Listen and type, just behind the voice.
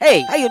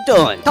Hey, how you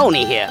doing?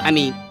 Tony here. I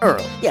mean,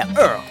 Earl. Yeah,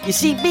 Earl. You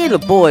see, me and the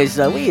boys,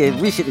 we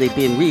have recently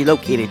been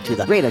relocated to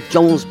the greater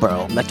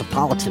Jonesboro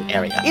metropolitan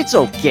area. It's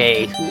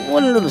okay.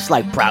 One little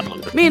slight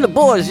problem. Me and the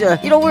boys,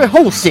 we're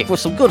homesick for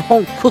some good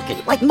home cooking,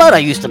 like Mother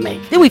used to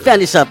make. Then we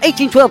found this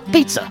 1812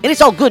 pizza, and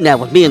it's all good now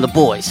with me and the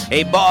boys.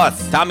 Hey,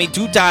 boss, Tommy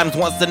 2 Times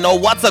wants to know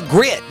what's a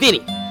grit.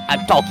 Vinny,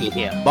 I'm talking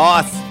here.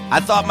 Boss, I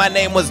thought my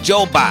name was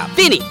Joe Bob.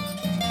 Vinny!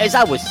 As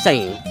I was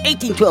saying,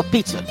 1812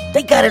 Pizza,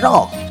 they got it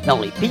all. Not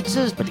only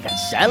pizzas, but they got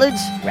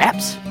salads,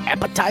 wraps,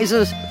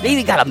 appetizers. They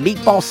even got a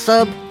meatball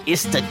sub.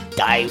 It's to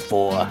die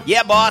for.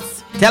 Yeah,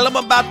 boss. Tell them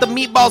about the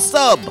meatball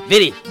sub.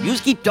 Vinny, you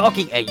just keep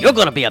talking and you're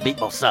gonna be a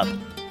meatball sub.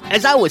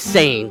 As I was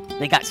saying,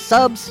 they got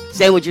subs,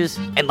 sandwiches,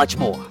 and much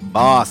more.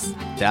 Boss,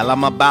 tell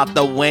them about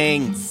the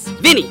wings.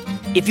 Vinny,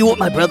 if you want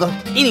my brother,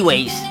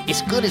 anyways,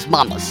 it's good as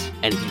mama's.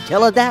 And if you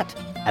tell her that,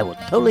 I will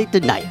totally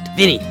deny it.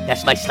 Vinny,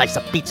 that's my slice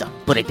of pizza.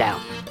 Put it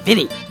down.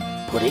 Vinny,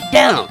 put it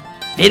down.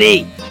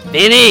 Vinny!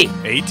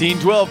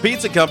 1812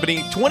 Pizza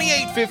Company,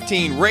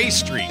 2815 Ray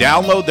Street.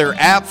 Download their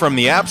app from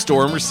the App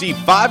Store and receive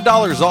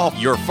 $5 off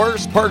your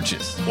first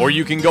purchase. Or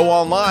you can go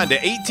online to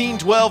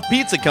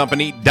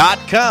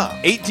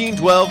 1812pizzacompany.com.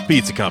 1812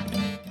 Pizza Company.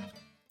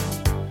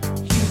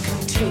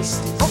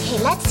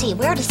 Okay, let's see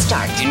where to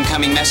start.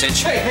 Incoming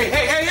message.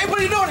 Hey, what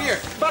are you doing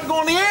here? About to go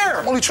on the air.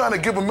 I'm only trying to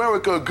give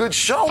America a good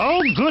show.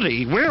 Oh,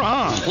 goody. We're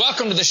on.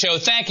 Welcome to the show.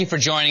 Thank you for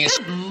joining us.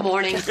 Good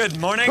morning. Good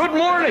morning. Hey,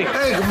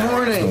 good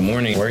morning. Good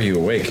morning. Where are you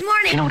awake? Good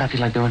morning. You know what I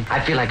feel like doing? I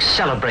feel like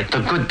celebrate.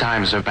 The good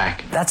times are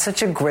back. That's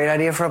such a great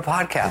idea for a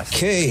podcast.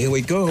 Okay, here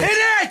we go. Hit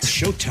it!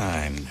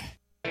 Showtime.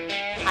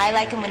 I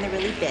like them when they're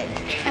really big.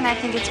 And I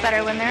think it's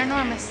better when they're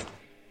enormous.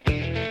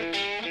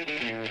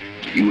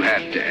 You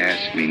have to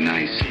ask me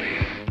nicely.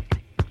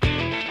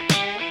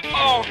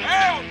 Oh,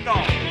 hell no!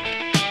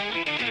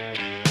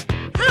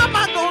 How am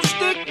I gonna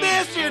stick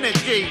this in a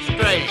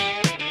G-string?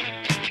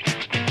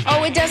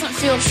 Oh, it doesn't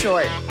feel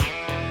short.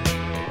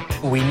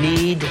 We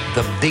need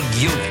the big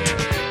unit.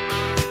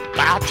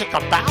 Bow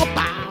chicka bow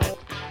bow.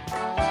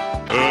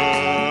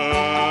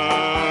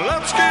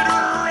 Let's get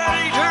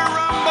ready to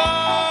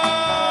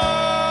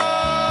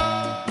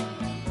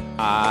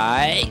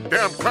rumble!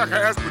 Damn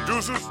cracker-ass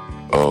producers.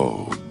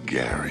 Oh,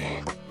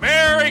 Gary.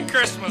 Merry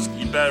Christmas.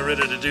 You better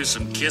ready to do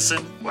some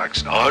kissing?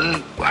 Wax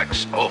on,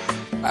 wax off.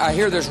 I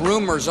hear there's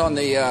rumors on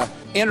the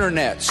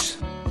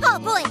internets. Oh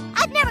boy,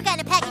 I've never gotten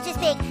a package this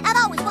big. I've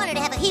always wanted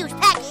to have a huge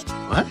package.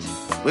 What?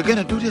 We're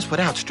gonna do this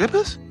without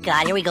strippers?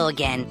 God, here we go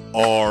again.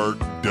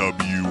 RWRC.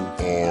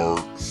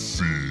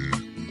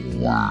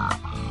 Wow.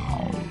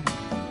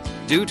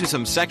 Due to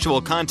some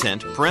sexual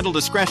content, parental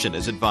discretion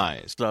is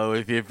advised. So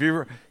if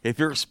you're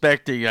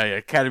expecting a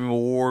Academy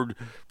Award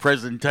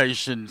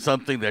presentation,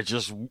 something that's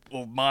just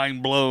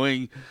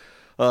mind-blowing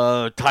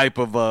type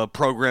of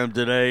program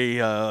today,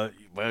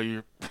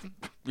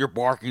 you're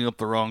barking up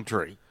the wrong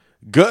tree.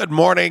 Good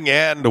morning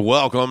and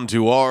welcome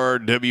to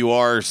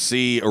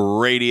RWRC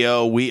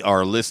Radio. We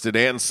are listed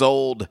and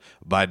sold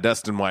by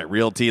Dustin White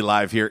Realty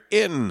live here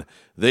in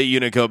the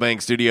Unico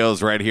Bank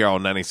Studios right here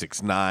on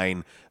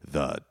 96.9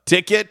 The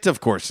Ticket,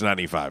 of course,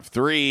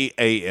 95.3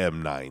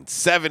 AM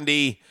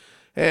 970,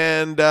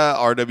 and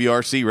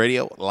RWRC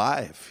Radio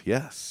live.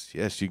 Yes,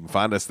 you can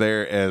find us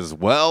there as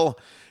well.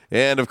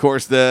 And, of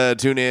course, the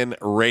TuneIn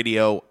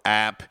Radio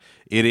app.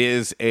 It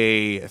is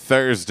a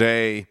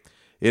Thursday.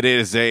 It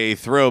is a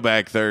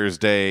Throwback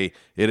Thursday.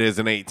 It is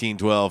an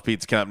 1812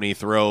 Pizza Company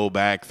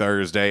Throwback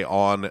Thursday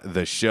on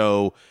the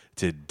show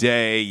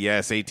today.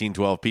 Yes,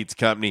 1812 Pizza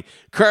Company.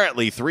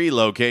 Currently 3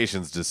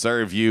 locations to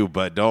serve you,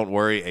 but don't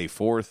worry, a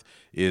 4th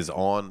is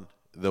on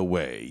the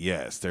way.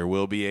 Yes, there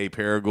will be a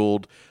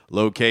Paragould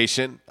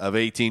location of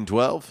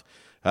 1812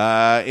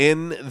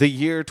 in the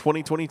year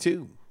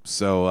 2022.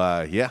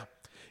 So,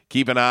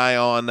 keep an eye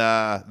on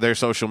their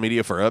social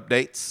media for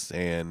updates,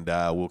 and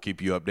we'll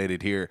keep you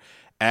updated here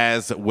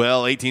as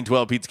well.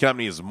 1812 Pizza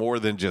Company is more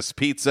than just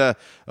pizza.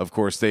 Of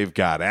course, they've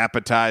got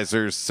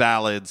appetizers,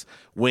 salads,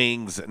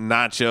 wings,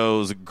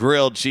 nachos,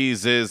 grilled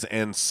cheeses,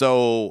 and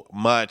so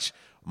much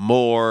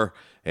more.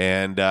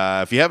 And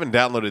if you haven't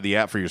downloaded the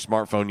app for your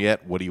smartphone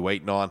yet, what are you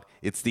waiting on?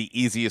 It's the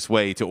easiest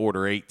way to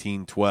order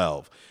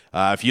 1812.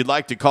 If you'd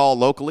like to call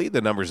locally,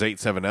 the number is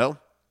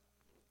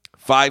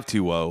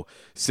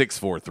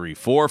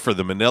 870-520-6434. For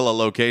the Manila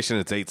location,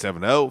 it's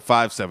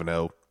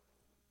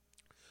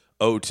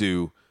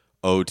 870-570-0202.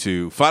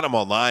 Find them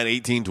online,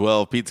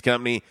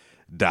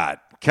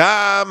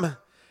 1812pizzacompany.com.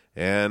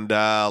 And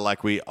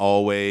like we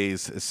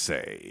always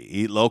say,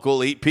 eat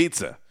local, eat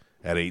pizza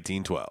at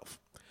 1812.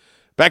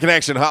 Back in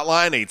action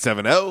hotline,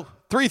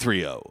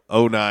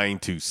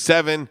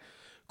 870-330-0927.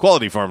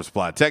 Quality Farm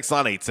Supply text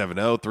line,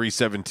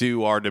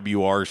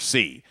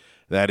 870-372-RWRC.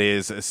 That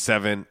is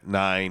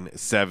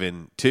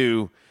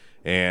 7972.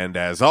 And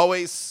as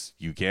always,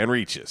 you can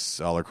reach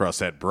us all across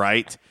that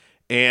bright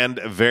and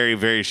very,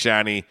 very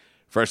shiny,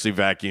 freshly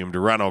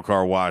vacuumed Rhino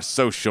Car Wash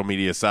social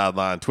media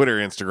sideline, Twitter,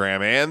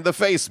 Instagram, and the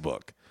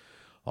Facebook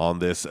on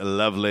this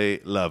lovely,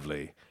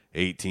 lovely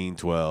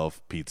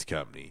 1812 Pizza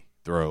Company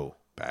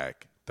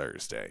Throwback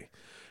Thursday.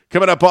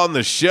 Coming up on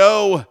the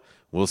show,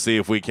 we'll see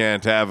if we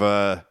can't have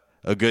a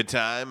good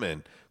time.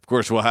 And, of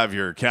course, we'll have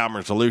your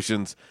Calmer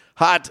Solutions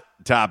hot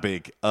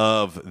topic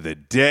of the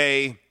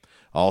day.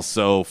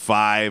 Also,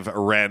 5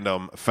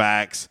 random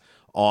facts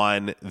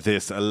on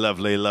this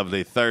lovely,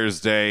 lovely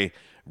Thursday.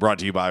 Brought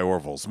to you by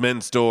Orville's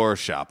Men's Store.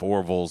 Shop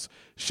Orville's.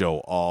 Show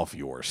off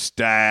your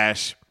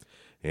stash.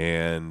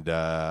 And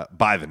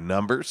by the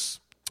numbers.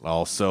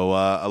 Also,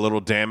 a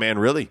little Damn Man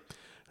Really.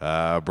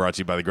 Brought to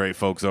you by the great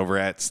folks over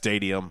at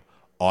Stadium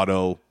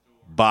Auto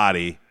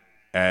Body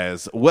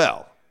as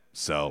well.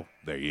 So,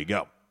 there you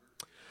go.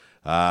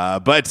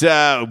 But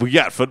we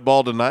got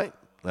football tonight.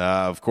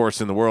 Of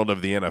course, in the world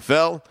of the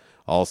NFL.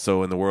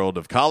 Also in the world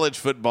of college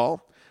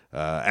football.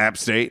 App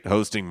State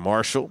hosting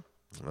Marshall.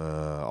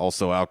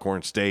 Also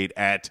Alcorn State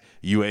at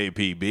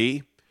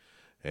UAPB.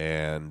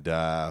 And,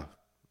 of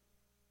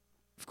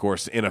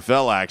course,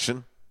 NFL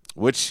action,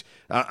 which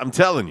I'm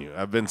telling you,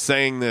 I've been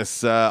saying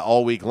this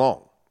all week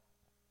long.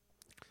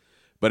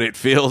 But it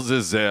feels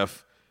as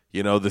if,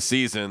 the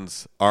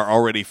seasons are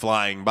already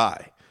flying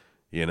by.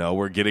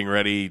 We're getting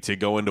ready to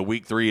go into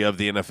week 3 of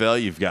the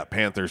NFL. You've got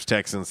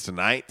Panthers-Texans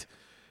tonight.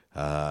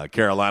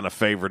 Carolina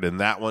favored in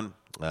that one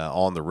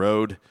on the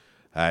road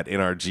at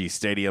NRG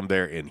Stadium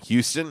there in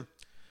Houston.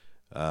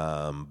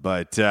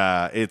 But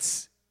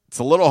it's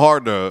a little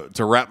hard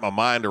to wrap my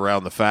mind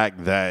around the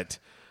fact that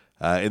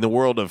in the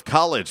world of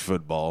college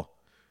football,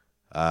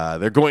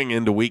 they're going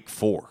into week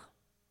 4.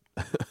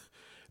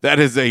 That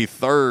is a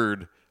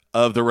third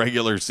of the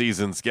regular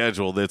season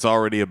schedule that's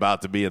already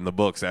about to be in the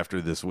books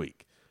after this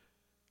week.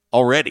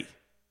 Already.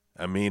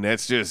 I mean,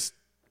 it's just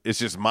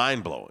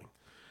mind-blowing.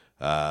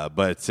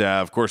 But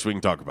of course, we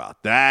can talk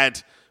about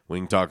that. We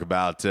can talk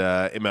about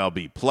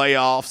MLB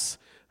playoffs.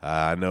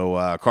 I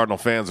know Cardinal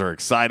fans are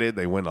excited.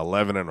 They win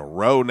 11 in a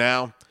row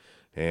now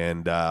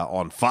and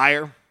on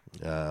fire.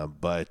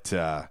 But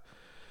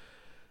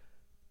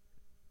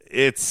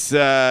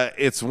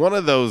it's one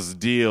of those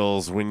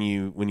deals when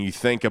you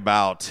think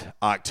about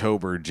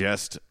October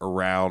just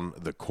around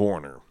the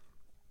corner.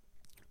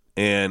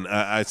 And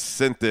I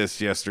sent this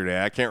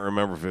yesterday. I can't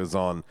remember if it was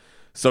on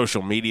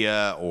social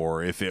media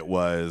or if it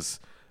was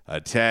a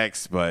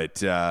text.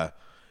 But, when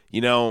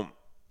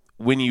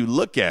you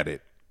look at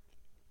it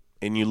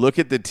and you look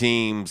at the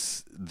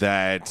teams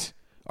that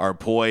are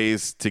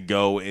poised to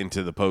go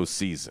into the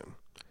postseason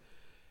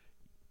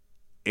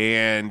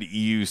and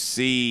you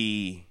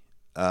see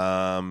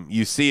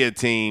a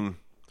team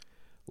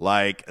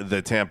like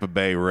the Tampa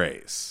Bay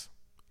Rays.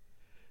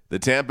 The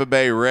Tampa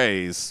Bay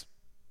Rays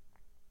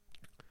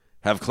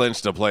have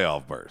clinched a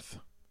playoff berth.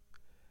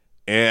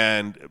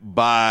 And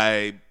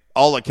by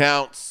all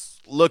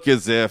accounts, look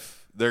as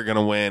if they're going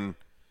to win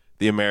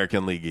the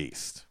American League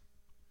East.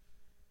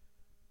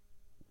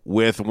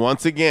 With,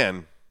 once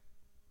again,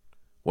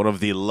 one of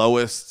the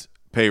lowest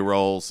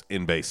payrolls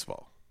in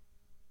baseball.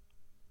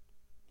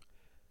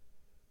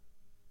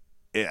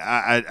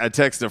 I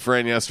texted a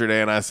friend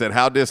yesterday and I said,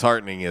 how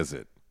disheartening is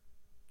it?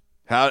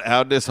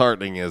 How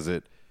disheartening is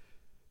it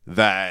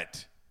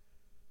that,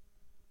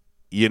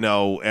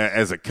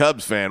 as a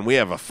Cubs fan, we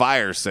have a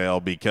fire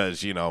sale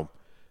because,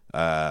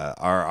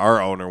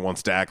 our owner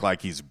wants to act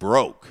like he's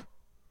broke,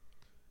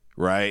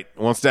 right?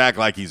 Wants to act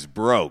like he's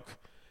broke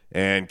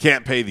and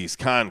can't pay these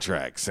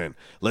contracts. And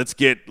let's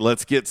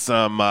get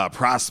some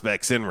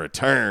prospects in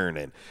return,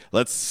 and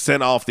let's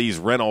send off these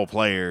rental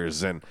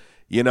players. And,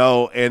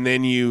 and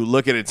then you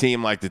look at a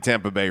team like the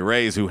Tampa Bay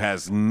Rays who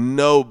has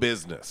no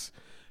business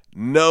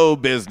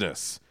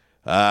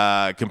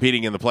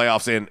competing in the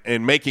playoffs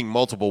and making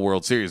multiple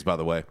World Series, by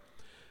the way.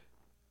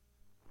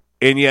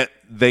 And yet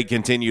they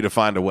continue to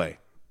find a way.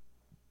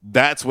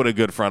 That's what a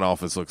good front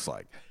office looks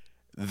like.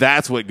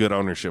 That's what good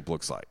ownership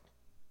looks like.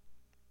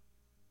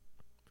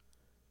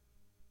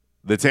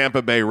 The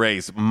Tampa Bay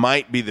Rays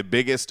might be the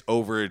biggest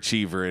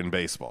overachiever in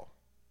baseball.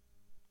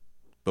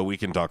 But we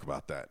can talk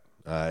about that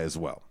as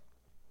well.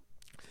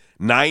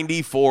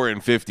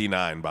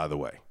 94-59, by the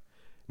way.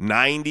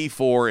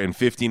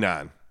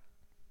 94-59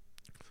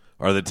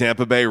 are the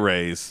Tampa Bay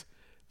Rays.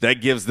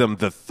 That gives them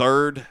the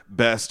third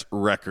best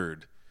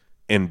record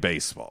in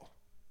baseball.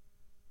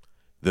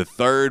 The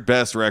third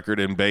best record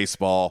in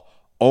baseball,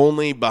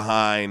 only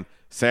behind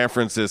San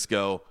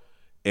Francisco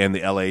and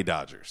the LA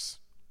Dodgers.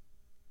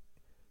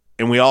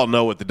 And we all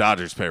know what the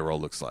Dodgers payroll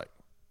looks like.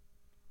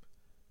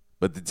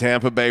 But the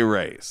Tampa Bay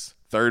Rays,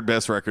 third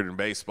best record in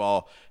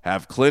baseball,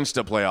 have clinched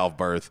a playoff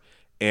berth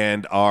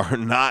and are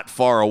not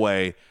far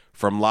away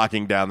from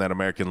locking down that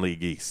American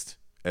League East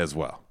as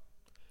well.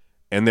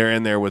 And they're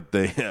in there with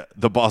the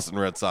Boston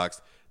Red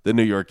Sox, the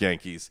New York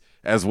Yankees,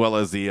 as well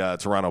as the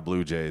Toronto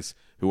Blue Jays,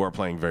 who are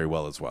playing very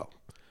well as well.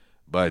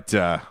 But,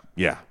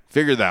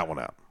 figure that one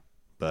out.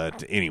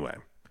 But anyway.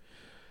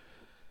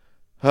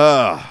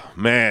 Oh,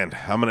 man,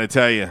 I'm going to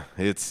tell you,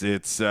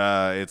 it's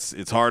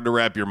hard to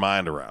wrap your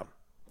mind around.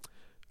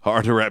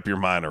 Hard to wrap your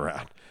mind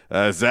around.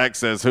 Zach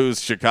says,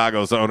 who's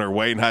Chicago's owner?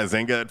 Wayne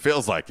Huizenga? It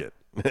feels like it.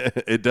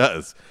 It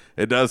does.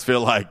 It does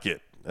feel like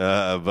it.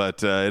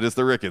 But it is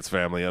the Ricketts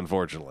family,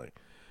 unfortunately.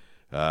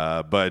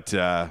 But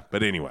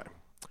anyway.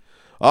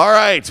 All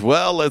right,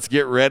 well, let's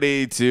get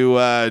ready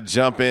to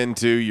jump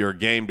into your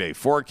game day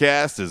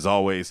forecast. As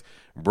always,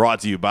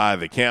 brought to you by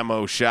the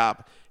Camo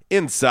Shop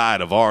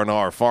inside of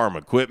R&R Farm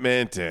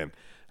Equipment. And,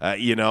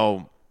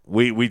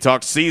 we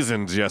talked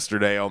seasons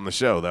yesterday on the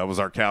show. That was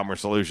our Calmer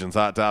Solutions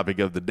hot topic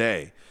of the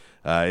day,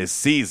 is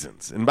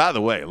seasons. And by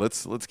the way,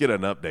 let's get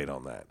an update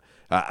on that.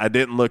 I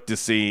didn't look to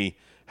see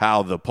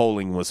how the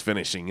polling was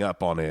finishing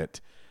up on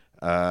it.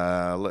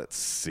 Let's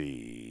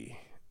see.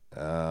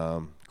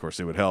 Of course,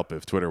 it would help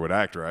if Twitter would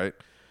act right.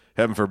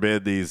 Heaven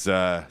forbid these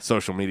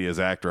social medias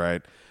act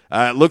right.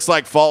 It looks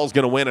like fall's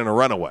going to win in a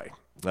runaway.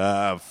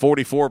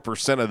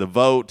 44% of the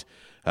vote.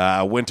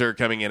 Winter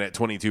coming in at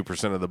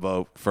 22% of the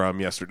vote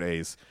from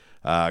yesterday's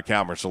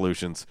Calmer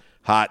Solutions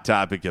hot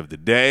topic of the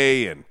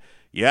day. And,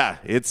 yeah,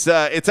 it's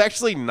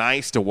actually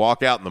nice to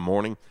walk out in the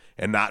morning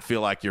and not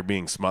feel like you're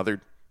being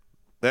smothered.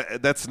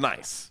 That's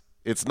nice.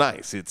 It's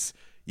nice.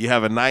 You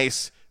have a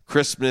nice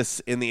crispness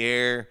in the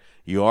air.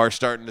 You are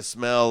starting to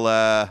smell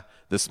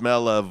the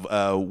smell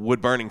of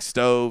wood-burning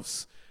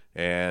stoves,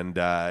 and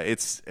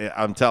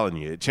I'm telling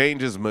you, it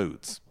changes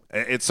moods.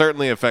 It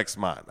certainly affects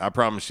mine. I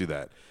promise you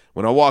that.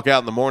 When I walk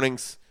out in the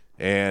mornings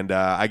and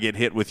I get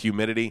hit with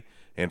humidity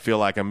and feel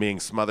like I'm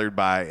being smothered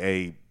by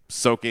a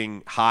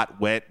soaking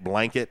hot, wet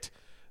blanket,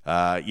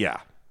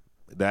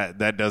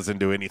 that doesn't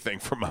do anything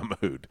for my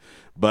mood.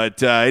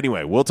 But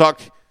anyway, we'll talk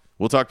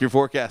your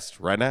forecast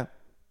right now.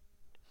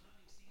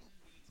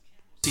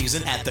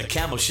 Season at the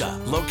Camo Shop,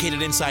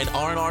 located inside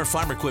R&R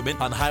Farm Equipment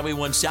on Highway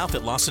 1 South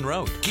at Lawson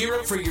Road. Gear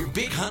up for your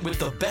big hunt with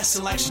the best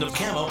selection of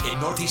camo in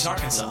Northeast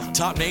Arkansas.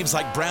 Top names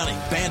like Browning,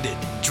 Bandit,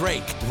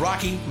 Drake,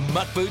 Rocky,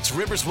 Muck Boots,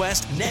 Rivers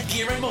West,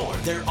 Netgear, and more.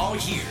 They're all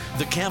here.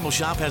 The Camo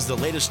Shop has the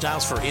latest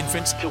styles for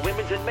infants to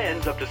women's and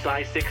men's up to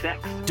size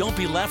 6X. Don't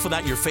be left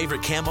without your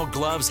favorite camo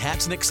gloves,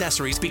 hats, and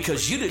accessories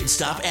because you didn't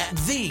stop at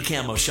the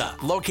Camo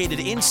Shop, located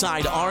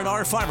inside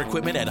R&R Farm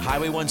Equipment at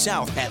Highway 1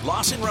 South at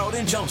Lawson Road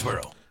in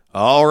Jonesboro.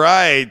 All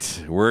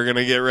right, we're going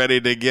to get ready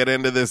to get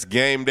into this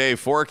game day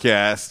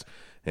forecast.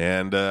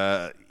 And,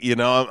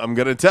 I'm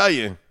going to tell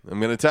you,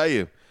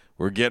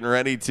 we're getting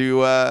ready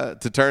to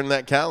turn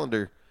that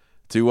calendar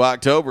to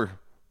October.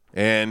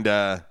 And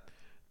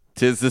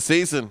 'tis the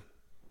season.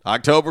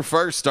 October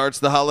 1st starts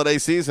the holiday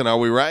season. Are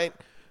we right?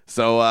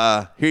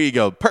 So here you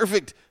go.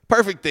 Perfect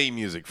theme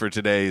music for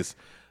today's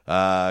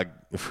game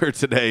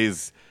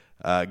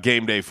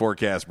day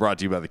forecast, brought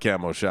to you by the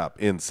Camo Shop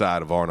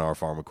inside of R&R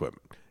Farm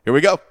Equipment. Here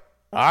we go.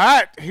 All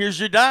right, here's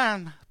your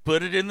dime.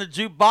 Put it in the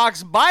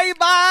jukebox.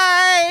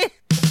 Bye-bye.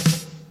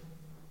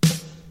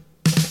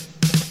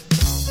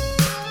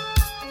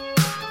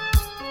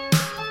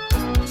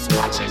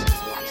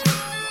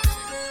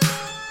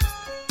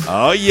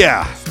 Oh,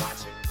 yeah.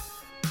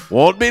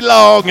 Won't be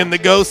long and the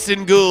ghosts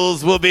and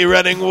ghouls will be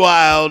running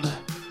wild.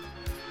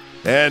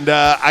 And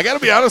I got to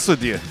be honest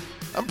with you.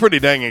 I'm pretty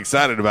dang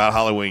excited about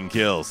Halloween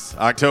Kills.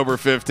 October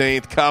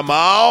 15th. Come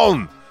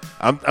on.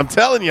 I'm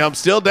telling you, I'm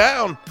still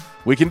down.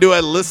 We can do a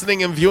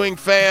listening and viewing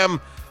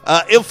fam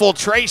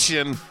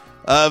infiltration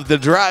of the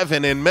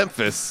drive-in in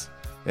Memphis,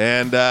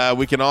 and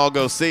we can all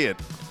go see it.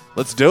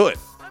 Let's do it.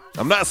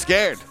 I'm not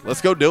scared. Let's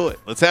go do it.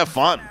 Let's have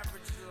fun.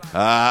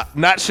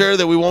 Not sure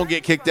that we won't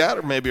get kicked out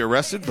or maybe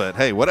arrested, but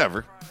hey,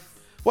 whatever.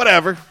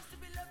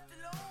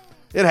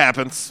 It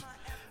happens.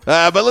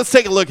 But let's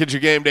take a look at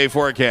your game day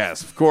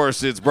forecast. Of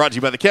course, it's brought to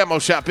you by the Camo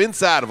Shop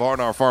inside of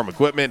R&R Farm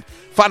Equipment.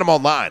 Find them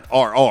online,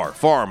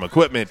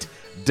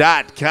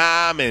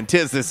 rrfarmequipment.com. And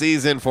 'tis the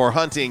season for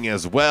hunting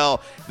as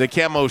well. The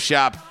Camo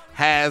Shop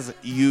has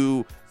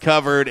you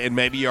covered, and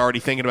maybe you're already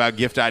thinking about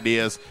gift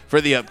ideas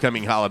for the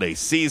upcoming holiday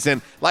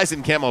season.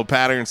 Licensed camo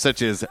patterns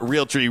such as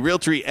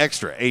Realtree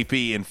Extra,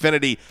 AP,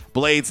 Infinity,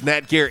 Blades,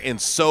 Netgear, and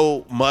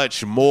so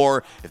much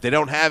more. If they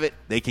don't have it,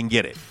 they can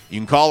get it. You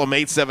can call them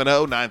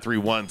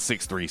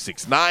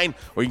 870-931-6369,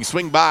 or you can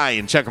swing by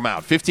and check them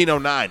out.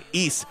 1509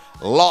 East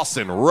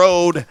Lawson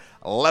Road.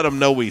 Let them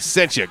know we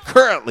sent you.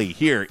 Currently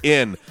here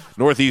in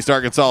Northeast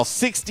Arkansas,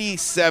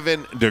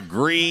 67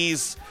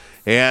 degrees.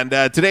 And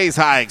today's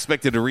high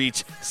expected to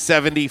reach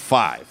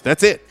 75.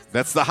 That's it.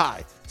 That's the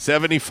high.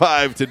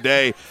 75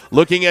 today.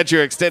 Looking at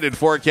your extended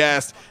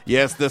forecast,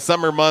 yes, the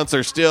summer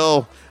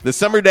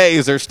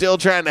days are still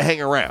trying to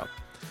hang around.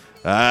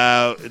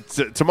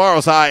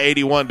 Tomorrow's high,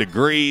 81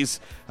 degrees.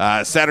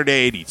 Saturday,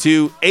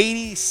 82.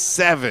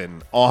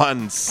 87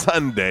 on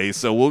Sunday.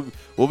 So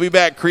we'll be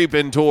back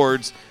creeping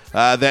towards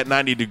that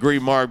 90-degree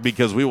mark,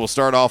 because we will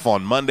start off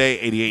on Monday,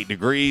 88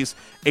 degrees,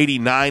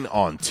 89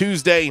 on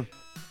Tuesday,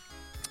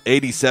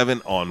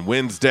 87 on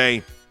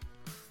Wednesday.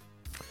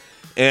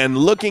 And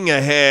looking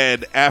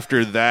ahead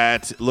after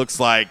that,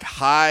 looks like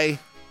high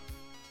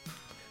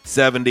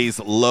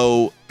 70s,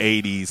 low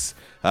 80s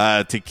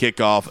to kick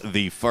off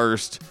the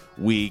first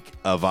week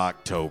of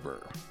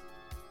October.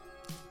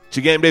 It's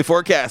your game day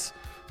forecast.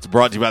 It's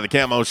brought to you by the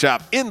Camo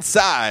Shop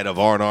inside of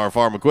R&R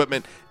Farm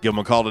Equipment. Give them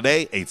a call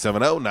today,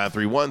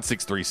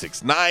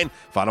 870-931-6369.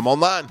 Find them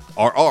online,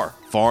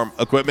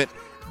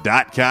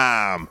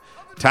 rrfarmequipment.com.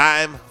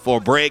 Time for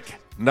break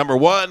number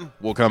one.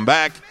 We'll come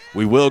back.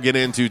 We will get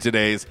into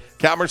today's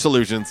Calmer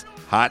Solutions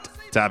hot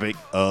topic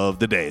of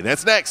the day.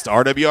 That's next.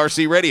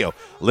 RWRC Radio,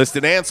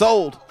 listed and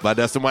sold by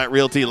Dustin White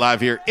Realty,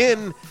 live here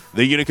in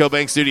the Unico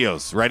Bank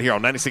Studios, right here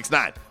on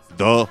 96.9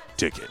 The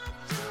Ticket.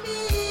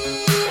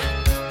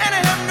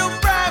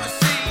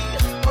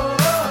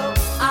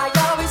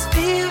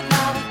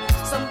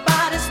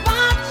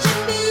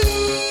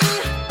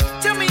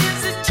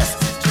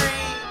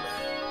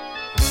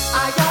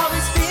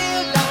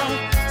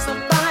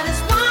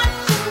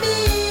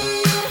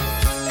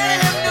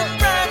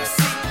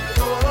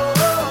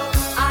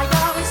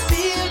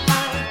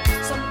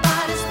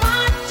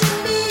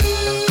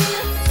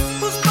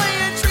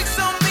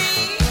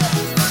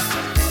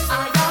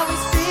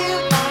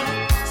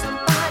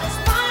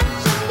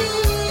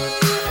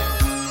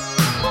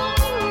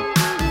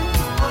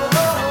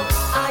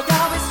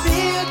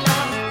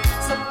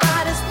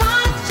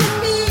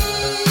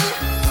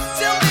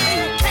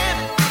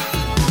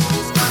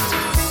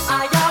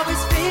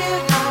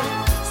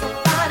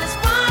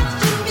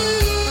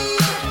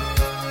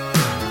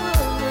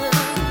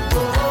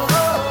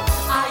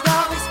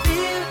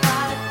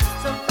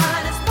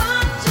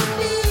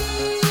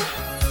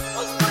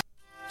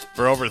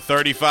 For over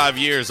 35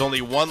 years,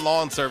 only one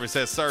lawn service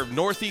has served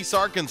Northeast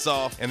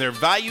Arkansas and their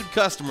valued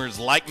customers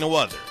like no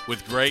other.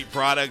 With great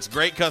products,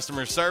 great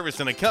customer service,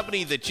 and a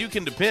company that you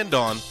can depend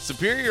on,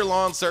 Superior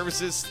Lawn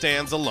Services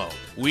stands alone.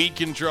 Weed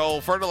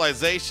control,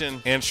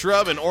 fertilization, and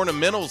shrub and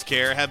ornamentals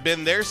care have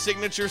been their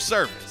signature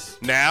service.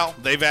 Now,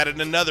 they've added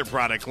another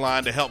product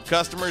line to help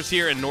customers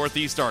here in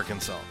Northeast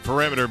Arkansas.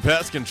 Perimeter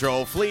Pest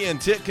Control, Flea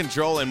and Tick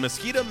Control, and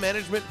Mosquito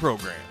Management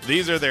Program.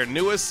 These are their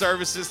newest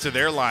services to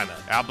their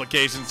lineup.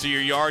 Applications to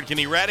your yard can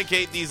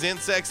eradicate these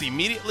insects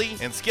immediately,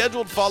 and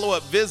scheduled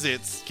follow-up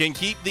visits can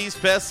keep these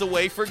pests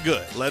away for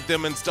good. Let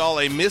them install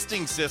a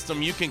misting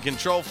system you can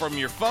control from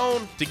your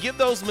phone to give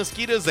those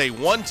mosquitoes a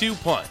 1-2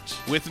 punch.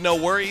 With no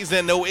worries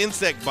and no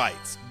insect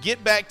bites.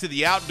 Get back to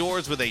the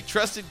outdoors with a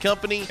trusted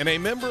company and a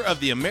member of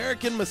the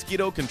American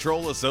Mosquito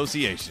Control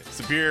Association.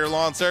 Superior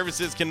Lawn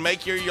Services can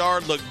make your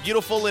yard look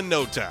beautiful in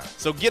no time.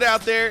 So get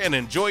out there and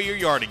enjoy your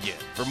yard again.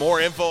 For more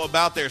info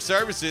about their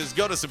services,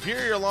 go to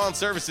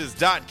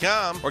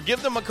superiorlawnservices.com or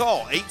give them a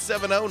call,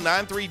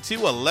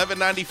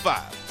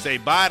 870-932-1195. Say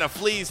bye to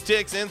fleas,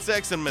 ticks,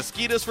 insects, and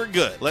mosquitoes for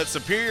good. Let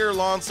Superior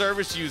Lawn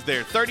Service use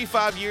their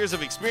 35 years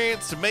of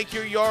experience to make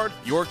your yard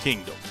your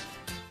kingdom.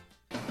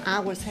 I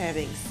was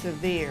having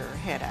severe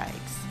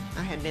headaches.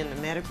 I had been to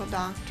medical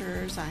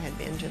doctors, I had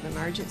been to the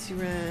emergency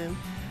room.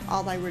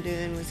 All they were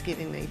doing was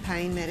giving me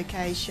pain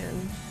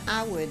medication.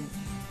 I would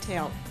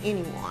tell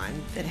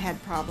anyone that had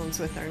problems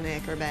with their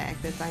neck or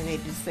back that they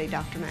needed to see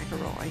Dr.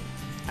 McElroy.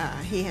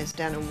 He has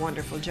done a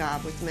wonderful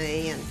job with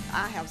me, and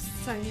I have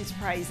sung his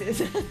praises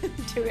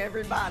to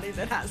everybody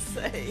that I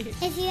see.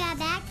 If you have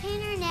back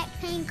pain or neck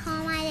pain,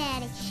 call my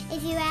daddy.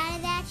 If you're out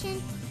of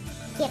action,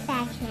 get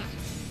back now.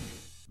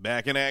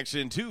 Back in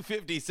action,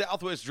 250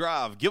 Southwest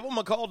Drive. Give them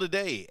a call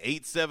today,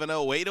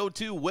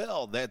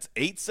 870-802-WELL. That's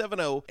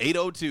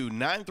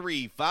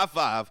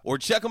 870-802-9355. Or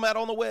check them out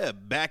on the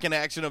web,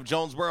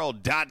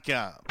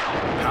 backinactionofjonesboro.com.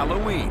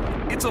 Halloween.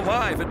 It's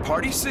alive at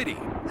Party City.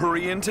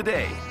 Hurry in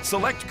today.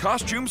 Select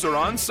costumes are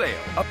on sale,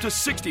 up to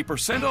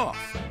 60% off.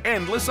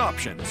 Endless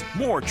options,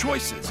 more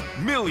choices,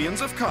 millions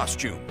of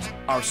costumes.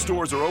 Our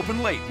stores are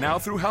open late now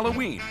through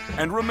Halloween.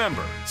 And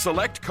remember,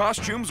 select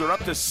costumes are up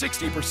to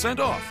 60%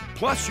 off.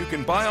 Plus, you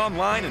can buy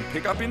online and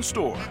pick up in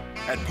store.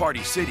 At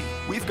Party City,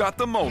 we've got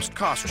the most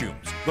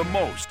costumes, the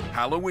most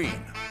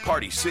Halloween.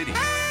 Party City.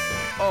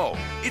 Oh,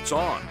 it's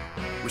on.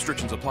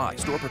 Restrictions apply.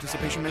 Store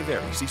participation may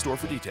vary. See store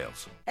for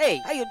details. Hey,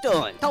 how you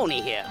doing?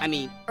 Tony here.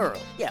 Earl.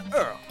 Yeah,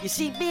 Earl. You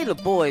see, me and the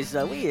boys,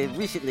 we have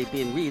recently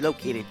been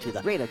relocated to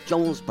the greater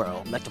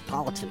Jonesboro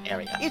metropolitan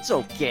area. It's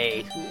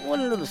okay.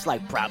 One little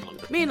slight problem.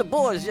 Me and the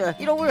boys,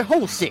 we're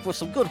homesick for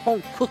some good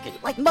home cooking,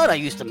 like Mother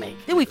used to make.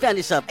 Then we found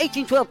this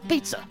 1812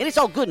 pizza, and it's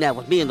all good now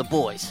with me and the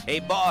boys. Hey,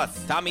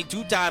 boss, Tommy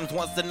 2 times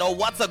wants to know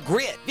what's a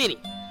grit. Vinny,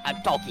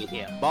 I'm talking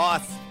here.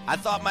 Boss, I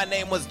thought my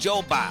name was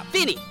Joe Bob.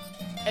 Vinny!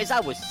 As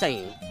I was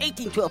saying,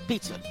 1812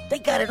 Pizza, they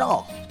got it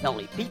all. Not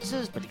only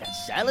pizzas, but they got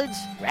salads,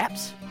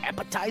 wraps,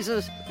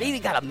 appetizers. They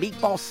even got a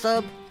meatball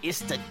sub.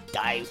 It's to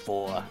die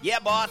for. Yeah,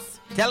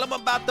 boss. Tell them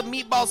about the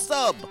meatball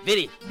sub.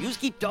 Vinny, you just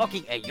keep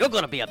talking and you're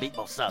gonna be a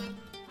meatball sub.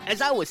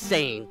 As I was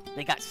saying,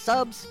 they got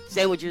subs,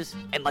 sandwiches,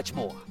 and much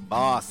more.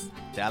 Boss,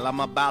 tell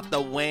them about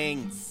the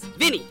wings.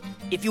 Vinny,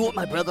 if you want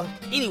my brother,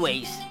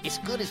 anyways, it's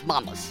good as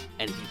Mama's.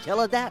 And if you tell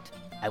her that,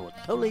 I will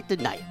totally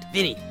deny it.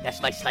 Vinny,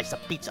 that's my slice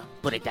of pizza.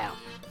 Put it down.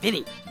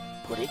 Vinny,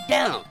 put it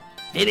down.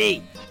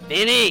 Vinny!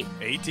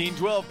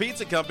 1812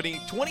 Pizza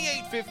Company,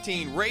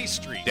 2815 Ray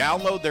Street.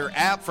 Download their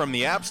app from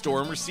the App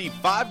Store and receive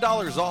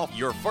 $5 off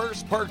your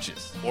first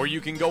purchase. Or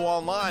you can go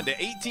online to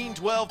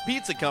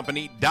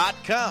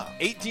 1812pizzacompany.com.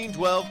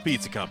 1812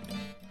 Pizza Company.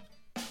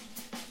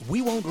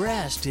 We won't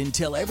rest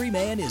until every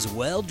man is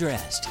well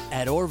dressed.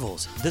 At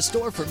Orville's, the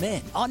store for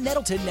men, on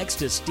Nettleton next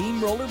to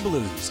Steamroller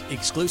Blues.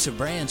 Exclusive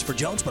brands for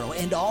Jonesboro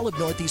and all of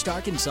Northeast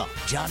Arkansas.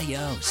 Johnny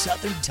O,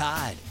 Southern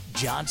Tide,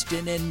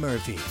 Johnston &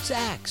 Murphy,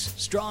 Saks,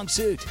 Strong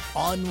Suit,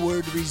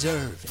 Onward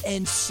Reserve,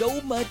 and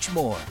so much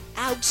more.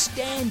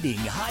 Outstanding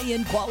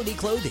high-end quality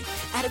clothing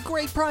at a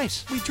great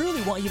price. We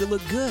truly want you to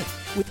look good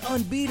with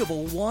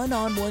unbeatable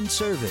one-on-one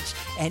service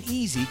and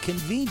easy,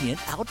 convenient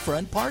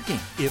out-front parking.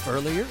 If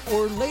earlier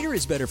or later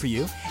is better for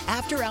you,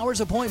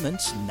 after-hours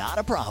appointments, not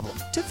a problem.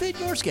 To fit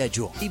your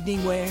schedule.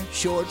 Evening wear,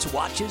 shorts,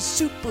 watches,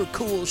 super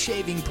cool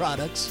shaving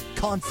products,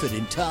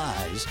 confident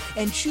ties,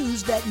 and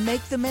shoes that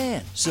make the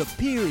man.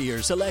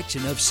 Superior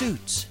selection of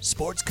suits,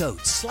 sports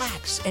coats,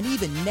 slacks, and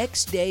even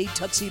next-day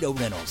tuxedo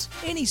rentals.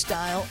 Any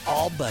style,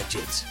 all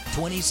budgets.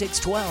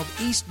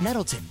 2612 East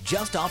Nettleton,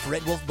 just off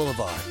Red Wolf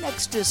Boulevard,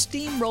 next to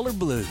Steamroller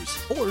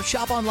Blues. Or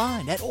shop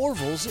online at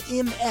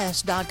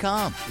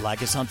orvilsms.com.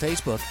 Like us on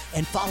Facebook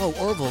and follow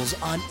Orville's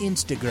on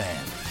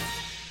Instagram.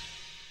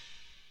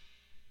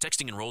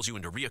 Texting enrolls you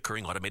into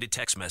reoccurring automated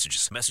text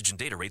messages. Message and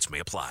data rates may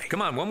apply.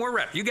 Come on, one more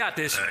rep. You got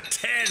this.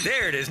 10.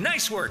 There it is.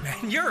 Nice work,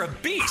 man. You're a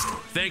beast.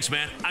 Thanks,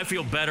 man. I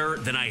feel better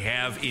than I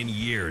have in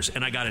years.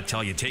 And I got to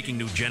tell you, taking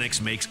Nugenix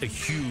makes a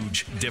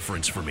huge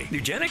difference for me.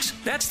 Nugenix?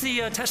 That's the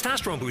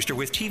testosterone booster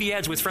with TV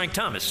ads with Frank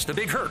Thomas. The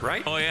big hurt,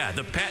 right? Oh, yeah.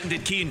 The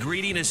patented key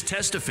ingredient is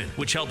testofen,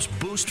 which helps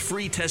boost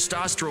free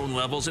testosterone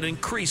levels and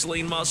increase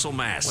lean muscle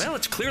mass. Well,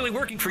 it's clearly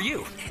working for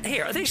you.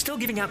 Hey, are they still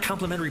giving out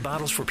complimentary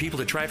bottles for people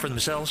to try for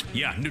themselves?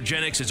 Yeah,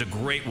 Nugenix is a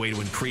great way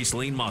to increase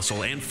lean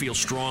muscle and feel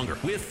stronger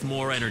with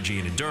more energy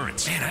and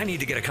endurance. Man, I need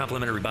to get a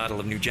complimentary bottle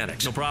of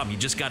Nugenix. No problem. You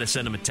just got to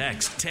send them a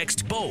text.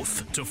 Text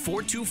both to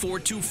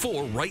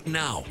 42424 right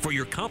now for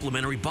your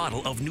complimentary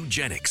bottle of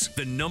Nugenix,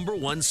 the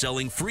 #1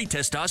 selling free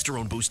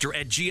testosterone booster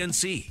at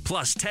GNC.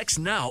 Plus, text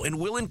now and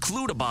we'll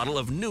include a bottle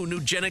of new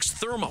Nugenix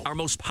Thermo, our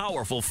most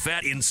powerful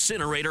fat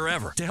incinerator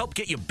ever, to help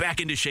get you back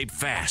into shape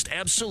fast,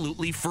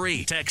 absolutely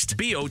free. Text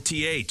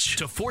BOTH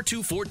to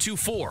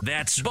 42424.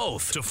 That's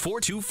both to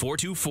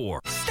 42424.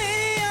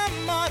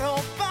 Stadium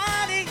Auto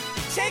Body,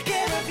 take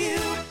care of you.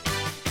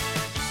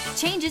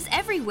 Changes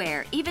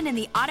everywhere, even in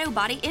the auto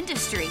body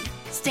industry.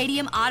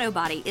 Stadium Auto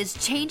Body is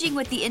changing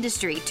with the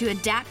industry to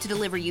adapt to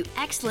deliver you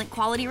excellent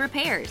quality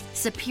repairs,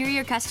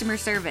 superior customer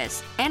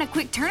service, and a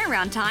quick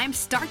turnaround time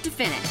start to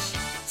finish.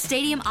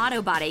 Stadium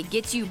Auto Body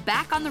gets you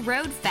back on the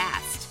road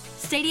fast.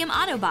 Stadium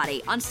Auto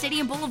Body on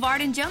Stadium Boulevard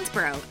in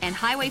Jonesboro and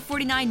Highway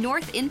 49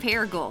 North in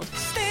Paragould.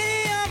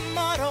 Stadium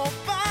Auto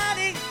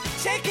Body,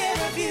 take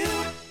care of you.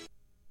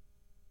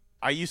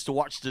 I used to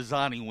watch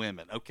Designing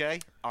Women, okay?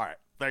 All right,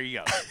 there you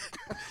go.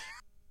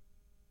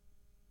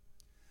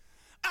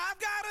 I've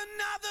got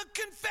another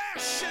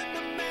confession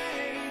to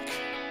make.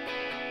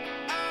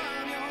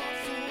 I'm your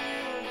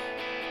fool.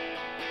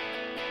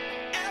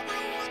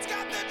 Everyone's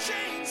got the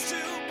chains to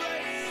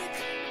break.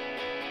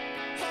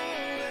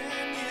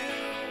 Holding you.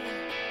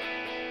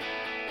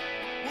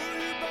 Were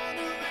you born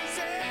to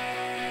resist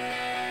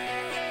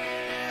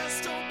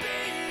or be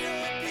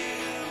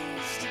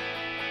abused?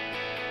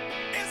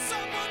 Is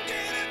someone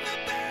getting the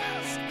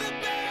best, the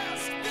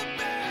best, the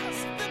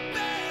best, the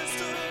best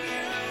of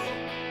you?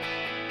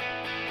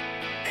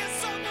 Is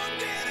someone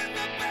getting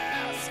the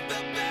best,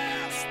 the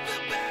best, the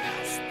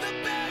best, the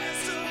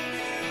best of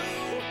you?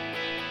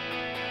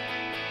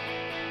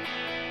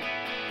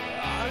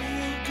 Are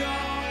you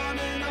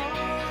going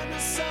on to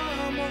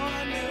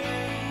someone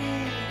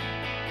new?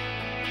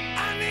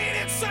 I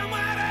needed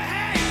somewhere to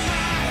hang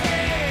my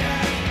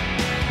head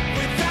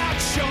without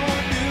your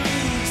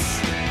news.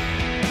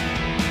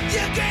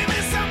 You gave me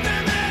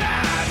something that I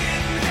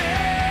didn't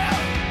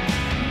have,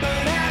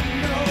 but had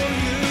no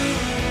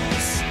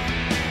use.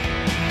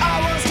 I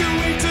was too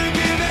weak to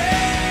give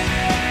in,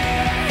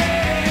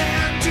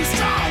 too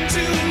strong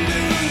to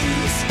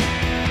lose.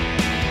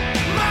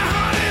 My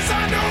heart is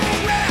under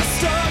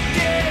arrest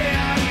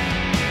again,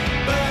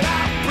 but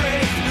I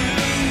break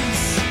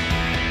loose.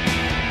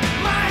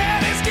 My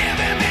head is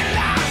giving me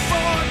life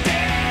or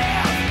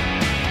death,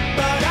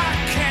 but I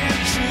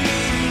can't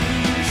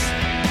choose.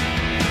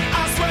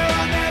 I swear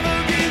I'll never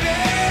give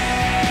in.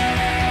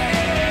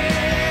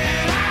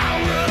 I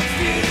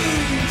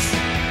refuse.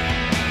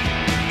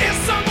 Is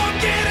someone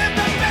getting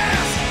the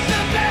best,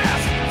 the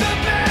best, the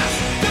best,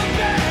 the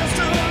best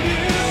of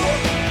you?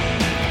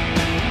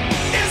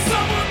 Is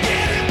someone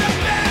getting the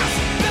best,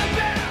 the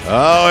best?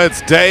 Oh,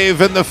 it's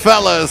Dave and the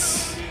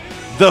fellas,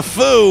 the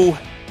Foo,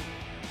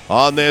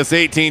 on this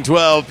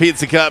 1812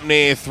 Pizza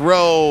Company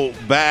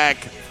Throwback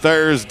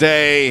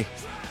Thursday.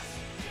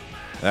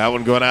 That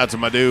one going out to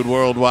my dude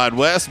Worldwide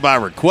West by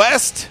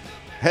request.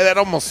 Hey, that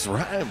almost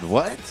rhymed.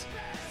 What?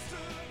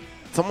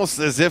 It's almost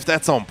as if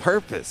that's on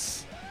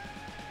purpose.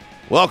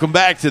 Welcome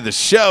back to the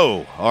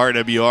show,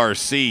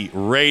 RWRC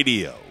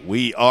Radio.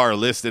 We are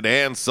listed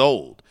and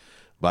sold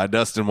by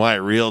Dustin White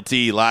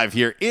Realty, live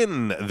here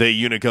in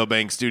the Unico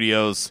Bank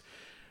Studios,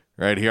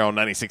 right here on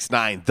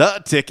 96.9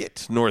 The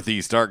Ticket,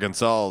 Northeast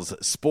Arkansas's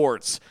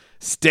sports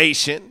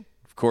station.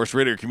 Of course,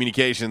 Ritter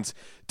Communications,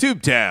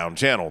 Tubetown,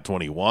 Channel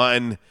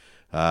 21.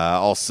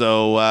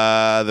 Also,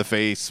 the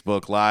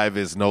Facebook Live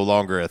is no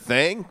longer a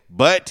thing,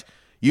 but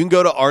you can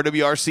go to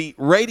RWRC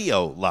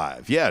Radio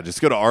Live. Yeah,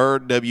 just go to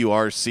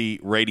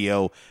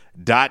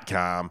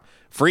rwrcradio.com.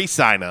 Free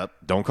sign up.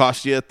 Don't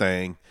cost you a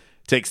thing.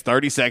 Takes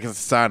 30 seconds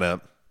to sign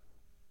up.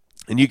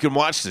 And you can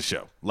watch the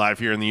show live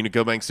here in the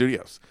Unico Bank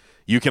Studios.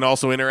 You can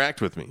also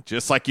interact with me,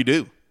 just like you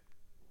do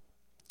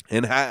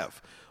and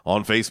have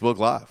on Facebook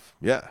Live.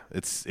 Yeah,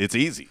 it's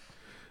easy.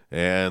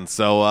 And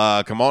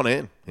so come on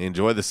in,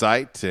 enjoy the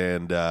site,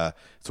 and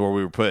it's where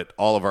we put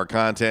all of our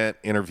content,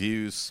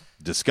 interviews,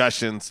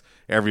 discussions.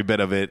 Every bit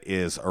of it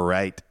is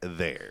right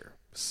there.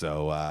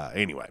 So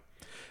anyway,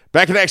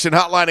 back in action,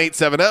 hotline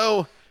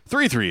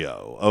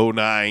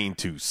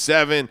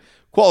 870-330-0927.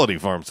 Quality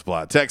Farm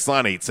Supply. Text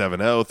line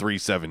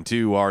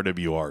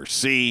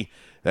 870-372-RWRC.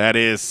 That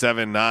is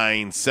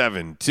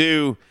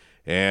 7972.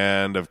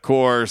 And, of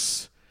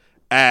course,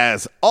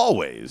 as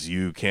always,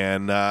 you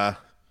can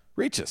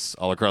reach us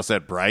all across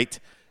that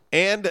bright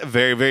and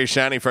very, very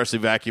shiny, freshly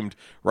vacuumed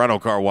Rhino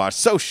Car Wash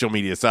social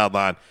media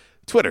sideline,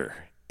 Twitter,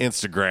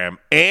 Instagram,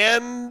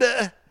 and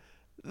the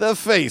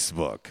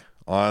Facebook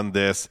on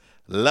this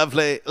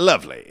lovely,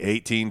 lovely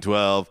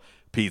 1812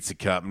 Pizza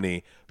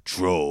Company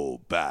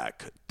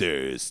Throwback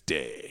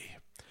Thursday.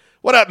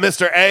 What up,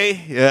 Mr. A?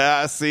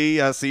 Yeah, I see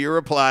your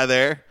reply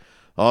there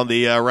on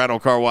the Rhino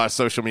Car Wash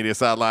social media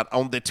sideline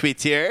on the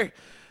Twitter.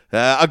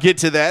 I'll get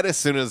to that as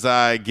soon as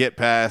I get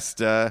past,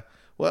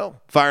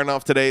 firing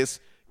off today's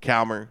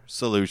Calmer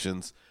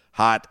Solutions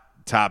hot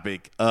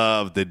topic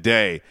of the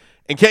day.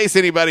 In case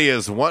anybody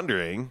is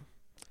wondering,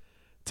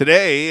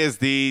 today is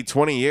the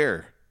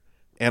 20-year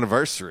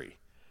anniversary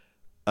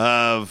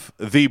of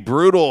the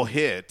brutal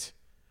hit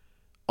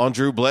on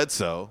Drew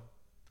Bledsoe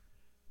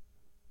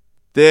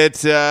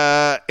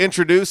that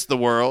introduced the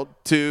world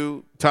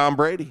to Tom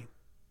Brady.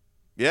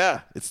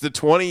 Yeah, it's the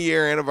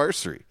 20-year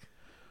anniversary.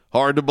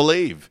 Hard to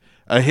believe.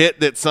 A hit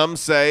that some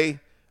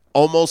say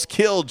almost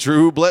killed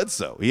Drew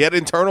Bledsoe. He had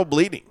internal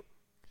bleeding.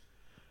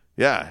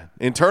 Yeah,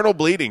 internal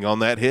bleeding on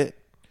that hit.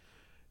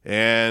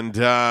 And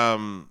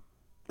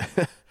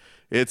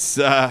it's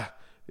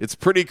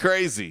pretty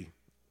crazy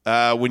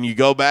when you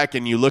go back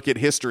and you look at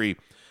history.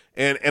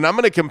 And I'm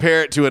going to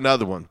compare it to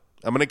another one.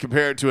 I'm going to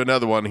compare it to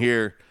another one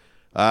here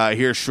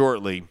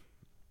shortly.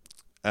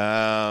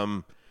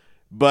 But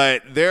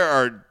there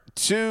are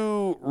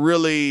two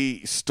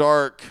really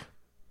stark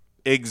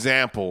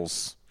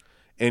examples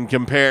and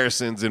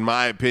comparisons, in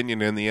my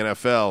opinion, in the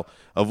NFL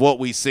of what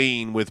we've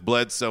seen with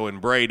Bledsoe and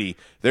Brady.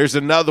 There's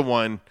another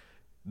one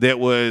that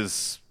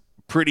was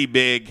pretty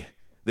big,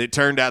 that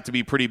turned out to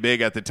be pretty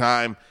big at the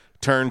time,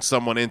 turned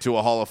someone into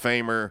a Hall of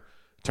Famer,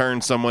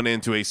 turned someone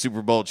into a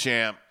Super Bowl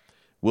champ.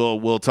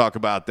 We'll talk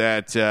about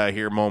that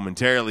here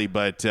momentarily,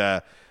 but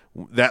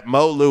that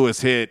Mo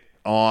Lewis hit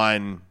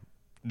on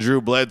Drew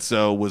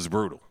Bledsoe was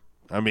brutal.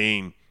 I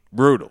mean,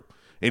 brutal.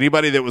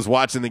 Anybody that was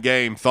watching the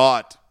game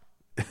thought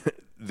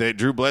that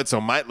Drew Bledsoe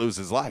might lose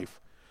his life.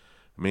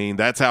 I mean,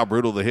 that's how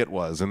brutal the hit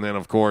was. And then,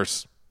 of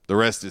course, the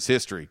rest is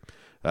history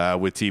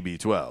with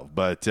TB12.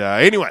 But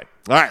anyway,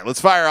 all right,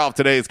 let's fire off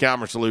today's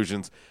Calmer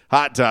Solutions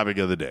hot topic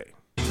of the day.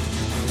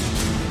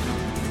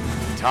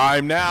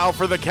 Time now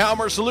for the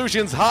Calmer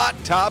Solutions hot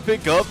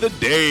topic of the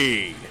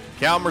day.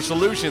 Calmer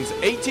Solutions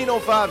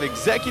 1805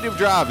 Executive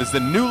Drive is the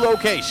new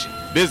location.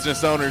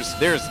 Business owners,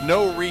 there's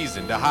no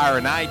reason to hire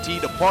an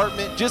IT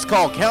department. Just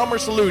call Calmer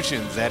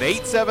Solutions at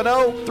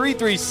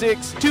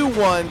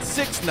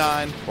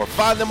 870-336-2169 or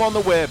find them on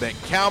the web at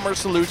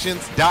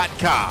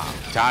calmersolutions.com.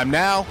 Time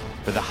now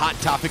for the hot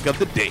topic of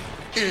the day.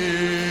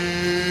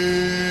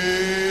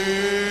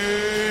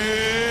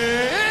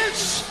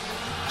 It's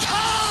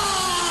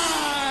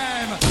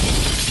time!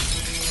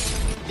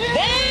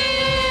 Damn!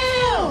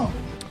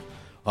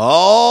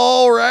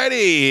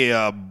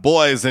 Alrighty,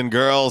 boys and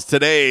girls,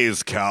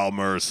 today's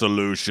Calmer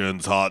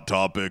Solutions hot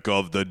topic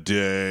of the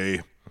day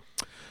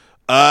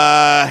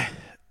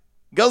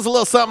goes a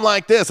little something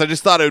like this. I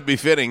just thought it would be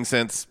fitting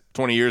since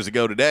 20 years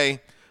ago today,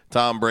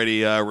 Tom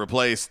Brady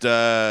replaced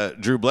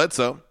Drew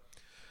Bledsoe.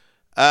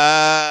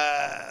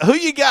 Who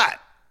you got?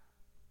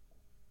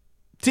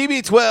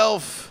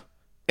 TB12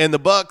 and the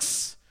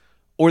Bucks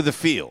or the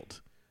field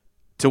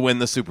to win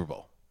the Super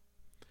Bowl?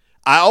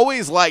 I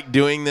always like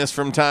doing this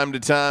from time to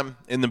time.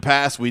 In the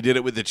past, we did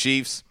it with the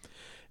Chiefs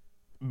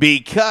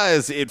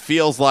because it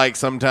feels like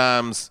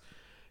sometimes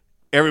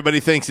everybody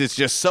thinks it's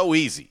just so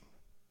easy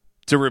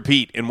to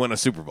repeat and win a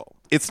Super Bowl.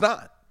 It's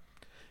not.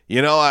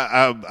 You know,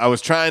 I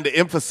was trying to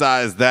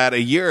emphasize that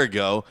a year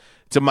ago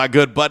to my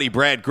good buddy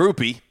Brad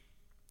Groupie,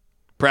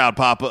 proud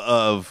papa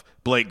of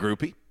Blake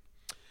Groupie.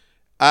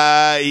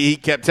 He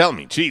kept telling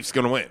me, Chiefs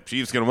going to win.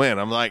 Chiefs going to win.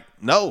 I'm like,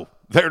 no,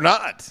 they're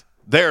not.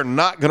 They're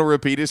not going to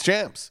repeat as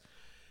champs.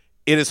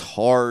 It is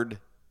hard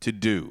to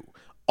do,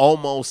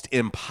 almost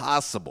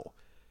impossible.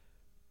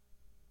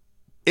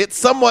 It's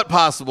somewhat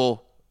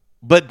possible,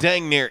 but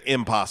dang near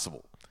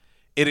impossible.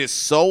 It is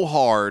so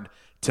hard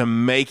to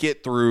make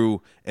it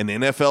through an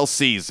NFL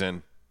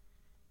season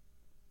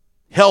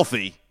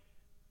healthy,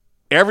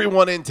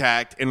 everyone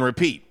intact, and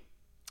repeat.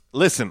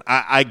 Listen,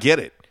 I get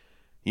it.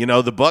 You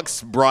know, the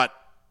Bucs brought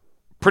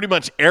pretty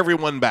much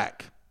everyone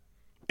back.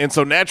 And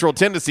so natural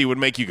tendency would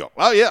make you go,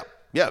 oh, yeah,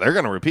 they're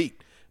going to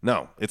repeat.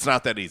 No, it's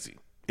not that easy.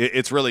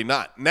 It's really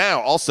not.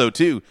 Now, also,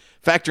 too,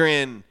 factor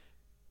in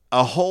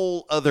a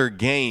whole other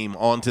game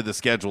onto the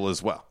schedule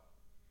as well.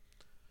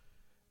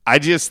 I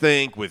just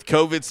think with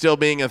COVID still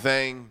being a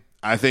thing,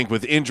 I think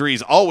with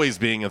injuries always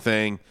being a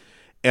thing,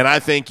 and I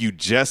think you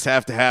just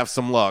have to have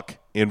some luck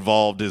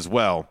involved as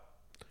well,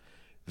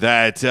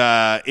 that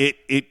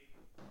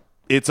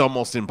it's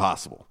almost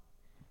impossible.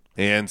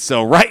 And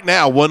so right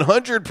now,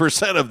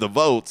 100% of the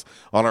votes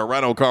on our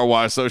Rental Car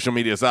Wash social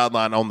media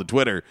sideline on the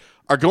Twitter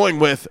are going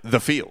with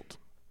the field.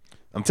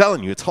 I'm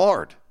telling you, it's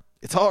hard.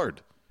 It's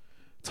hard.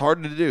 It's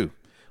hard to do.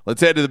 Let's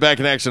head to the Back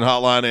in Action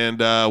hotline, and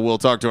we'll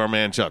talk to our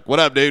man Chuck. What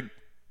up, dude?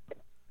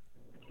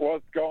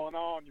 What's going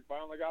on? You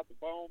finally got the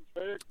phone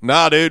fixed?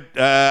 Nah, dude.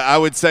 I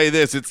would say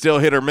this. It's still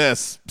hit or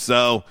miss.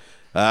 So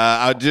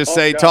I'd just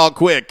say talk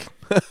quick.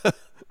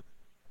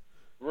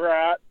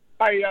 Right.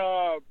 Hey,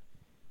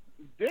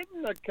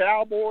 didn't the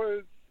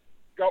Cowboys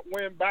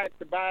win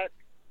back-to-back?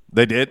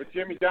 They did. With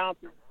Jimmy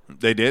Johnson?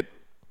 They did.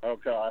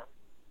 Okay.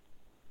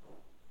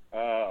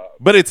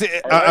 But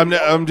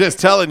I'm just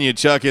telling you,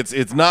 Chuck,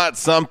 it's not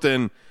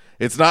something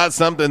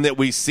that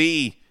we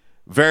see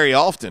very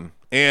often.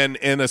 And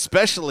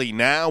especially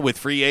now with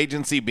free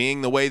agency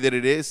being the way that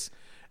it is.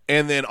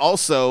 And then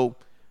also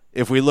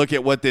if we look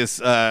at what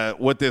this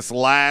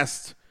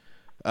last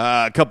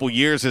couple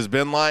years has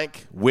been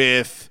like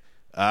with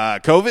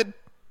COVID,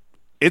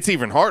 it's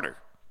even harder.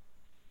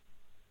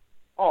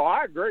 Oh,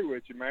 I agree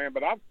with you, man,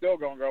 but I'm still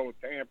going to go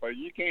with Tampa.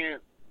 You can't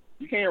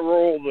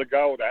rule the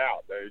GOAT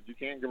out, dude. You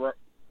can't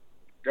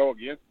go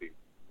against him.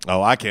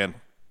 Oh, I can.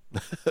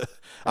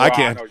 I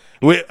can.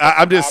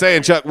 I'm just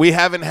saying, Chuck, we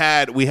have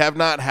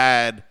not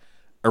had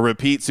a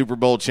repeat Super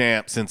Bowl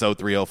champ since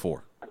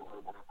 03-04.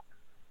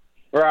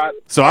 Right.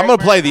 So I'm going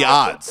to play the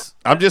odds.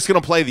 I'm just going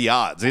to play the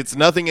odds. It's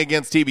nothing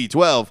against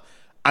TB12.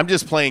 I'm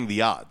just playing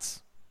the odds.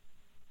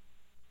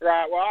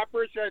 Right. Well, I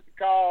appreciate the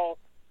call.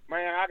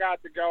 Man, I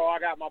got to go. I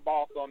got my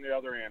boss on the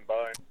other end,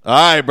 bud.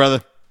 All right,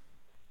 brother.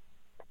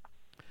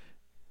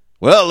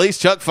 Well, at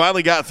least Chuck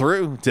finally got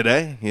through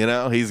today. You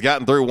know, he's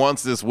gotten through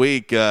once this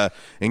week.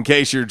 In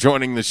case you're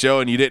joining the show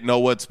and you didn't know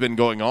what's been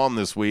going on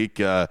this week,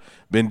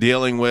 been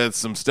dealing with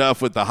some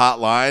stuff with the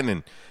hotline.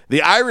 And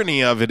the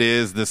irony of it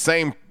is the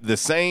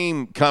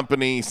same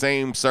company,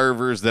 same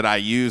servers that I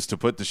use to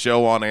put the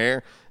show on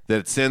air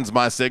that sends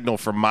my signal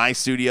from my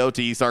studio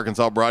to East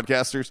Arkansas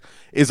Broadcasters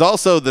is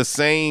also the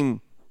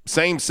same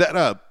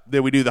setup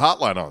that we do the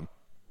hotline on.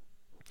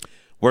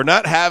 We're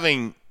not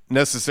having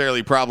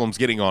necessarily problems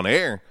getting on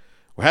air.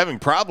 We're having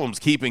problems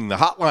keeping the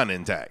hotline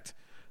intact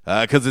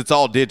because it's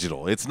all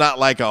digital. It's not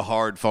like a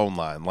hard phone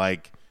line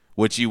like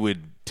what you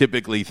would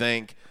typically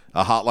think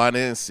a hotline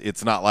is.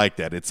 It's not like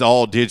that. It's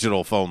all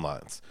digital phone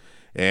lines.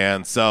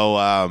 And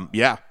so,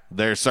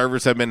 their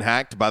servers have been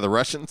hacked by the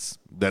Russians.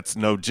 That's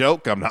no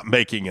joke. I'm not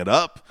making it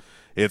up.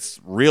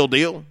 It's real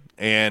deal.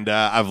 And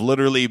I've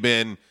literally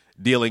been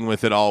dealing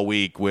with it all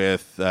week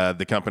with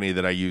the company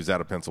that I use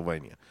out of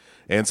Pennsylvania.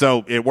 And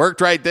so it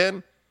worked right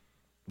then.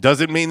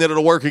 Doesn't mean that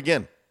it'll work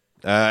again.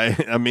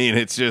 I mean,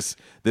 it's just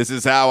this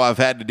is how I've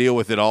had to deal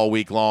with it all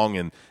week long,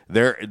 and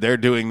they're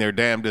doing their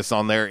damnedest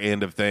on their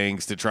end of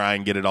things to try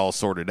and get it all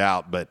sorted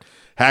out. But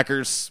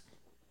hackers,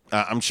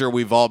 I'm sure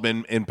we've all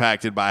been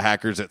impacted by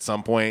hackers at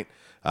some point.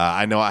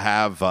 I know I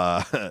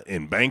have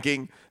in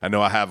banking. I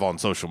know I have on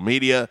social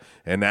media,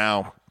 and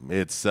now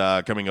it's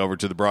coming over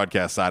to the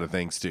broadcast side of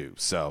things too.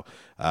 So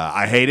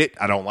I hate it.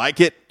 I don't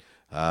like it,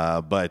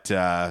 but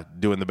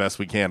doing the best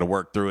we can to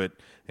work through it.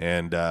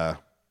 And,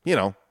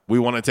 we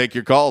want to take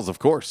your calls, of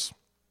course.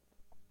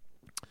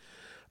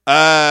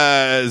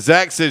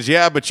 Zach says,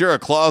 yeah, but you're a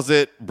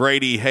closet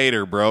Brady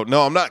hater, bro.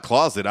 No, I'm not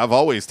closet. I've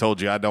always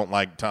told you I don't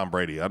like Tom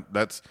Brady.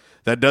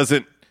 That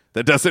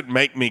doesn't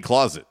make me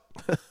closet.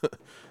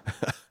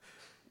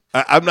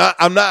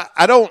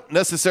 I don't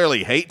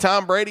necessarily hate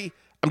Tom Brady.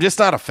 I'm just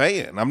not a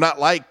fan. I'm not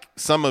like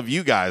some of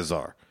you guys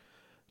are.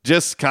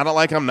 Just kind of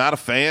like I'm not a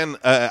fan.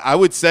 I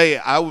would say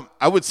I'm a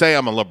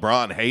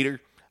LeBron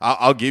hater.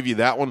 I'll give you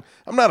that one.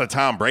 I'm not a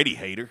Tom Brady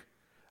hater.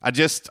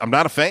 I'm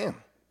not a fan.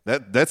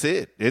 That's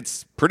it.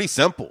 It's pretty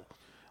simple.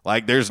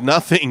 Like there's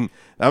nothing.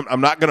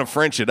 I'm not going to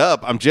French it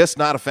up. I'm just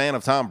not a fan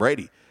of Tom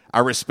Brady. I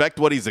respect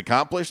what he's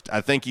accomplished.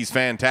 I think he's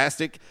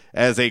fantastic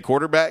as a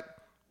quarterback,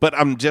 but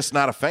I'm just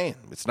not a fan.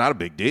 It's not a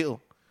big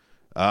deal.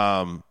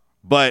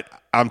 But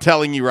I'm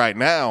telling you right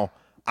now,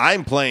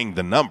 I'm playing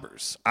the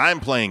numbers. I'm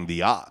playing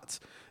the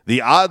odds.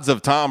 The odds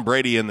of Tom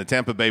Brady and the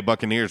Tampa Bay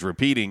Buccaneers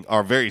repeating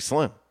are very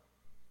slim.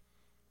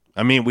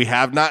 I mean, we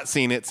have not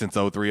seen it since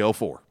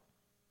 03-04.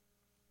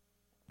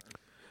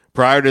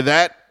 Prior to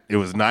that, it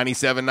was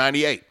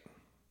 97-98.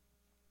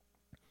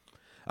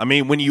 I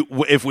mean,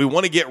 if we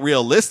want to get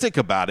realistic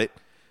about it,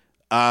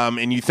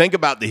 and you think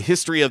about the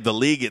history of the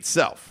league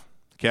itself,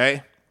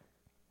 okay?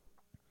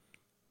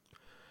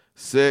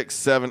 6,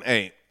 7,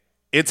 8.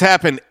 It's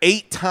happened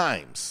 8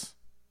 times.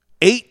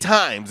 8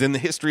 times in the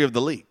history of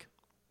the league.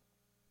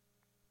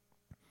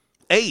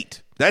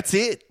 8. That's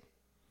it.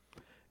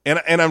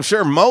 And I'm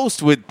sure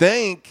most would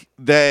think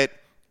that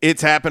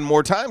it's happened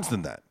more times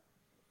than that.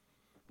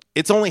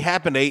 It's only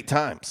happened 8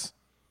 times.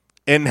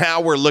 And now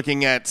we're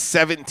looking at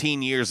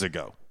 17 years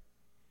ago.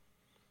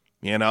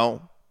 You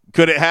know,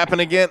 could it happen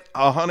again?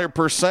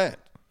 100%.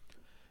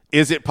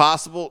 Is it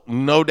possible?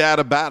 No doubt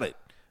about it.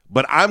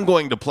 But I'm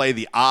going to play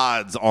the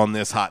odds on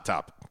this hot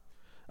topic.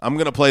 I'm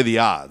going to play the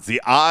odds.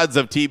 The odds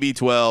of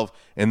TB12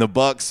 and the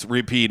Bucks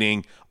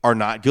repeating are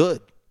not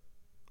good.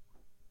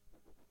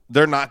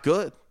 They're not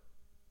good.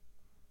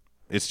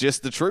 It's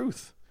just the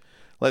truth.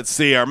 Let's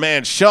see. Our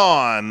man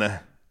Sean.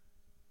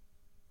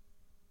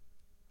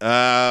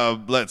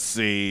 Let's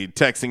see.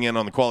 Texting in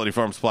on the Quality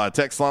Farm Supply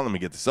text line. Let me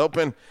get this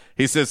open.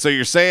 He says, so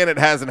you're saying it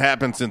hasn't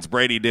happened since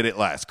Brady did it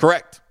last?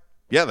 Correct.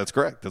 Yeah, that's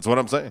correct. That's what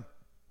I'm saying.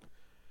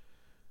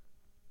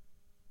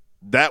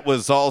 That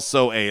was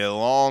also a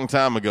long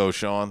time ago,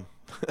 Sean.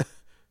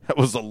 That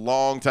was a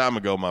long time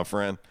ago, my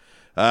friend.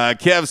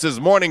 Kev says,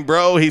 morning,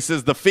 bro. He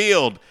says, the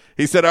field.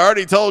 He said, I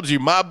already told you,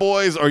 my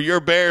boys or your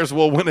Bears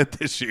will win it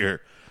this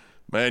year.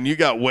 Man, you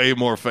got way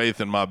more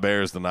faith in my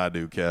Bears than I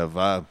do, Kev.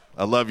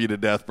 I love you to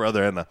death,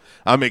 brother, and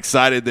I'm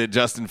excited that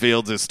Justin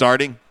Fields is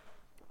starting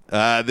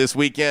this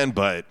weekend,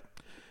 but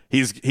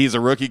he's a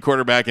rookie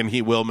quarterback, and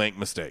he will make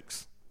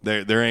mistakes.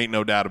 There ain't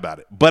no doubt about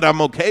it. But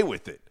I'm okay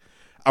with it.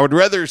 I would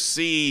rather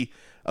see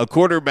a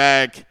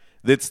quarterback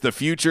that's the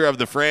future of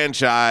the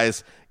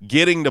franchise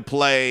getting to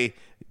play,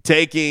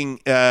 taking,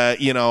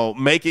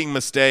 making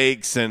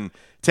mistakes and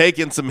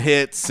taking some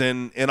hits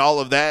and all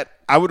of that.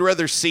 I would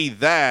rather see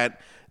that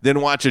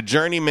than watch a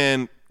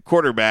journeyman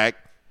quarterback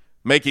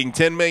making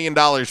 $10 million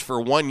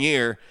for 1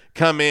 year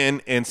come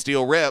in and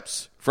steal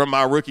reps from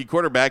my rookie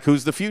quarterback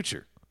who's the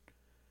future.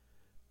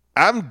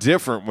 I'm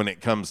different when it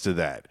comes to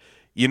that.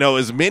 You know,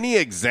 as many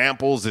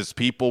examples as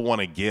people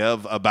want to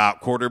give about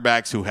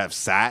quarterbacks who have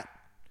sat,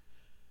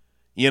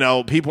 you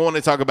know, people want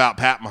to talk about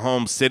Pat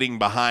Mahomes sitting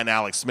behind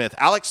Alex Smith.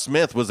 Alex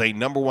Smith was a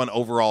number 1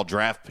 overall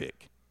draft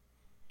pick.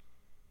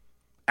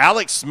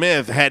 Alex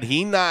Smith, had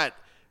he not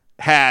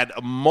had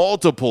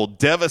multiple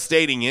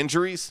devastating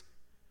injuries,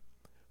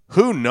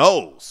 who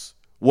knows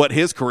what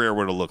his career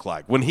would have looked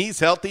like. When he's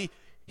healthy,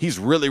 he's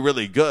really,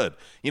 really good.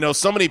 You know,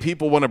 so many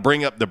people want to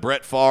bring up the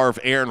Brett Favre,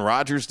 Aaron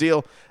Rodgers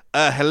deal.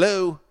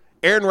 Hello.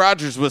 Aaron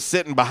Rodgers was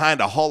sitting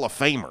behind a Hall of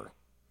Famer.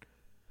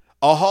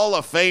 A Hall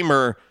of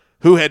Famer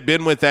who had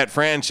been with that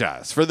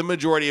franchise for the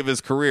majority of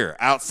his career,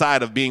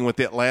 outside of being with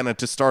Atlanta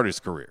to start his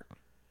career.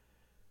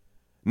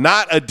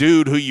 Not a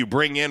dude who you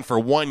bring in for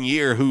 1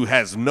 year who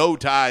has no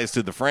ties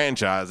to the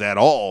franchise at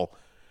all,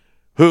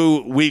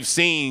 who we've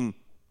seen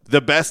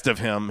the best of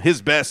him.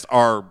 His best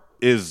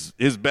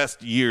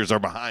years are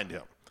behind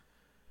him.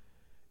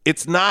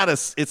 It's not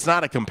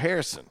a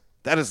comparison.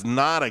 That is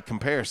not a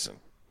comparison.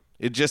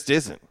 It just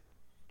isn't.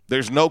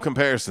 There's no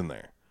comparison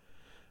there.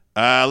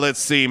 Let's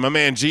see. My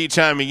man G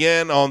chiming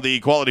in on the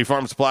Quality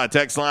Farm Supply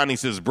text line. He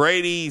says,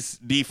 Brady's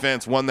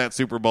defense won that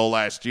Super Bowl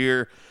last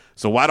year,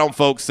 so why don't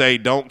folks say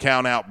don't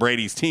count out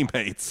Brady's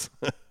teammates?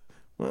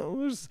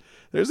 Well,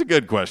 there's a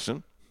good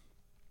question.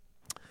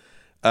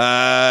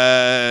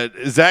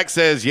 Zach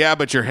says, yeah,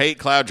 but your hate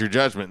clouds your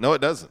judgment. No,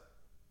 it doesn't.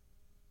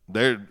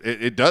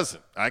 It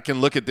doesn't. I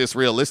can look at this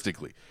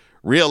realistically.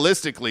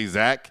 Realistically,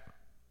 Zach,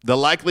 the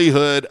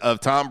likelihood of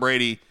Tom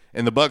Brady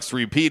and the Bucs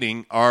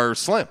repeating are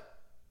slim.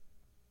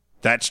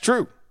 That's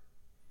true.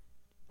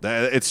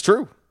 It's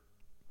true.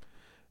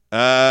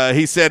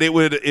 He said it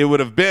would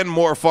have been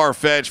more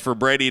far-fetched for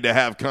Brady to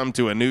have come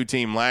to a new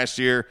team last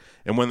year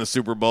and win the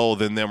Super Bowl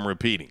than them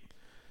repeating.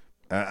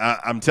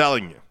 I'm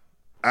telling you.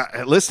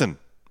 Listen,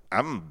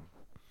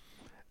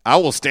 I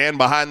will stand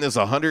behind this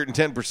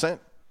 110%.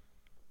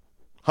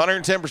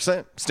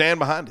 110%. Stand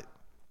behind it.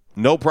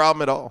 No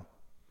problem at all.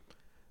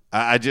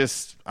 I'm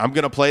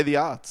going to play the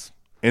odds.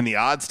 And the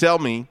odds tell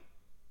me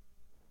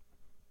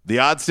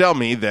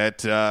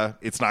that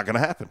it's not going to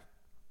happen.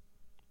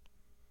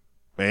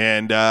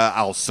 And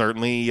I'll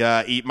certainly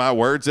eat my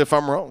words if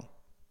I'm wrong.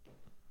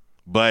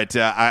 But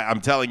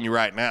I'm telling you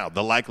right now,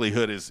 the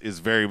likelihood is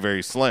very,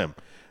 very slim.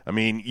 I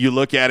mean, you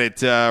look at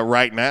it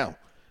right now.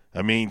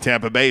 I mean,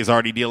 Tampa Bay is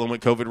already dealing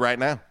with COVID right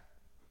now.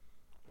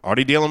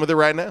 Already dealing with it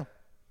right now.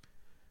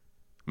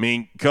 I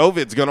mean,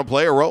 COVID's going to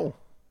play a role.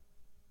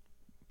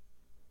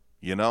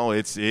 You know,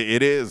 it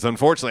is.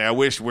 Unfortunately, I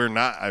wish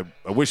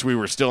we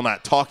were still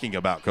not talking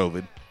about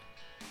COVID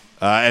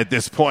at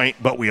this point,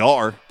 but we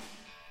are.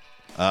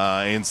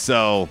 And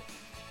so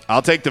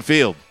I'll take the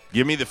field.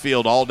 Give me the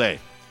field all day.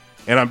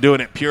 And I'm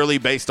doing it purely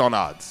based on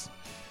odds.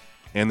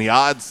 And the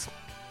odds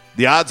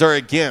are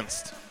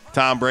against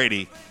Tom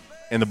Brady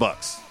and the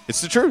Bucs. It's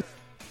the truth.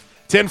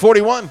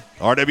 1041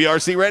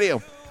 RWRC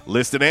Radio.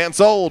 Listed and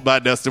sold by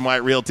Dustin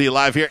White Realty,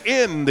 live here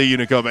in the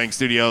Unico Bank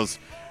Studios,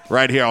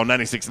 right here on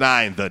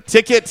 96.9 The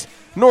Ticket,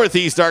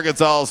 Northeast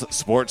Arkansas's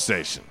sports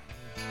station.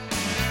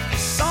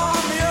 Saw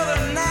him the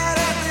other night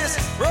at this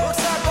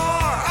roadside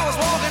bar. I was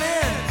walking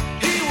in,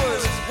 he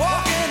was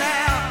walking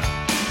out.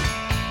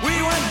 We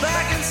went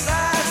back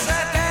inside,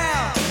 sat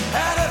down,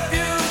 had a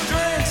few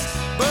drinks,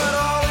 but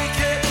all he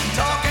kept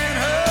talking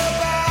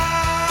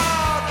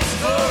about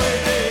was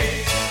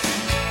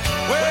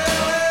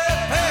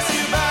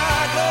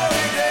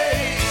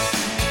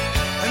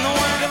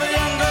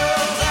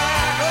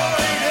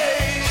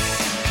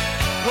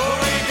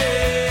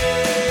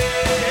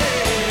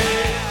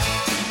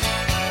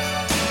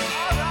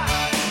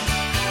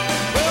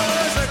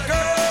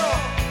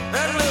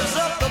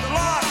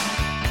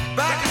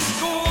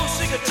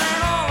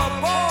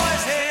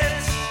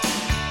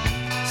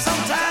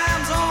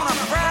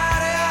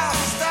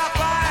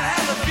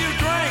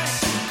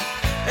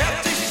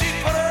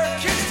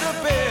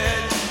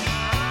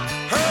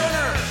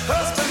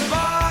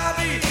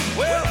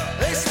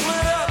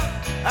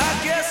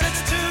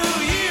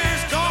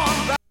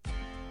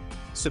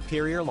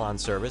Superior Lawn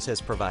Service has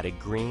provided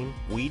green,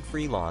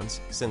 weed-free lawns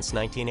since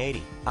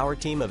 1980. Our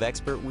team of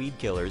expert weed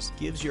killers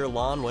gives your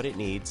lawn what it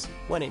needs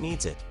when it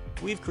needs it.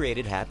 We've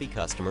created happy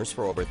customers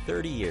for over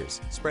 30 years,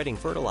 spreading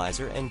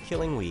fertilizer and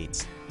killing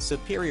weeds.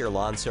 Superior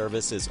Lawn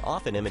Service is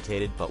often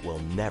imitated but will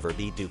never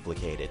be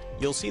duplicated.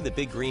 You'll see the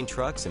big green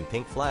trucks and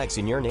pink flags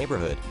in your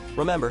neighborhood.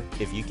 Remember,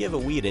 if you give a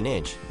weed an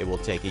inch, it will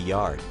take a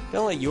yard.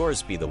 Don't let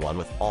yours be the one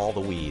with all the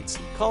weeds.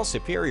 Call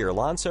Superior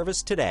Lawn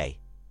Service today.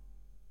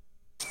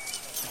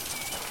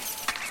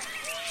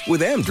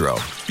 With Amdro,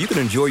 you can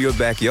enjoy your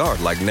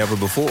backyard like never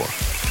before.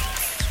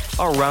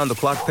 Our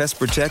round-the-clock pest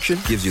protection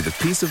gives you the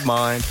peace of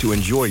mind to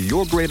enjoy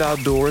your great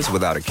outdoors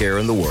without a care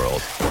in the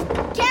world.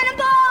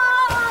 Cannonball!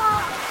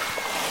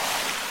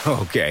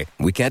 Okay,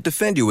 we can't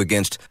defend you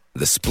against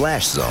the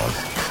splash zone.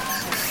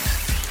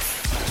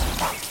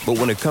 But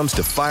when it comes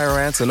to fire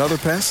ants and other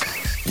pests,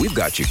 we've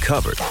got you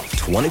covered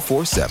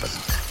 24/7.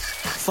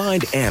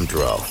 Find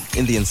Amdro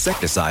in the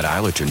insecticide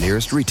aisle at your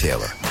nearest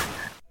retailer.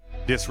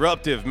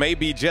 Disruptive may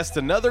be just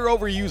another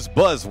overused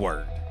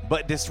buzzword,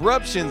 but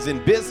disruptions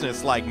in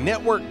business like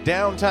network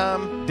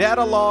downtime,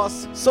 data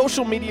loss,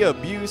 social media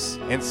abuse,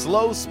 and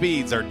slow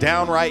speeds are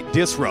downright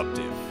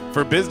disruptive.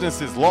 For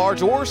businesses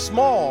large or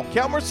small,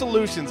 Calmer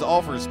Solutions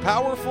offers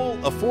powerful,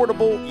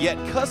 affordable, yet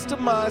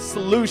customized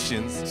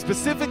solutions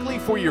specifically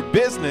for your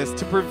business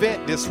to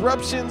prevent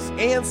disruptions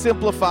and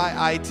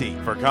simplify IT.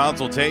 For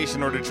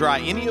consultation or to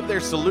try any of their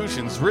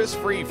solutions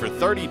risk-free for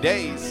 30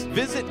 days,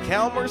 visit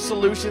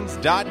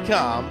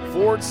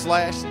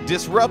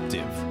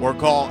calmersolutions.com/disruptive or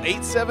call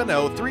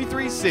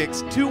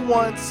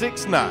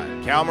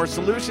 870-336-2169. Calmer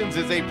Solutions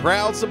is a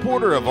proud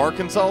supporter of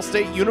Arkansas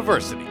State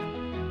University.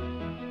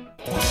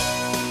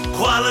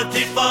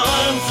 Quality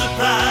Farm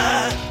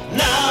Supply,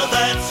 now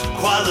that's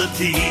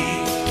quality.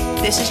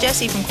 This is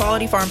Jessie from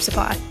Quality Farm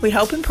Supply. We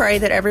hope and pray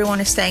that everyone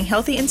is staying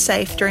healthy and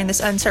safe during this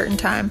uncertain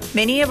time.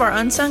 Many of our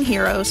unsung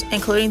heroes,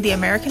 including the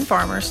American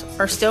farmers,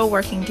 are still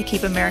working to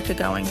keep America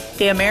going.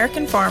 The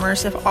American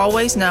farmers have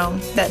always known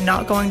that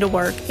not going to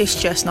work is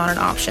just not an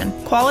option.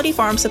 Quality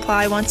Farm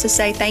Supply wants to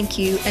say thank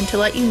you and to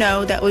let you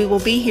know that we will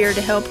be here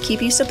to help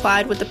keep you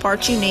supplied with the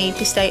parts you need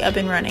to stay up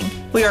and running.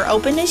 We are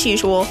open as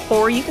usual,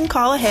 or you can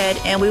call ahead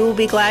and we will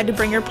be glad to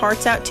bring your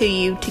parts out to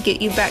you to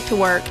get you back to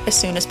work as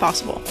soon as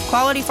possible.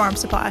 Quality Farm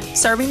Supply,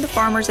 serving the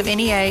farmers of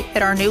NEA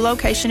at our new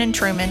location in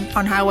Truman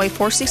on Highway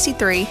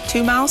 463,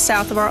 2 miles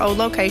south of our old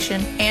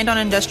location, and on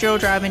Industrial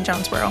Drive in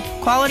Jonesboro.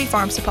 Quality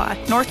Farm Supply,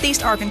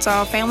 Northeast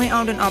Arkansas, family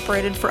owned and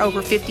operated for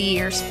over 50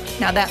 years.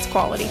 Now that's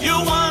quality.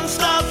 Your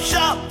one-stop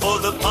shop for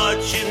the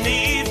parts you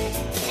need.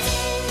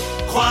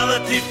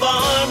 Quality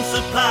Farm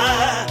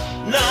Supply,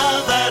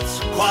 now that's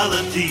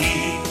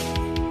quality.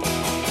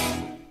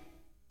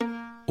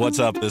 What's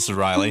up? This is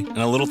Riley. And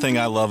a little thing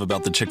I love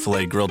about the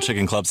Chick-fil-A Grilled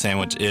Chicken Club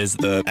sandwich is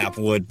the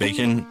applewood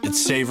bacon.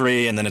 It's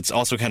savory and then it's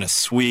also kind of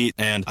sweet.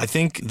 And I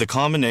think the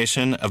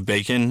combination of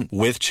bacon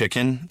with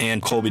chicken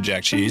and Colby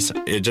Jack cheese,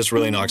 it just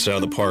really knocks it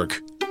out of the park.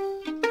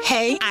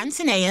 Hey, I'm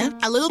Tanea.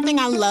 A little thing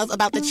I love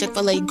about the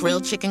Chick-fil-A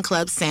Grilled Chicken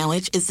Club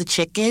sandwich is the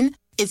chicken.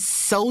 It's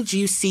so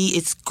juicy.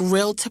 It's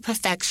grilled to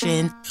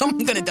perfection. I'm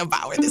going to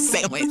devour this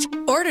sandwich.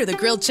 Order the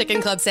Grilled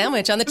Chicken Club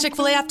sandwich on the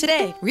Chick-fil-A app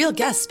today. Real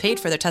guests paid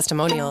for their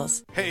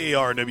testimonials. Hey,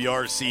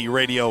 RWRC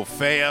Radio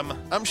fam.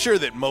 I'm sure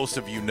that most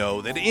of you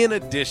know that in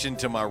addition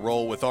to my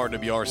role with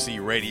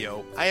RWRC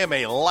Radio, I am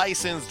a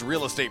licensed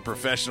real estate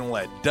professional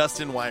at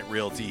Dustin White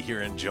Realty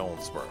here in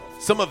Jonesboro.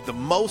 Some of the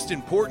most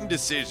important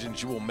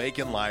decisions you will make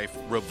in life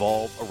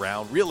revolve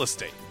around real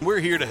estate. We're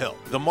here to help.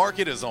 The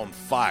market is on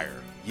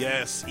fire.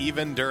 Yes,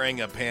 even during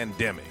a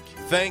pandemic,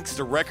 thanks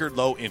to record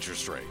low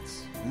interest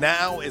rates.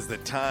 Now is the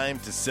time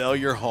to sell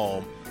your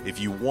home if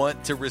you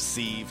want to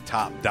receive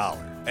top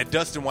dollar. At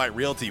Dustin White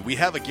Realty, we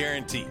have a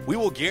guarantee. We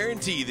will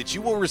guarantee that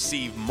you will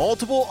receive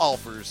multiple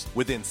offers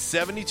within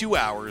 72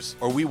 hours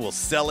or we will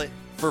sell it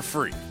for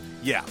free.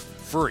 Yeah,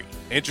 free.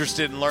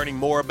 Interested in learning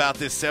more about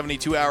this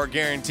 72-hour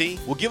guarantee?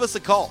 Well, give us a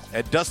call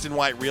at Dustin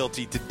White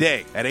Realty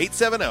today at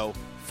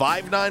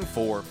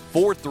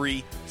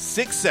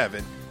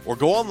 870-594-4367 or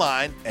go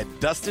online at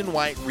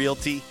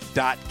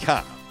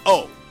DustinWhiteRealty.com.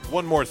 Oh,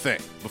 one more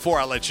thing before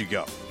I let you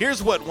go.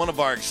 Here's what one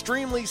of our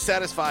extremely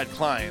satisfied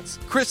clients,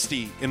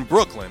 Christy in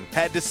Brooklyn,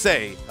 had to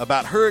say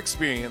about her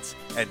experience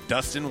at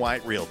Dustin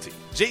White Realty.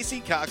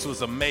 JC Cox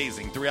was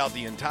amazing throughout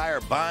the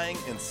entire buying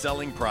and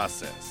selling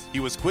process. He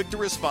was quick to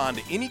respond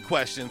to any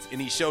questions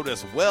and he showed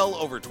us well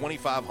over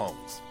 25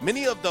 homes.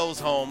 Many of those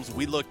homes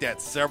we looked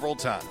at several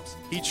times.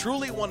 He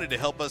truly wanted to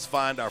help us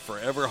find our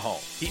forever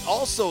home. He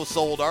also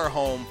sold our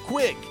home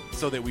quick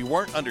so that we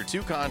weren't under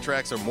 2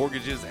 contracts or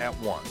mortgages at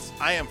once.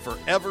 I am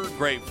forever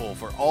grateful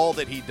for all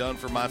that he done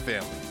for my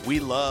family. We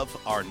love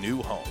our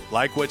new home.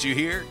 Like what you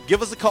hear?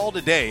 Give us a call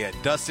today at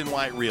Dustin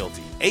White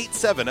Realty,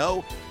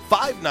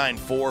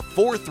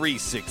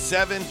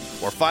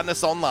 870-594-4367, or find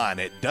us online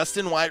at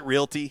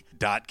DustinWhiteRealty.com.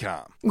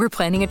 RWRC.com. We're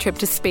planning a trip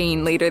to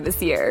Spain later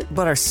this year.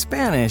 But our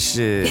Spanish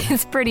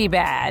is pretty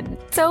bad.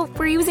 So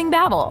we're using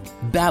Babbel.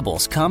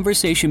 Babbel's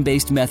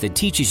conversation-based method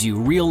teaches you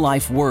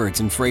real-life words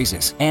and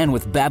phrases. And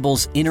with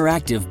Babbel's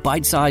interactive,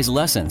 bite-sized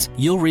lessons,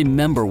 you'll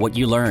remember what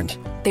you learned.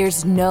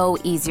 There's no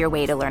easier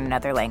way to learn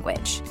another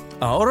language.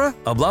 Ahora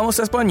hablamos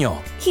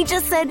español. He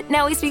just said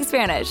now we speak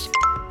Spanish.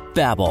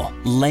 Babbel,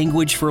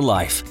 language for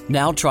life.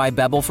 Now try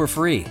Babbel for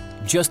free.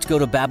 Just go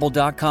to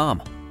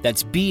Babbel.com.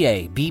 That's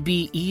Babbel.com.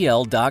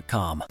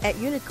 At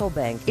Unico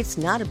Bank, it's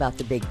not about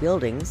the big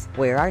buildings,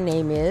 where our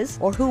name is,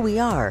 or who we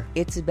are.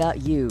 It's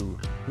about you,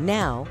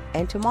 now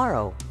and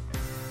tomorrow.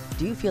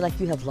 Do you feel like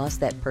you have lost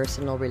that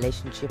personal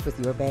relationship with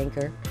your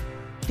banker?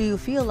 Do you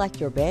feel like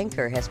your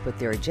banker has put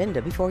their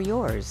agenda before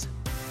yours?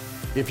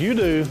 If you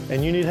do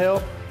and you need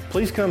help,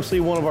 please come see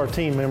one of our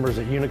team members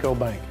at Unico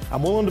Bank.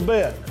 I'm willing to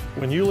bet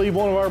when you leave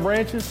one of our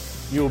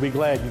branches, you will be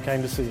glad you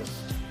came to see us.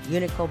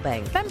 Unico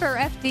Bank. Member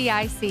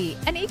FDIC,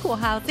 an equal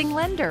housing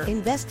lender.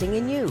 Investing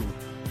in you.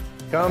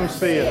 Come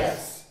see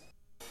us.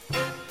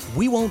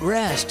 We won't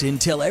rest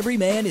until every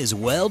man is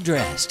well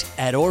dressed.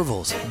 At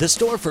Orville's, the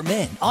store for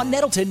men on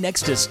Nettleton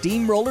next to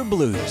Steamroller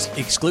Blues.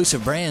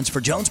 Exclusive brands for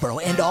Jonesboro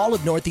and all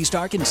of Northeast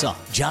Arkansas.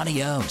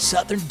 Johnny O,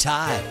 Southern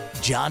Tide,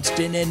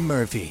 Johnston and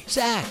Murphy,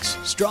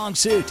 Saks, Strong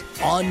Suit,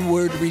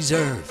 Onward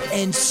Reserve,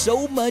 and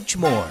so much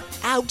more.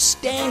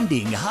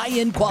 Outstanding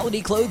high-end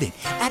quality clothing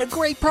at a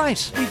great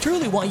price. We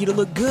truly want you to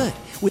look good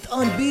with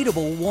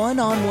unbeatable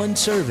one-on-one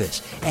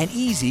service and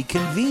easy,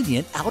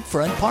 convenient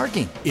out-front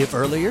parking. If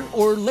earlier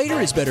or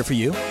later is better for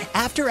you,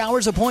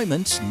 after-hours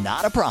appointments,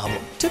 not a problem.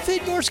 To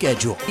fit your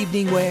schedule,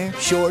 evening wear,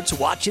 shorts,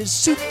 watches,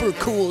 super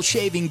cool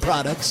shaving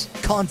products,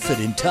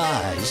 confident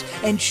ties,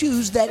 and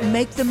shoes that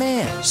make the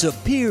man.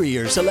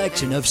 Superior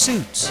selection of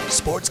suits,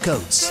 sports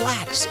coats,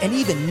 slacks, and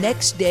even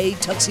next-day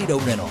tuxedo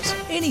rentals.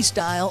 Any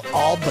style,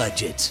 all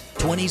budgets.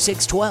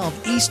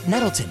 2612 East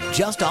Nettleton,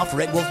 just off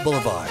Red Wolf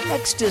Boulevard,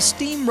 next to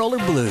Steamroller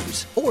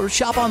Blues. Or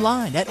shop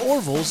online at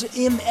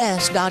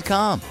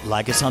orvillesms.com.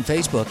 Like us on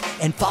Facebook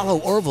and follow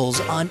Orville's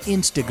on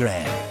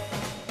Instagram.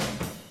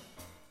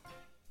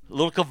 A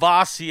little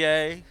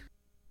Cavassier.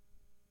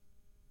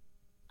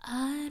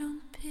 I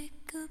don't pick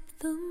up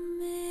the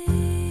mail.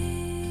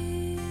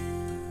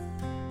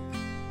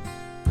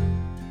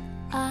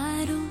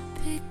 I don't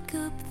pick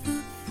up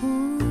the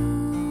phone.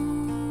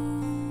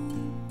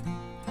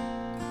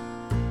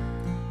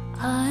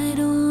 I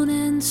don't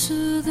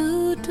answer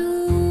the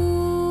door.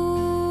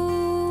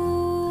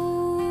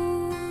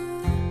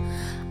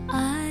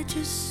 I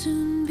just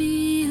soon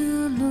be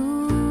alone.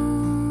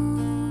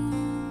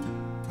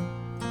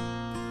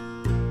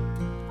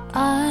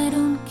 I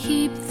don't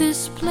keep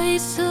this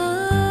place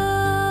up.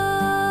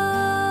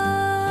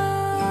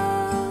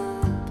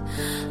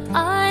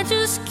 I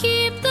just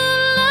keep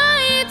the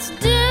lights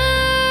down.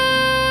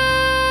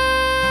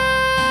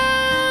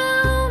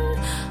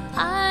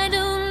 I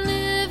don't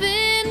live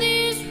in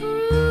these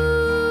rooms.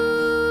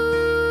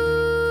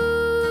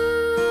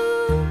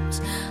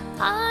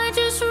 I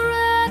just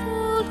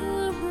rattle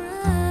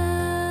around.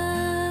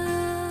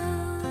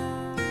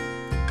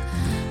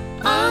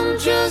 I'm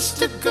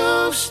just a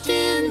ghost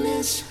in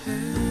this house.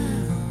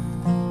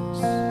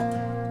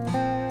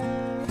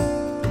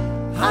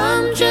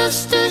 I'm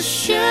just a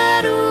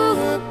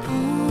shadow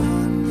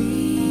upon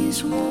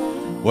these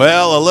walls.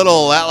 Well, a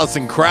little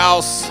Alison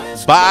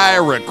Krauss by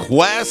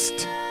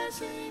request.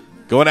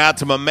 Going out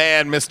to my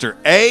man, Mr.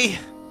 A,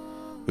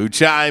 who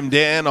chimed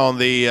in on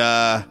the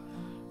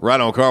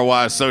Rhino Car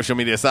Wash social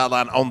media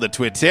sideline on the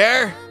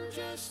Twitter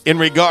in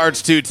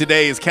regards to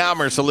today's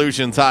Commerce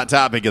Solutions hot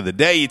topic of the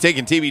day. You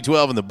taking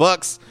TB12 in the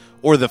Bucks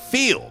or the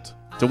field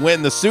to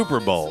win the Super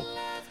Bowl?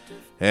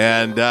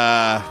 And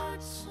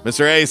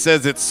Mr. A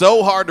says it's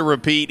so hard to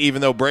repeat,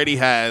 even though Brady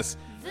has.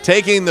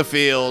 Taking the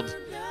field,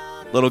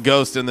 Little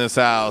Ghost in This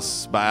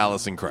House by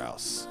Alison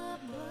Krauss.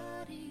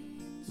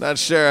 Not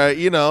sure,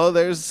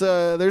 there's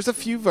a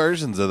few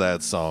versions of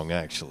that song,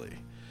 actually.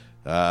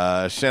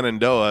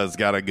 Shenandoah's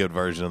got a good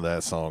version of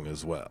that song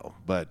as well.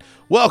 But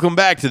welcome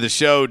back to the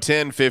show,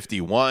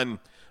 1051,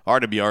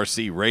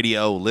 RWRC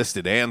Radio,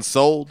 listed and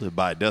sold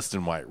by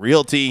Dustin White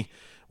Realty.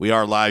 We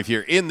are live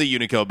here in the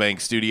Unico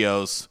Bank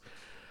Studios,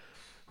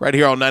 right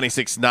here on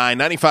 96.9,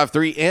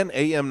 95.3, and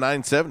AM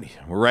 970.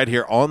 We're right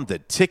here on The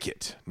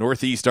Ticket,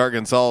 Northeast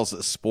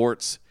Arkansas's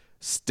sports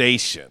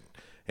station.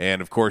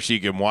 And, of course, you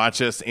can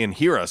watch us and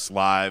hear us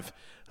live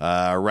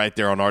right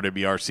there on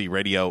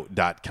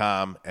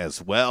RWRCradio.com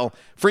as well.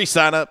 Free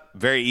sign-up,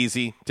 very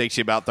easy. Takes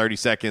you about 30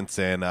 seconds,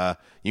 and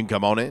you can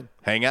come on in,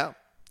 hang out.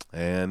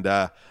 And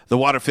the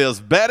water feels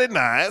very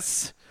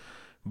nice.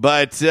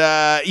 But,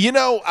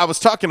 I was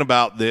talking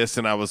about this,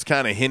 and I was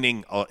kind of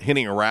hinting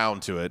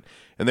around to it.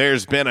 And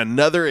there's been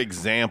another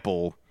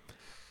example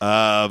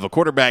of a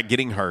quarterback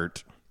getting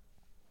hurt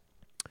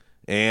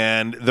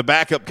and the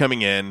backup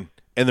coming in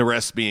and the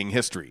rest being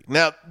history.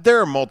 Now, there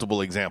are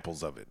multiple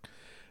examples of it.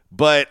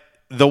 But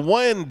the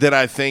one that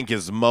I think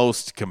is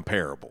most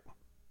comparable,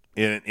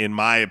 in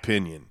my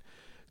opinion,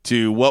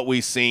 to what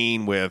we've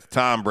seen with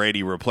Tom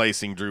Brady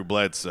replacing Drew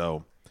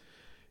Bledsoe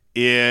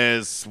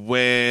is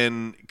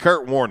when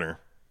Kurt Warner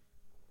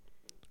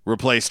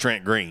replaced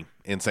Trent Green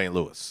in St.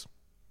 Louis.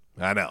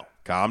 I know.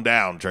 Calm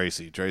down,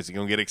 Tracy. Tracy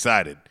going to get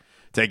excited.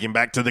 Take him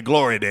back to the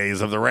glory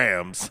days of the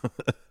Rams.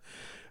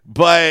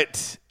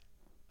 But,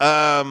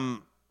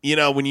 you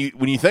know, when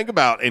you think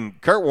about,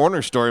 and Kurt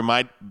Warner's story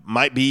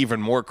might be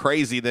even more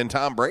crazy than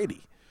Tom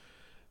Brady.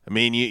 I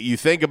mean, you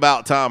think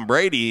about Tom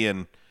Brady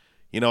and,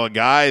 you know, a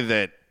guy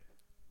that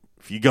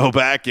if you go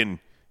back and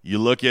you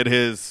look at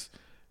his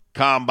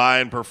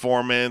combine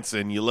performance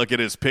and you look at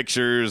his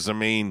pictures, I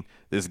mean,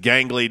 this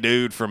gangly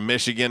dude from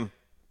Michigan,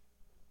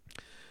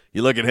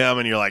 you look at him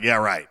and you're like, yeah,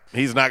 right.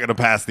 He's not going to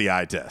pass the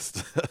eye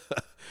test,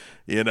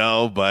 you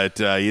know, but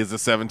he is a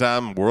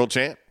 7-time world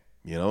champ.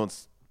 You know,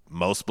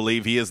 most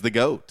believe he is the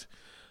GOAT.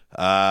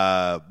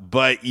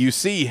 But you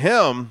see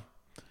him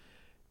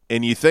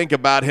and you think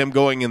about him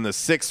going in the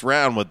 6th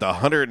round with the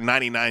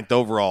 199th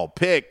overall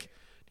pick.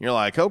 You're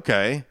like,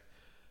 okay.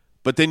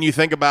 But then you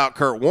think about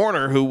Kurt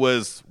Warner, who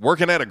was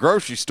working at a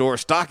grocery store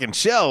stocking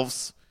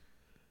shelves,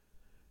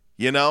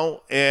 you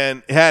know,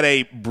 and had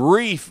a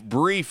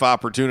brief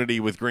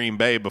opportunity with Green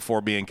Bay before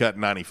being cut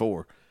in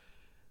 94.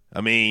 I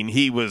mean,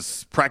 he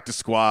was practice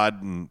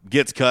squad and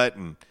gets cut,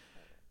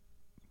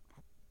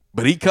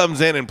 but he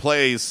comes in and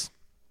plays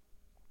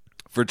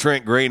for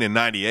Trent Green in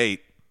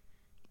 98,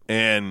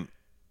 and,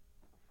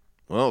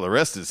 well, the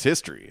rest is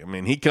history. I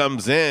mean, he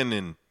comes in,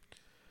 and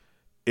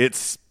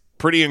it's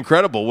pretty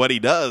incredible what he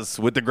does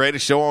with the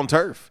greatest show on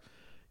turf.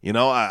 You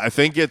know, I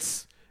think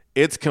it's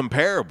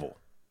comparable.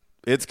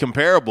 It's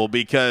comparable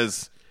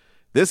because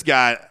this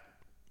guy,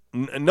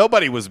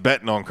 nobody was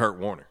betting on Kurt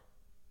Warner.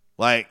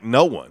 Like,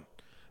 no one.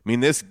 I mean,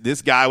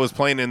 this guy was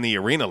playing in the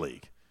Arena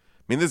League.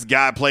 I mean, this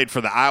guy played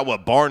for the Iowa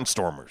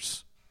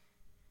Barnstormers,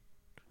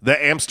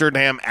 the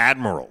Amsterdam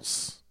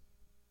Admirals,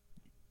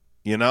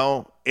 you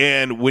know?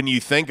 And when you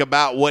think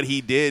about what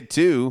he did,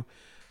 too,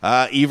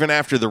 even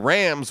after the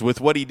Rams with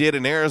what he did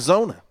in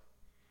Arizona.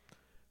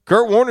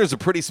 Kurt Warner's a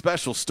pretty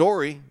special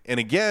story. And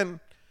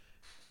again,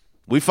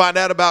 we find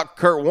out about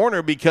Kurt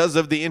Warner because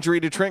of the injury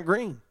to Trent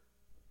Green.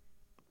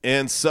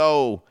 And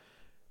so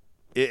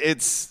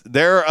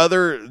there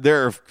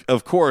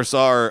of course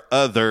are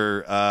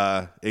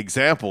other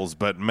examples,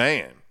 but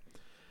man,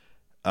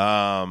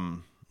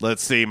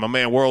 let's see. My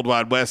man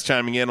Worldwide West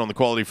chiming in on the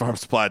Quality Farm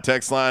Supply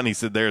text line. He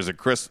said there's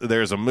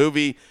a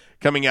movie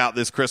coming out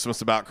this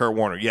Christmas about Kurt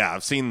Warner. Yeah,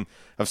 I've seen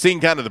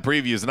kind of the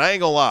previews, and I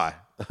ain't gonna lie.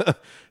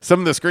 Some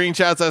of the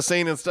screenshots I've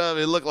seen and stuff,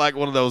 it looked like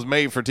one of those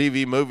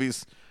made-for-TV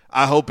movies.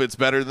 I hope it's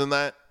better than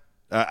that.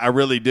 I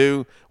really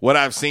do. What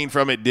I've seen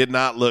from it did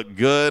not look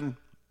good.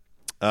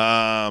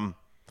 Let's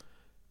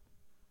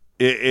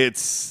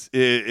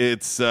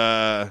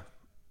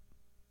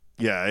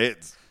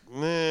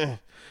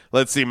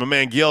see. My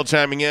man Gil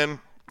chiming in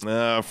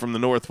from the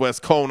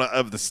northwest corner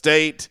of the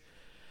state.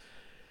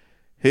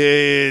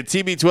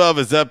 TB12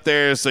 is up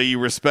there, so you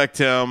respect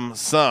him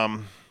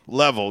some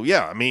level.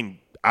 Yeah, I mean,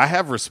 I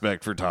have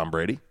respect for Tom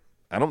Brady.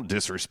 I don't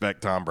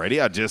disrespect Tom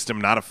Brady. I just am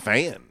not a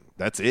fan.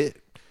 That's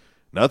it.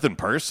 Nothing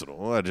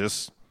personal. I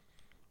just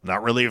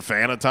not really a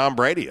fan of Tom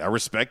Brady. I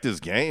respect his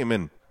game,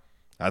 and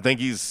I think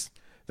he's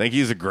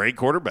a great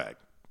quarterback.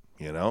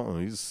 You know,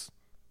 he's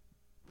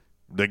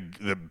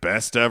the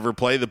best to ever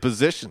play the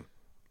position.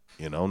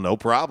 You know, no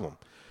problem.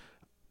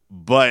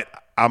 But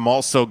I'm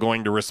also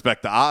going to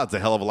respect the odds a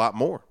hell of a lot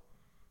more.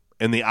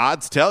 And the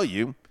odds tell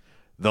you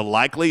the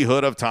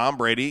likelihood of Tom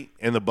Brady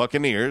and the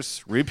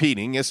Buccaneers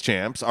repeating as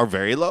champs are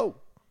very low.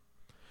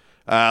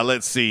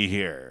 Let's see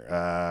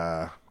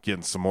here.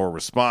 Getting some more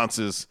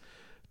responses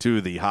to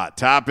the hot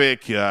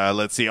topic.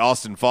 Let's see.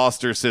 Austin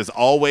Foster says,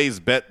 always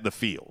bet the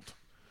field.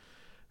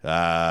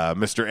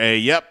 Mr. A,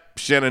 yep.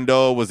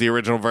 Shenandoah was the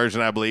original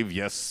version, I believe.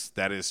 Yes,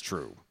 that is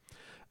true.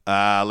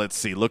 Let's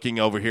see. Looking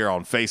over here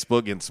on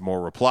Facebook, getting some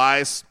more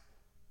replies.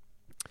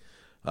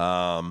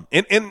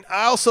 And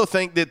I also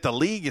think that the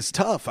league is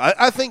tough.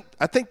 I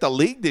think the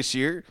league this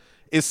year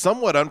is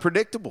somewhat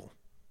unpredictable.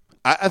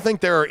 I think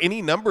there are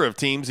any number of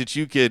teams that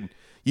you could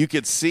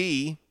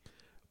see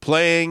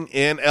playing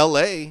in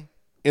LA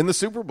in the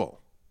Super Bowl.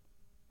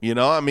 You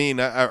know, I mean,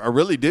 I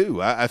really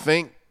do. I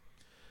think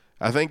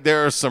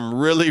there are some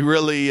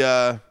really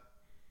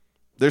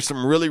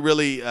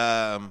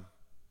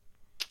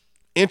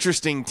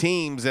interesting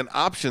teams and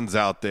options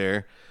out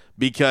there,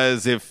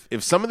 because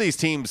if some of these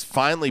teams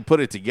finally put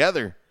it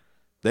together,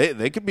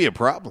 they could be a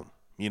problem.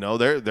 You know,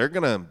 they're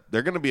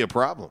gonna be a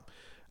problem.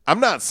 I'm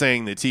not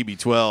saying that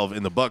TB12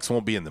 and the Bucs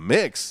won't be in the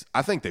mix.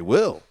 I think they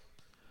will.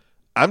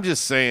 I'm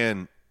just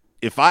saying,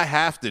 if I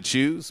have to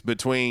choose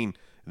between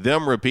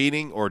them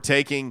repeating or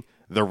taking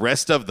the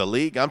rest of the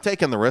league, I'm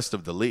taking the rest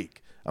of the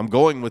league. I'm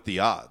going with the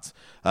odds.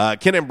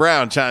 Kenan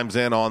Brown chimes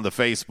in on the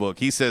Facebook.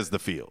 He says the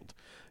field.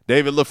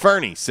 David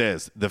LaFerny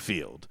says the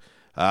field.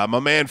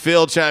 My man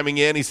Phil chiming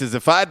in. He says,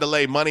 if I had to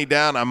lay money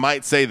down, I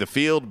might say the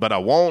field, but I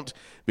won't,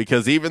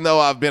 because even though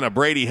I've been a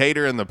Brady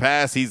hater in the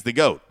past, he's the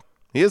GOAT.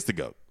 He is the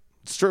GOAT.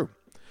 It's true.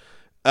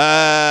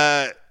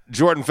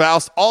 Jordan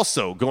Faust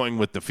also going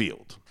with the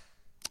field.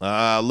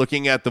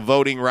 Looking at the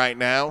voting right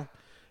now,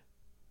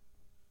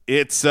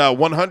 It's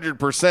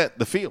 100%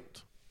 the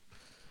field.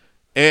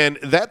 And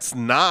that's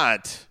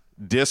not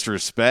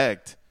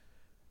disrespect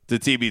to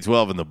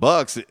TB12 and the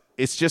Bucks.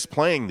 It's just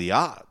playing the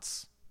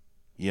odds.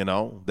 You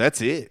know,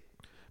 that's it.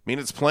 I mean,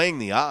 it's playing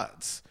the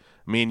odds.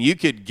 I mean, you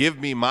could give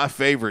me my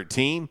favorite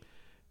team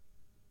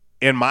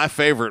and my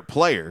favorite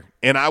player,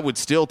 and I would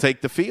still take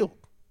the field.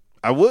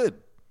 I would.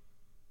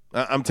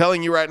 I'm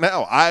telling you right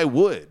now, I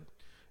would.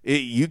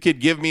 You could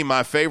give me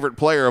my favorite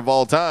player of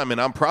all time,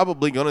 and I'm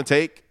probably going to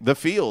take the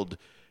field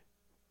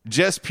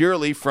just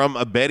purely from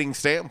a betting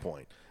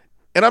standpoint.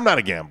 And I'm not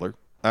a gambler.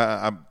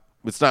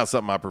 It's not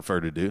something I prefer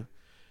to do.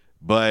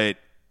 But,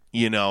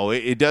 you know,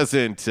 it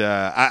doesn't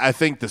I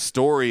think the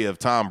story of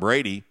Tom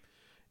Brady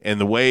and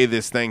the way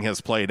this thing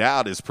has played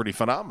out is pretty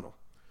phenomenal.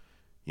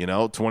 You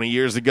know, 20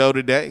 years ago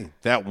today,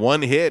 that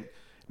one hit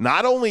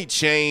not only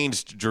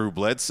changed Drew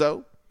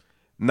Bledsoe,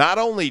 not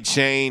only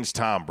changed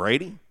Tom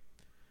Brady,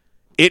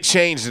 it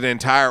changed an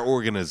entire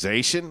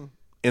organization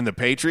in the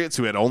Patriots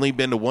who had only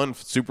been to one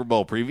Super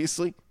Bowl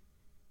previously.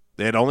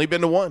 They had only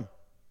been to one.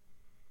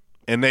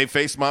 And they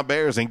faced my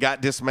Bears and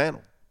got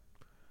dismantled.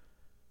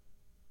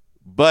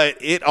 But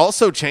it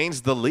also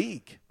changed the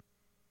league.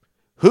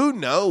 Who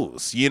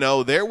knows? You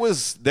know, there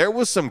was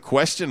some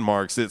question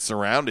marks that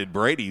surrounded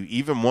Brady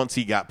even once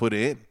he got put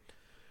in.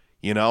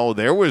 You know,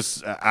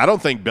 I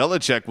don't think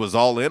Belichick was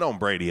all in on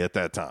Brady at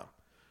that time.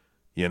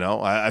 You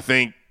know, I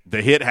think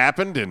the hit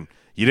happened and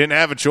you didn't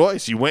have a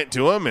choice. You went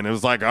to him and it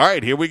was like, all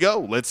right, here we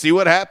go. Let's see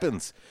what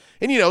happens.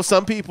 And, you know,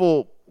 some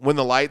people, when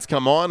the lights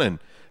come on, and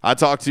I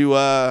talked to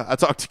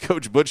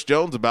Coach Butch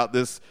Jones about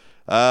this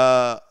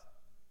at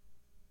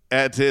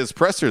his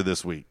presser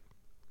this week.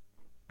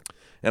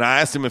 And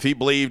I asked him if he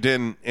believed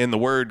in the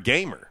word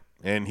gamer.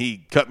 And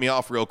he cut me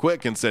off real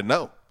quick and said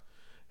no.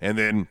 And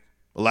then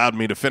allowed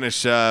me to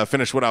finish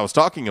what I was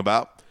talking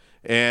about.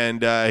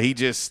 And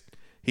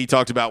he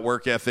talked about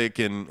work ethic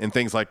and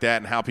things like that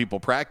and how people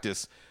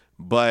practice.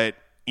 But,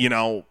 you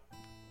know,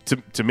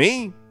 to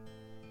me,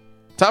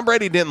 Tom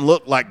Brady didn't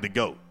look like the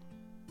GOAT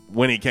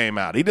when he came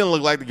out. He didn't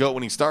look like the GOAT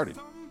when he started.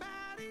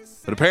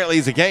 But apparently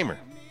he's a gamer.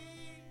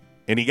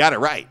 And he got it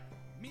right.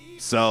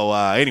 So,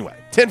 anyway,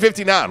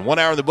 10:59, 1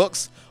 hour in the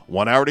books,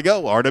 1 hour to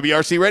go.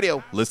 RWRC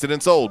Radio, listed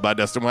and sold by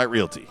Dustin White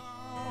Realty.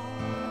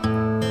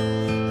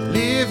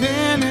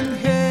 Living in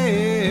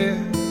hell.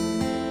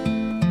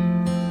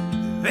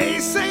 They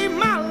say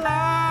my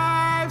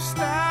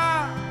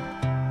lifestyle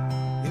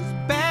is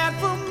bad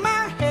for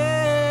my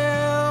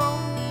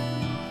health.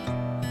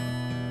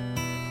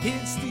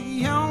 It's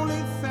the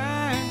only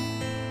thing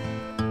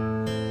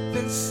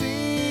that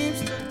seems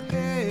to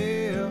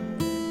help.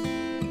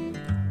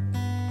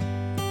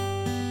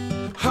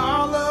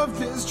 All of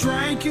this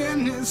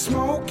drinking and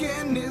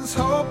smoking is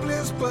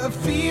hopeless, but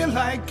feel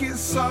like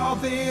it's all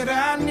that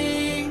I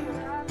need.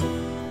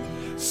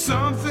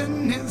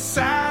 Something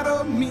inside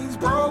of me's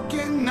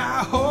broken.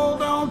 I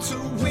hold on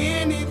to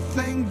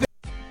anything that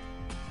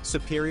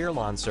Superior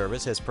Lawn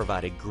Service has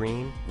provided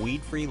green,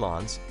 weed-free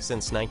lawns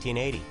since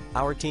 1980.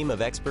 Our team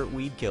of expert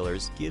weed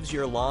killers gives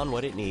your lawn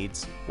what it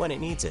needs when it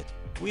needs it.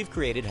 We've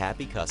created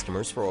happy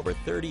customers for over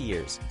 30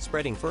 years,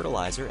 spreading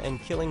fertilizer and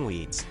killing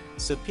weeds.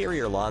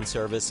 Superior Lawn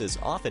Service is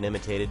often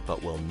imitated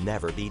but will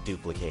never be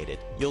duplicated.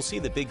 You'll see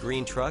the big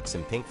green trucks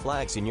and pink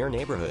flags in your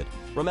neighborhood.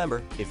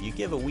 Remember, if you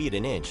give a weed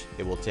an inch,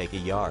 it will take a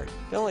yard.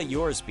 Don't let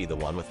yours be the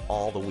one with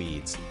all the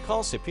weeds.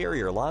 Call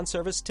Superior Lawn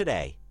Service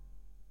today.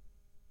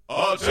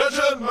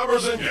 Attention,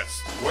 members and guests,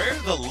 where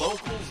the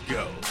locals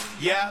go.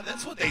 Yeah,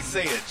 that's what they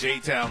say at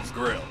J-Town's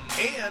Grill.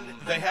 And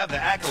they have the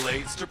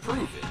accolades to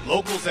prove it.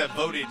 Locals have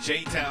voted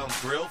J-Town's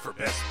Grill for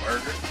best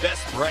burger,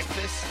 best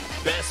breakfast,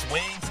 best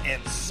wings,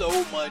 and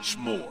so much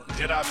more.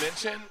 Did I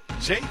mention?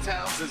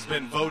 J-Town's has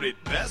been voted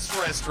best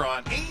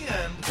restaurant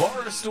and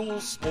Barstool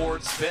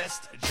Sports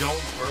best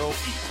Jonesboro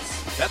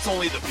Eats. That's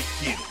only the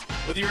beginning.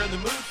 Whether you're in the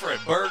mood for a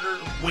burger,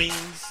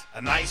 wings,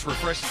 a nice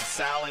refreshing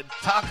salad,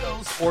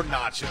 tacos, or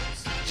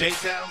nachos,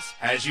 J-Town's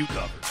has you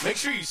covered. Make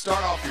sure you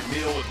start off your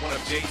meal with one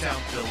of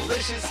J-Town's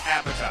delicious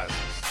appetizers.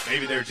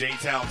 Maybe their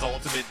J-Town's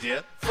ultimate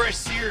dip, fresh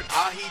seared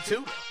ahi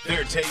tuna,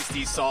 their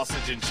tasty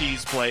sausage and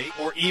cheese plate,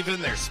 or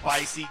even their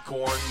spicy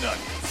corn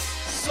nuggets.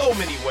 So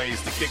many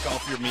ways to kick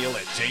off your meal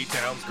at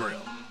J-Town's Grill.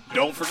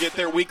 Don't forget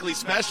their weekly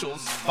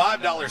specials,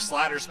 $5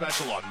 slider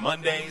special on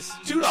Mondays,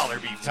 $2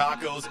 beef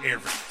tacos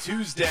every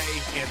Tuesday,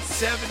 and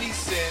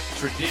 70-cent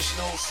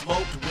traditional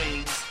smoked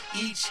wings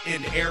each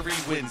and every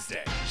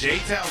Wednesday.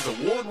 J-Town's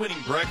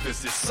award-winning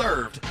breakfast is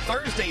served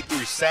Thursday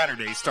through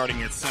Saturday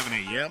starting at 7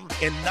 a.m.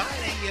 and 9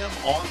 a.m.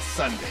 on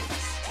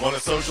Sundays. Want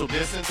to social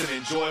distance and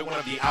enjoy one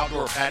of the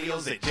outdoor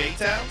patios at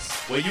J-Town's?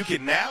 Well, you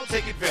can now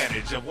take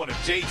advantage of one of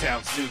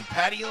J-Town's new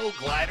patio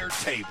glider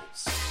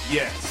tables.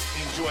 Yes,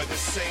 enjoy the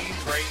same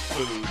great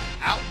food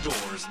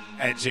outdoors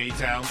at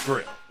J-Town's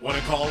Grill. Want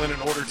to call in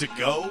order to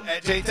go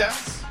at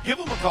J-Town's? Give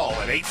them a call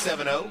at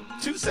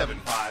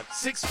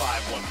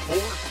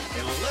 870-275-6514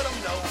 and let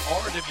them know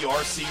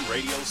RWRC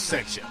Radio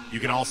sent you. You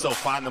can also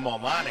find them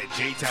online at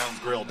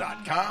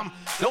jtownsgrill.com.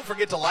 Don't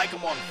forget to like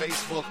them on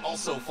Facebook.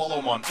 Also follow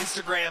them on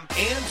Instagram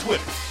and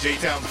Twitter.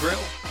 J-Town's Grill,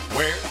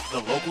 where the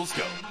locals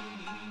go.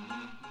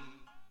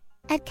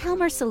 At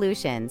Calmer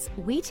Solutions,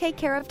 we take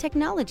care of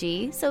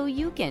technology so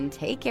you can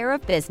take care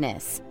of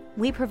business.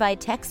 We provide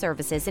tech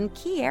services in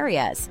key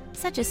areas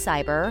such as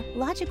cyber,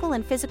 logical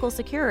and physical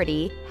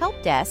security,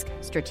 help desk,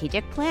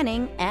 strategic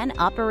planning, and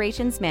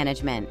operations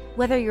management.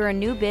 Whether you're a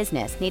new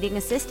business needing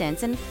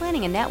assistance in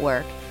planning a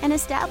network, an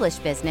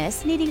established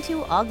business needing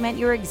to augment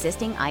your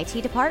existing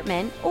IT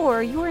department,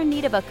 or you're in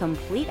need of a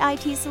complete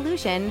IT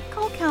solution,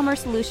 call Calmer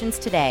Solutions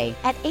today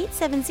at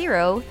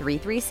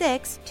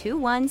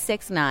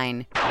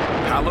 870-336-2169.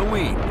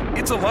 Halloween.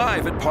 It's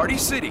alive at Party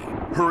City.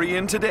 Hurry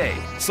in today.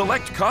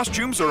 Select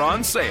costumes are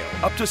on sale,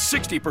 up to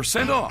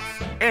 60% off.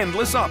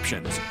 Endless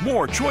options,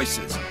 more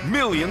choices,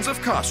 millions of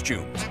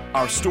costumes.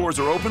 Our stores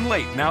are open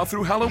late now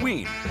through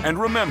Halloween. And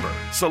remember,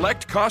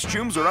 select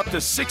costumes are up to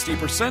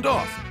 60%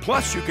 off.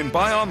 Plus, you can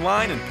buy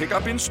online and pick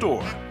up in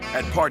store.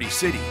 At Party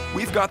City,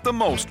 we've got the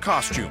most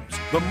costumes,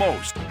 the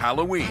most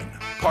Halloween.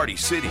 Party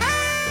City.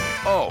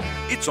 Oh,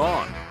 it's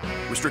on.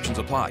 Restrictions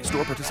apply.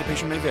 Store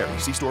participation may vary.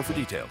 See store for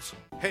details.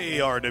 Hey,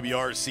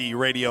 RWRC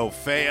Radio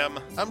fam.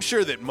 I'm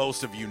sure that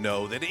most of you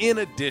know that in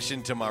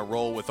addition to my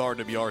role with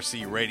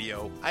RWRC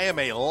Radio, I am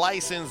a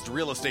licensed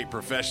real estate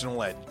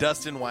professional at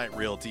Dustin White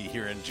Realty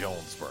here in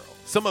Jonesboro.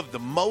 Some of the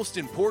most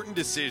important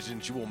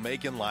decisions you will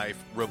make in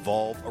life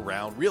revolve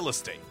around real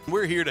estate.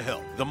 We're here to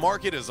help. The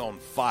market is on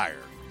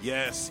fire.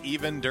 Yes,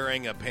 even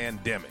during a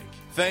pandemic,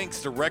 thanks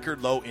to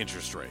record low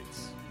interest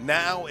rates.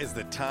 Now is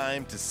the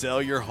time to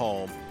sell your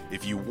home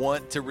if you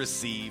want to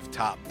receive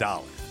top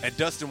dollar. At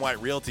Dustin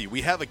White Realty,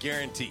 we have a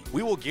guarantee.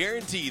 We will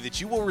guarantee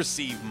that you will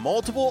receive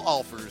multiple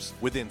offers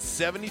within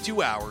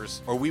 72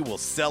 hours, or we will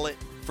sell it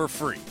for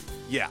free.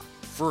 Yeah,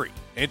 free.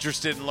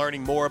 Interested in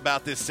learning more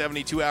about this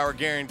 72-hour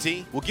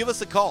guarantee? Well, give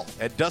us a call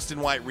at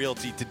Dustin White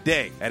Realty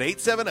today at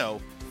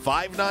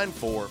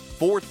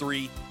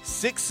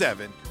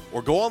 870-594-4367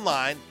 or go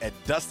online at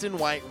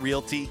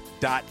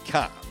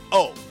DustinWhiteRealty.com.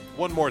 Oh,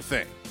 one more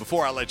thing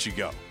before I let you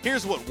go.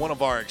 Here's what one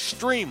of our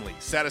extremely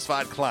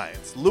satisfied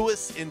clients,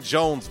 Lewis in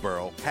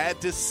Jonesboro, had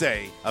to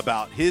say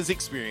about his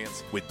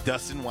experience with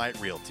Dustin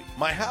White Realty.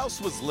 My house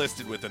was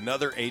listed with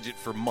another agent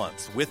for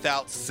months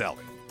without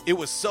selling. It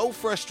was so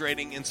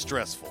frustrating and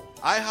stressful.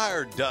 I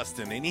hired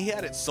Dustin and he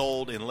had it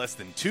sold in less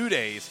than 2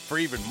 days for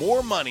even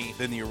more money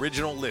than the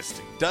original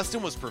listing.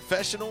 Dustin was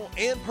professional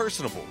and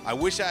personable. I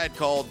wish I had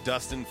called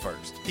Dustin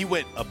first. He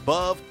went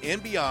above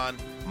and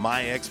beyond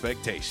my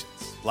expectations.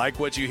 Like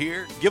what you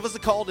hear? Give us a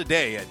call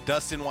today at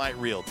Dustin White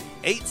Realty,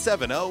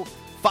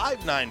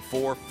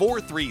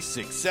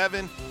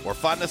 870-594-4367, or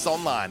find us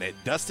online at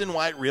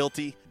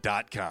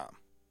DustinWhiteRealty.com.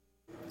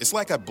 It's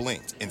like I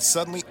blinked and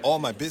suddenly all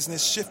my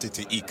business shifted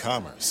to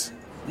e-commerce.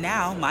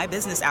 Now my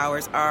business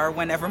hours are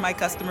whenever my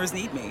customers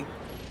need me.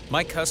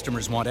 My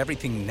customers want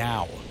everything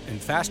now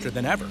and faster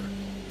than ever.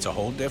 It's a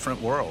whole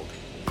different world.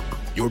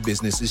 Your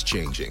business is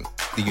changing.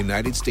 The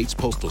United States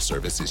Postal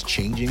Service is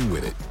changing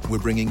with it. We're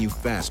bringing you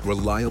fast,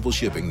 reliable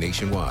shipping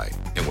nationwide,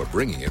 and we're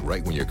bringing it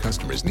right when your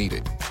customers need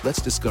it.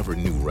 Let's discover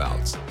new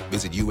routes.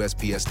 Visit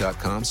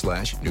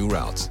USPS.com/new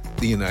routes.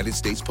 The United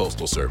States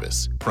Postal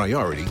Service.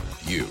 Priority,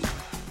 you.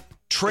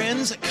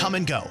 Trends come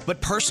and go, but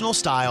personal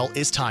style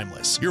is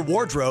timeless. Your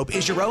wardrobe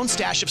is your own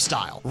stash of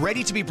style,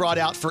 ready to be brought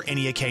out for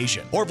any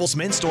occasion. Orville's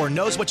Men's Store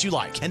knows what you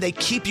like, and they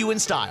keep you in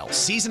style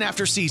season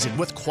after season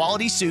with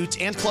quality suits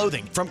and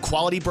clothing from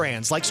quality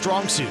brands like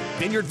Strong Suit,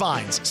 Vineyard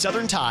Vines,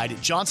 Southern Tide,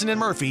 Johnson &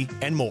 Murphy,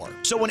 and more.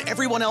 So when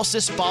everyone else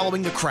is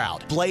following the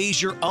crowd,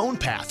 blaze your own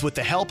path with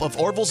the help of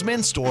Orville's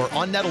Men's Store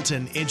on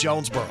Nettleton in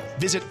Jonesboro.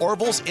 Visit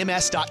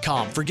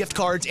orvillesms.com for gift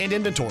cards and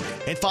inventory,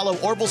 and follow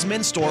Orville's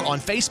Men's Store on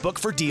Facebook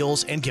for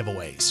deals and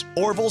giveaways.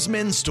 Orville's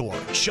Men's Store.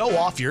 Show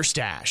off your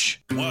stash.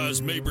 Why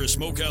is Mabry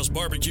Smokehouse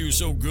Barbecue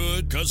so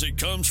good? Because it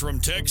comes from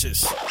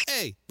Texas.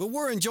 Hey, but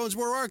we're in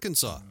Jonesboro,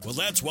 Arkansas. Well,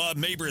 that's why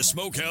Mabry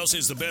Smokehouse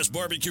is the best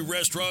barbecue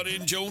restaurant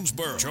in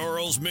Jonesboro.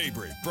 Charles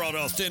Mabry brought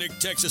authentic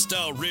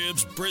Texas-style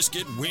ribs,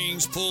 brisket,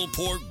 wings, pulled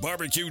pork,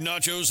 barbecue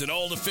nachos, and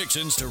all the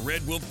fixings to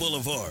Red Wolf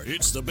Boulevard.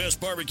 It's the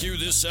best barbecue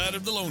this side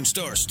of the Lone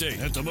Star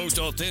State at the most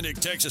authentic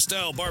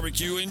Texas-style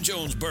barbecue in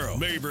Jonesboro.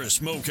 Mabry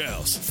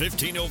Smokehouse,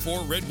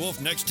 1504 Red Wolf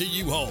next to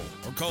U-Haul.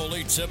 Or call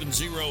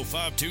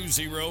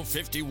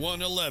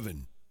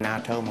 870-520-5111. And I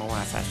told my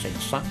wife, I said,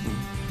 something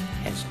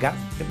has got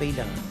to be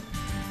done.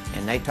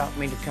 And they taught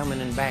me to come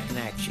in and back in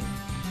action.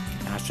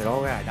 And I said,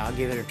 all right, I'll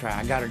give it a try.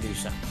 I got to do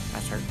something. I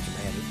was hurting so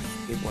bad,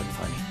 it wasn't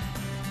funny.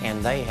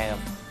 And they have,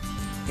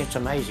 it's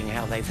amazing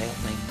how they've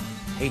helped me.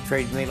 He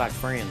treated me like a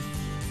friend.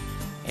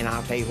 And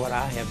I'll tell you what,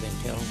 I have been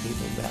telling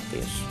people about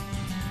this.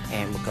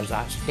 And because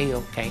I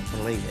still can't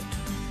believe it.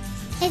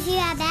 If you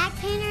have back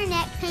pain or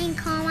neck pain,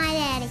 call my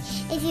daddy.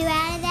 If you're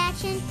out of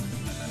action,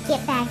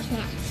 get back in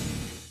action.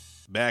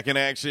 Back in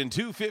action,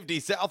 250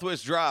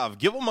 Southwest Drive.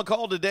 Give them a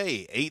call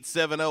today,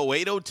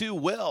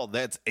 870-802-WELL.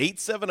 That's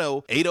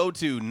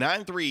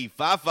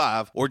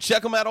 870-802-9355. Or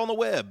check them out on the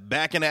web,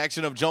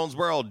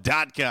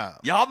 backinactionofjonesboro.com.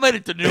 Y'all made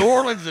it to New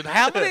Orleans in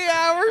how many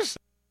hours?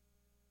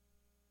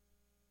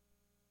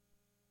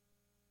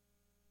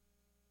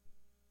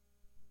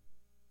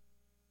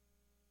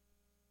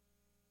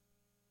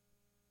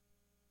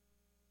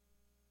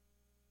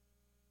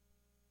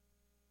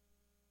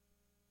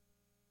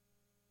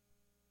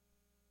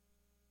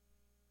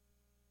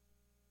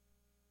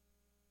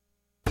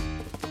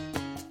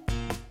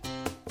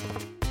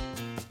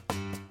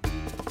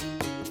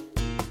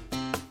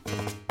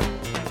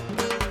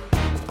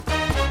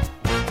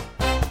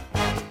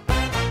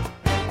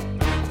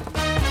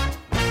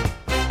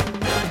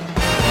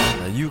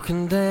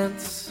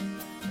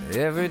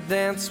 Every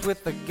dance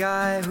with the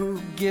guy who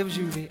gives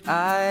you the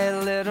eye,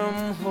 let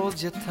him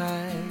hold you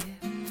tight.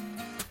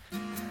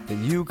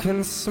 You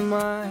can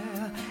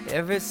smile,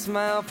 every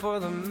smile for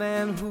the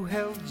man who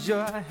held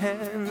your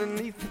hand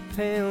beneath the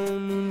pale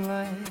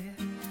moonlight.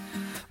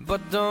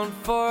 But don't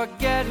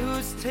forget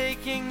who's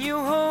taking you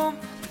home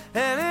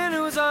and in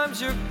whose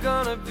arms you're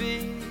gonna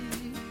be.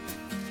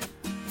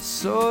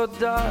 So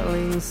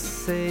darling,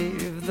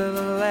 save the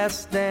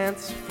last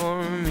dance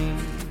for me.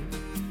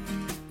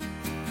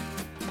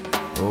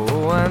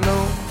 Oh, I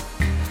know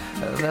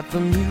that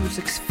the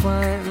music's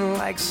fine,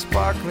 like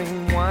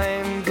sparkling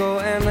wine. Go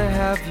and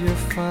have your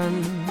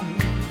fun,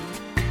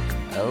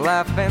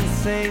 laugh and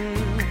sing.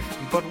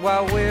 But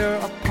while we're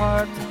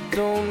apart,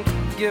 don't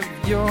give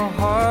your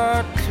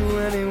heart to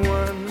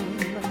anyone.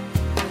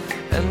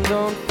 And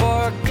don't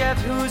forget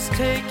who's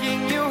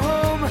taking you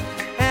home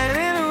and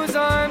in whose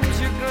arms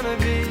you're gonna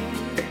be.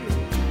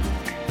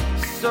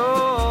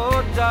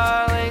 So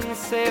darling,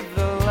 save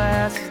the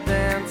last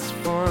dance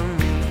for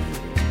me.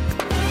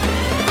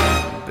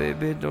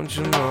 Baby, don't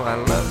you know I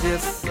love you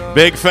so.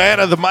 Big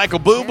fan of the Michael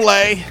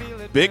Bublé.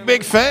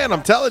 Big fan,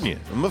 I'm telling you.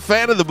 I'm a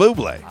fan of the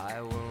Bublé.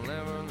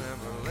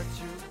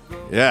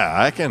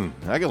 Yeah, I can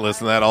listen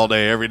to that all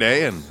day, every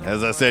day. And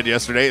as I said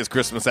yesterday, his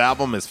Christmas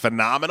album is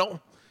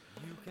phenomenal.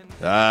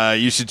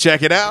 You should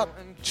check it out.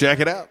 Check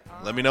it out.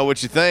 Let me know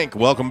what you think.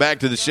 Welcome back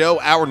to the show.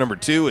 Hour number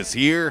 2 is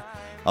here.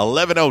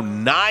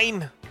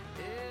 11:09.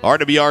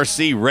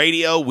 RWRC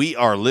Radio. We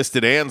are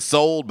listed and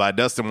sold by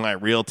Dustin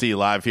White Realty,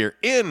 live here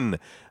in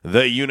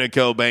the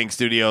Unico Bank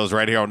Studios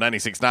right here on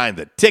 96.9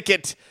 The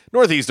Ticket,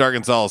 Northeast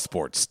Arkansas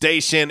Sports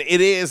Station.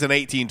 It is an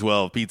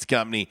 1812 Pizza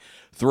Company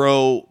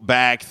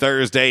Throwback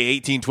Thursday.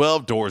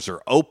 1812 doors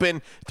are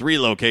open. 3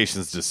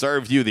 locations to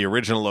serve you. The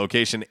original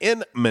location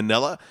in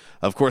Manila.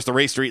 Of course, the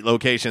Ray Street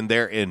location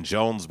there in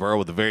Jonesboro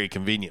with a very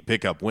convenient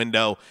pickup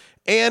window.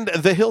 And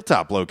the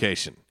Hilltop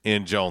location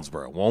in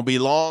Jonesboro. Won't be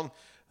long.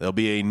 There'll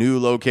be a new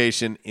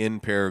location in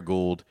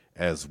Paragould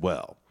as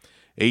well.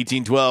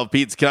 1812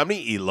 Pizza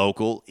Company, eat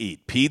local,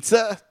 eat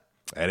pizza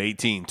at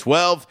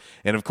 1812.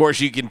 And, of course,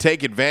 you can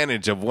take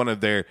advantage of one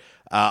of their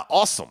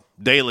awesome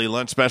daily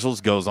lunch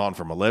specials. Goes on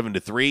from 11 to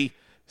 3,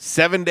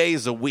 7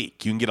 days a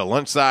week. You can get a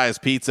lunch-size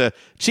pizza,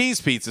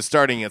 cheese pizza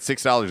starting at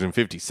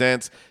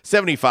 $6.50,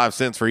 75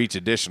 cents for each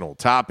additional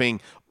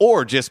topping,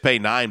 or just pay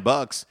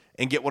 $9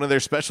 and get one of their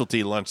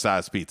specialty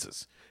lunch-size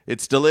pizzas.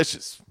 It's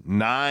delicious.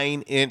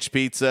 9-inch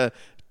pizza.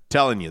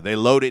 Telling you, they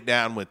load it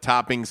down with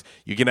toppings.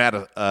 You can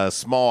add a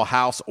small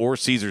house or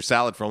Caesar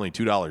salad for only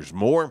 $2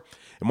 more.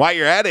 And while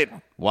you're at it,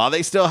 while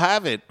they still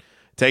have it,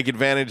 take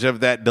advantage of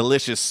that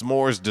delicious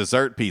s'mores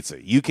dessert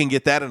pizza. You can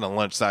get that in a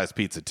lunch-size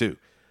pizza too.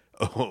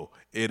 Oh,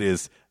 it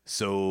is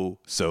so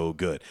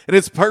good. And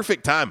it's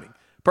perfect timing.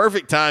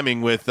 Perfect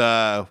timing with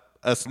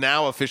us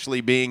now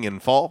officially being in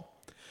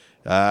fall.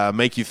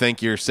 Make you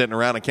think you're sitting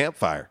around a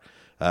campfire.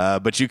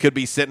 But you could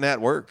be sitting at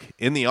work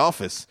in the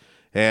office.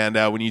 And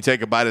when you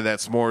take a bite of that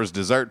s'mores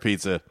dessert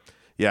pizza,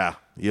 yeah,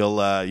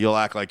 you'll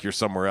act like you're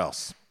somewhere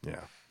else.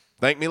 Yeah,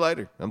 thank me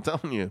later. I'm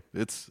telling you,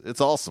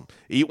 it's awesome.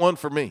 Eat one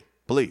for me,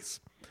 please.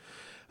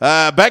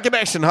 Back in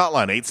action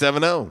hotline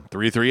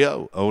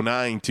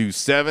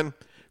 870-330-0927.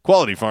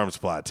 Quality Farm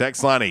Supply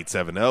text line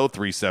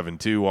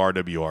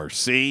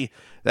 870-372-RWRC.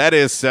 That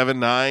is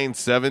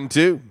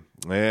 7972.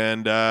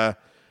 And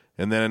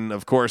then,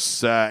 of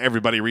course,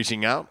 everybody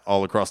reaching out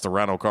all across the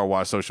Rhino Car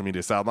Wash social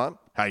media sideline.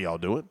 How y'all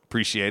doing?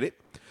 Appreciate it.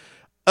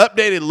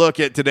 Updated look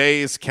at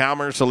today's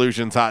Calmer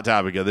Solutions hot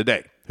topic of the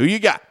day. Who you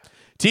got?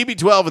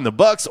 TB12 in the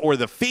Bucks or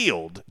the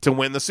field to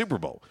win the Super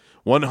Bowl?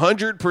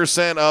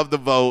 100% of the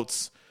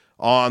votes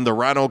on the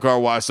Rhino Car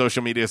Wash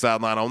social media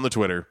sideline on the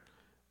Twitter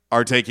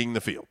are taking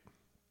the field.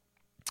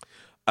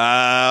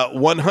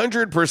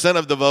 100%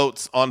 of the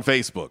votes on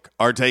Facebook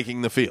are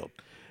taking the field.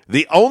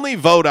 The only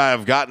vote I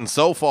have gotten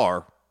so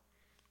far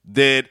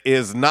that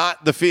is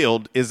not the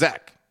field is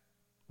Zach.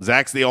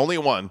 Zach's the only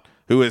one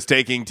who is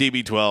taking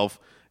TB12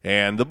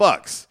 and the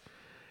Bucks.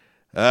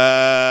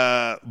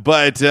 And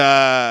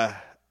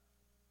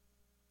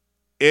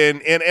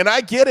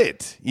I get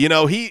it. You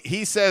know,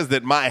 he says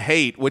that my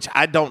hate, which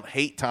I don't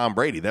hate Tom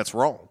Brady. That's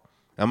wrong.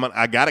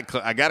 I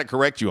gotta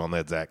correct you on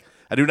that, Zach.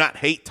 I do not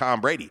hate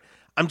Tom Brady.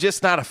 I'm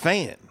just not a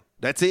fan.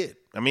 That's it.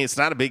 I mean, it's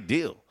not a big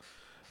deal.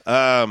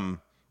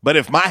 But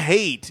if my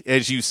hate,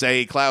 as you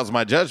say, clouds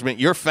my judgment,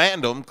 your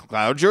fandom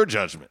clouds your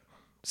judgment.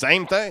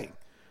 Same thing.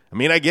 I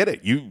mean, I get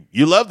it.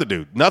 You love the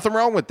dude. Nothing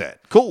wrong with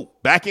that. Cool.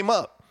 Back him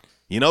up.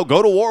 You know,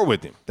 go to war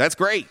with him. That's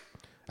great.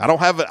 I don't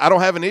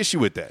have an issue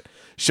with that.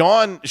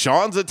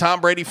 Sean's a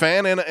Tom Brady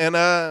fan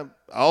and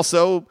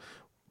also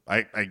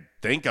I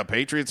think a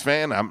Patriots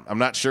fan. I'm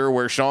not sure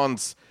where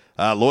Sean's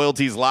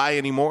loyalties lie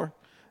anymore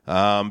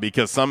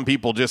because some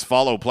people just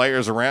follow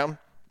players around.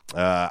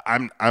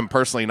 I'm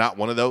personally not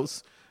one of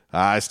those.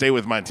 I stay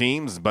with my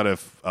teams, but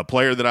if a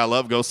player that I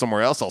love goes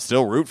somewhere else, I'll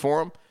still root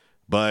for him.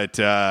 But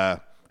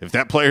if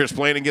that player is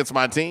playing against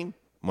my team,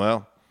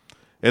 well,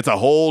 it's a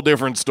whole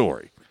different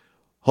story.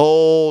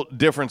 Whole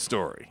different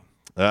story.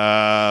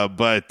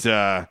 But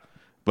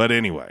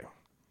anyway.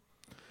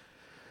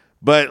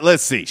 But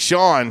let's see.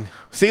 Sean,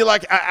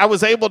 I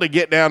was able to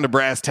get down to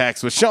brass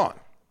tacks with Sean.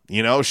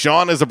 You know,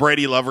 Sean is a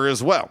Brady lover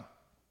as well.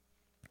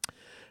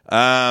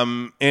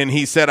 And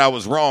he said I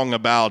was wrong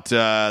about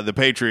the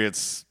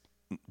Patriots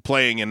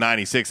playing in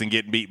 96 and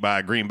getting beat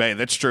by Green Bay.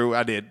 That's true.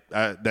 I did.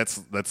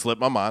 That slipped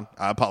my mind.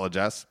 I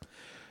apologize.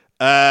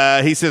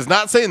 He says,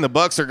 not saying the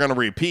Bucs are going to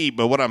repeat,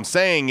 but what I'm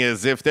saying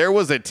is if there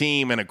was a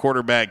team and a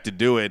quarterback to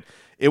do it,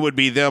 it would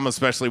be them,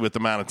 especially with the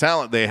amount of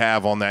talent they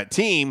have on that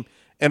team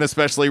and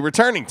especially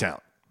returning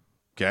talent.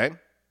 Okay?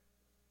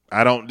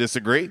 I don't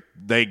disagree.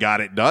 They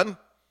got it done.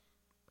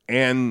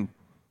 And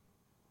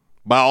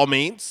by all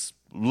means,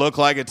 look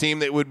like a team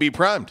that would be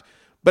primed.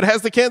 But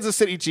has the Kansas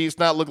City Chiefs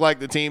not looked like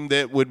the team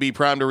that would be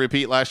primed to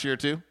repeat last year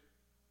too?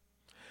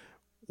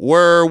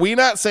 Were we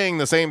not saying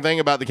the same thing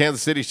about the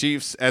Kansas City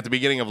Chiefs at the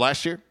beginning of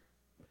last year?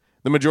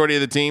 The majority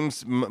of the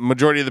teams,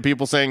 majority of the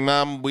people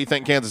saying, we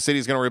think Kansas City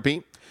is going to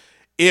repeat.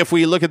 If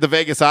we look at the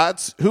Vegas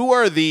odds, who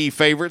are the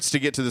favorites to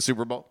get to the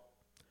Super Bowl?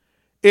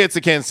 It's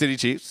the Kansas City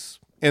Chiefs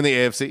in the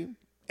AFC,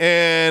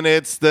 and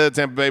it's the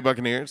Tampa Bay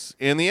Buccaneers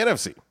in the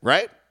NFC,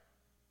 right?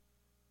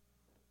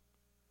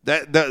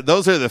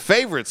 Those are the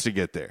favorites to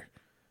get there.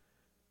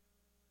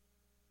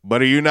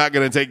 But are you not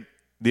going to take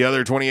the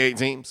other 28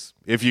 teams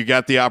if you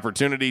got the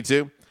opportunity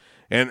to?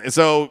 And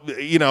so,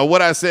 you know,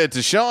 what I said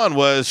to Sean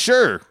was,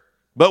 sure,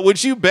 but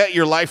would you bet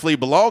your lively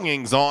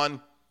belongings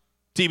on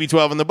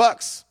TB12 and the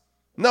Bucs?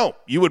 No,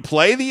 you would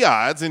play the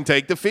odds and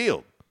take the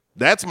field.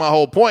 That's my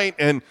whole point.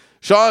 And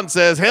Sean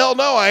says, hell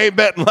no, I ain't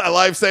betting my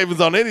life savings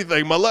on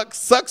anything. My luck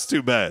sucks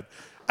too bad.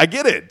 I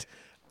get it.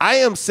 I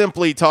am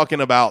simply talking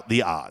about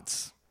the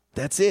odds.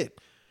 That's it.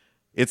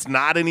 It's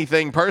not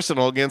anything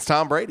personal against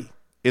Tom Brady.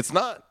 It's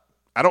not.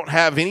 I don't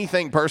have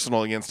anything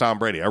personal against Tom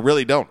Brady. I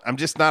really don't. I'm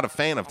just not a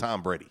fan of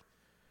Tom Brady.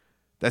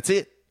 That's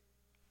it.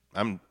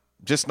 I'm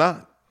just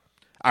not.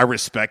 I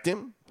respect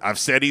him. I've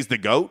said he's the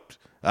GOAT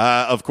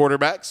of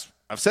quarterbacks.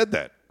 I've said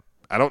that.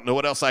 I don't know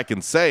what else I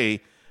can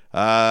say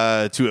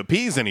to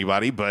appease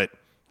anybody, but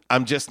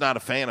I'm just not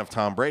a fan of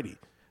Tom Brady.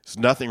 There's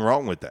nothing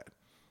wrong with that.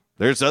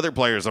 There's other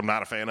players I'm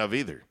not a fan of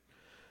either.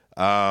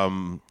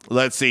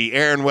 Let's see.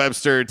 Aaron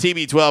Webster,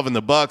 TB12 and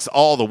the Bucs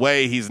all the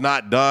way. He's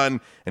not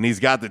done, and he's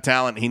got the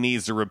talent he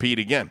needs to repeat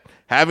again.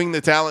 Having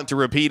the talent to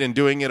repeat and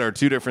doing it are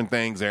two different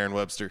things, Aaron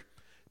Webster.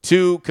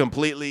 Two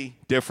completely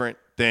different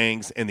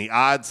things, and the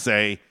odds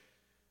say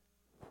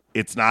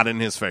it's not in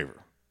his favor.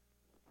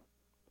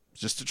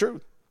 It's just the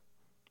truth.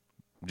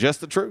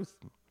 Just the truth.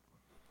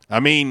 I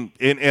mean,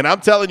 and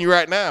I'm telling you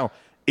right now,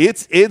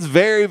 it's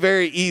very,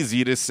 very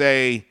easy to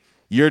say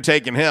you're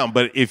taking him.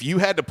 But if you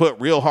had to put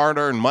real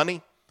hard-earned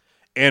money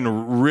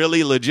and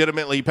really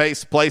legitimately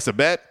place a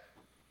bet,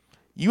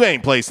 you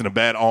ain't placing a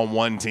bet on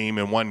one team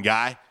and one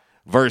guy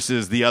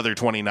versus the other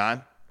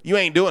 29. You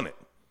ain't doing it.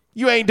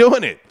 You ain't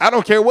doing it. I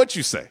don't care what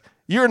you say.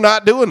 You're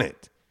not doing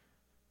it.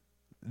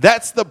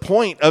 That's the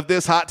point of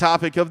this hot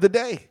topic of the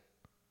day.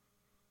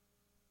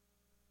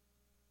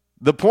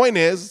 The point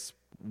is,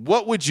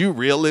 what would you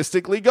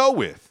realistically go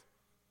with?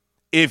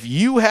 If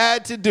you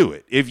had to do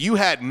it, if you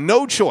had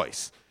no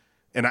choice,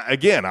 and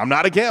again, I'm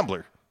not a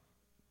gambler,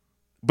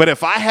 but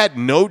if I had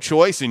no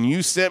choice and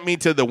you sent me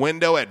to the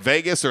window at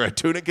Vegas or at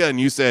Tunica and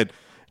you said,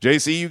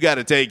 JC, you got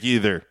to take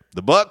either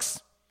the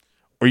Bucs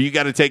or you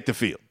got to take the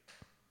field.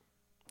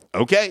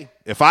 Okay,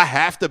 if I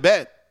have to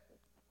bet,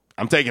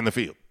 I'm taking the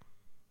field.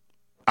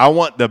 I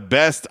want the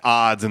best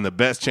odds and the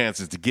best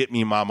chances to get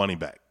me my money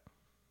back.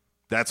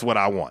 That's what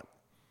I want.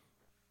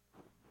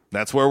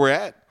 That's where we're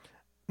at.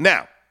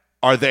 Now,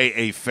 are they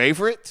a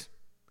favorite?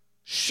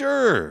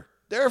 Sure,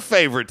 they're a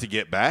favorite to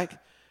get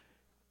back.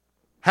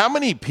 How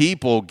many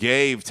people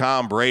gave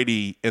Tom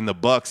Brady and the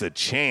Bucs a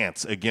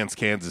chance against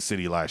Kansas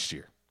City last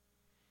year?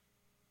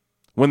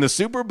 When the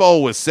Super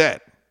Bowl was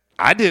set,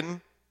 I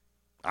didn't.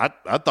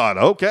 I thought,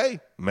 okay,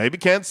 maybe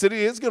Kansas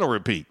City is going to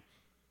repeat.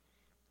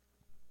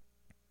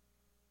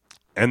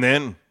 And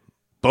then,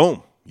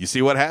 boom, you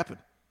see what happened.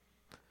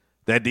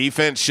 That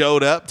defense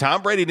showed up.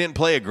 Tom Brady didn't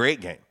play a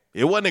great game.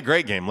 It wasn't a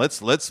great game.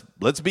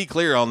 Let's be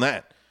clear on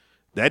that.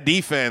 That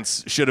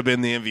defense should have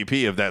been the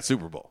MVP of that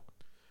Super Bowl.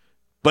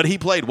 But he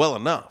played well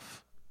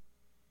enough.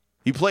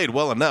 He played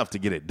well enough to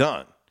get it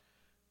done.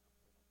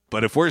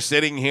 But if we're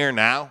sitting here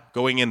now,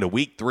 going into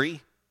week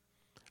 3,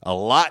 a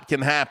lot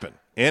can happen.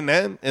 And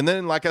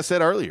then, like I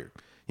said earlier,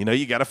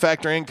 you got to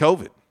factor in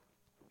COVID.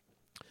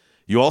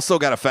 You also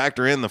got to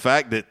factor in the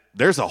fact that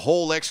there's a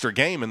whole extra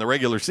game in the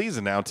regular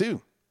season now,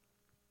 too.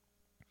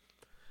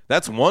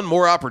 That's one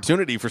more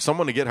opportunity for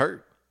someone to get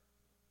hurt.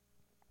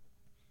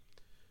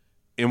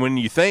 And when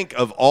you think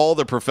of all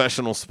the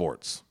professional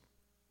sports,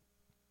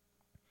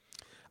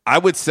 I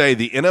would say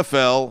the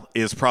NFL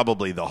is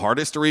probably the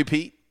hardest to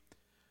repeat,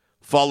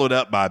 followed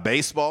up by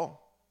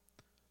baseball,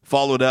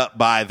 followed up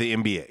by the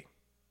NBA.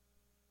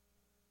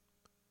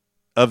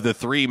 Of the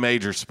 3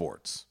 major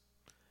sports.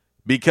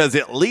 Because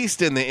at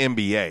least in the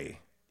NBA,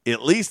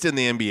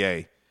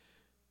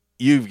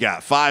 you've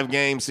got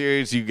 5-game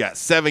series, you've got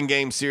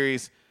 7-game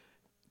series.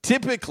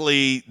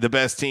 Typically, the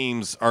best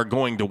teams are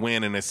going to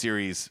win in a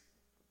series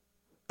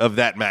of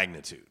that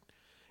magnitude.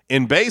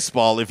 in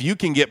baseball, if you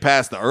can get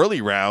past the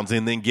early rounds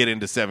and then get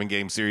into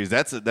 7-game series,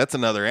 that's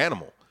another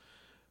animal.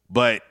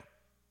 But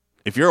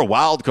if you're a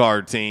wild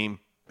card team,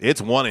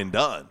 it's one and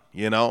done,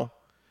 you know?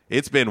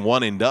 It's been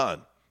one and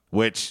done,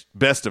 which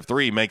best of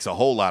 3 makes a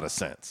whole lot of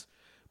sense.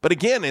 But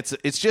again,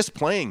 it's just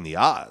playing the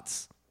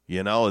odds.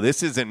 You know,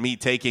 this isn't me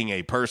taking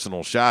a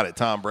personal shot at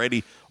Tom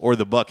Brady or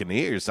the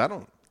Buccaneers. I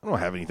don't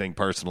have anything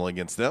personal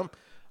against them.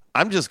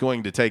 I'm just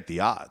going to take the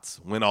odds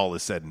when all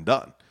is said and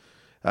done.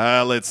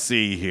 Let's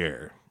see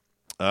here.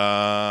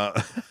 My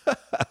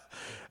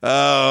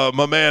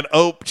man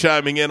Ope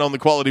chiming in on the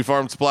Quality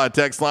Farm Supply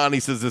text line. He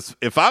says,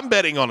 if I'm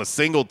betting on a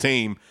single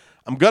team,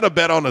 I'm going to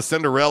bet on a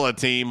Cinderella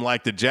team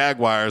like the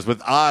Jaguars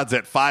with odds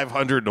at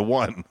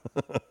 500-1.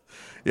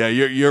 Yeah,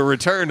 your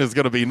return is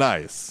going to be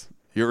nice.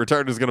 Your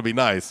return is going to be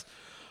nice,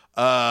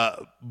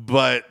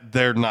 but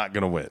they're not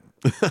going to win.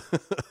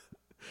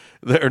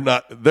 They're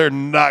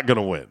not going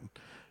to win.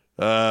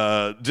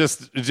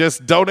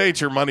 Just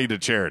donate your money to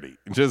charity.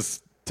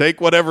 Just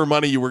take whatever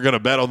money you were going to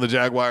bet on the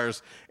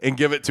Jaguars and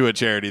give it to a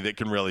charity that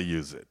can really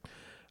use it.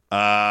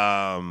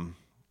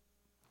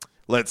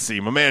 Let's see.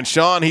 My man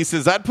Sean, he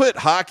says, I'd put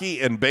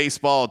hockey and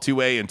baseball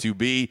 2A and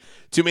 2B.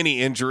 Too many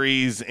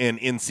injuries and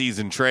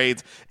in-season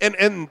trades.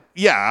 And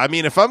yeah, I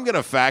mean, if I'm going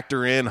to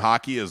factor in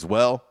hockey as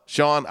well,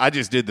 Sean, I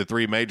just did the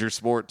 3 major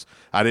sports.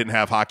 I didn't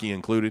have hockey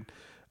included.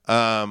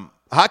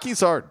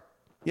 Hockey's hard.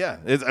 Yeah,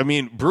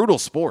 brutal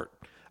sport.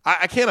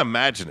 I can't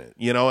imagine it,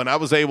 you know, and I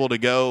was able to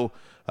go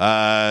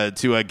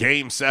to a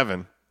Game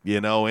 7,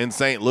 you know, in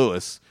St.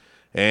 Louis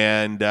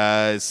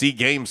and see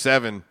Game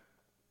 7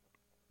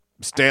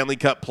 Stanley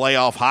Cup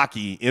playoff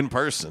hockey in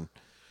person,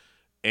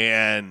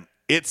 and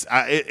it's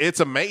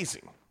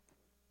amazing.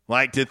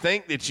 Like, to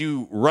think that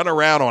you run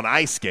around on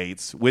ice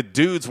skates with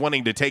dudes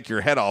wanting to take your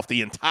head off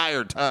the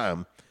entire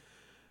time,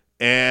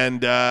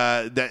 and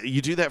that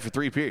you do that for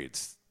 3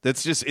 periods.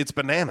 It's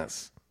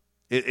bananas.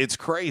 It's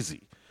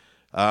crazy.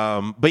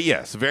 But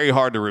yes, very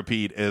hard to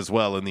repeat as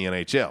well in the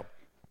NHL.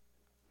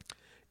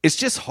 It's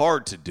just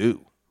hard to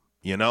do.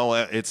 You know,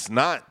 it's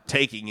not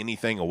taking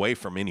anything away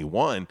from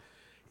anyone.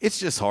 It's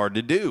just hard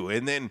to do.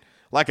 And then,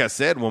 like I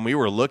said, when we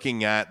were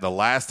looking at the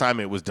last time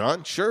it was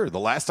done, sure, the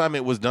last time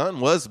it was done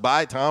was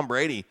by Tom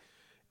Brady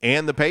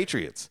and the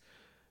Patriots.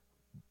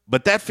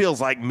 But that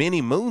feels like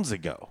many moons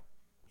ago,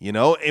 you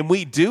know, and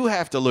we do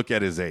have to look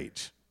at his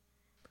age.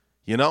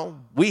 You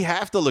know, we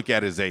have to look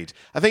at his age.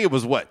 I think it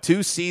was,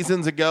 2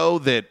 seasons ago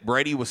that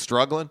Brady was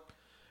struggling,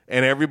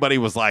 and everybody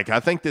was like,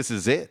 I think this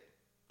is it.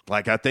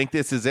 Like, I think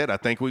this is it. I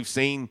think we've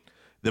seen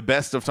the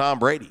best of Tom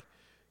Brady.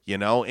 You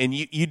know, and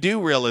you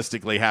do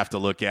realistically have to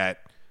look at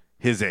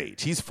his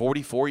age. He's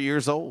 44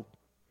 years old.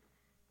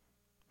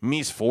 I mean,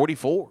 he's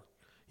 44.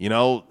 You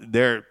know,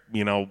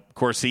 of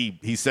course,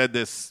 he said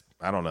this,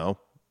 I don't know,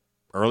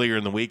 earlier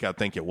in the week, I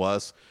think it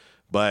was.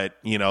 But,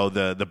 you know,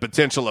 the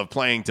potential of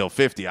playing till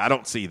 50, I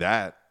don't see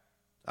that.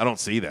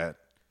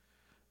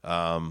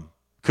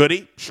 Could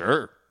he?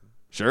 Sure.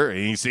 And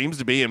he seems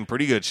to be in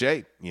pretty good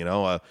shape, you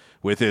know,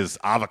 with his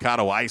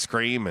avocado ice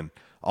cream and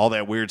all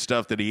that weird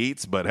stuff that he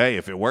eats. But, hey,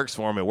 if it works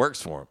for him, it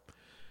works for him.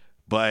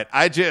 But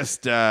I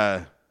just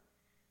think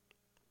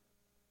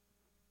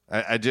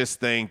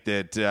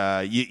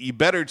that you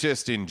better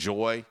just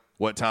enjoy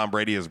what Tom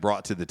Brady has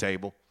brought to the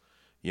table.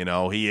 You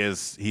know, he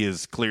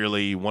is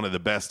clearly one of the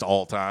best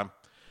all time.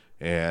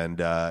 And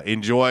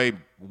enjoy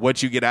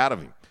what you get out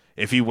of him.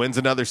 If he wins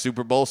another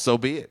Super Bowl, so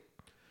be it.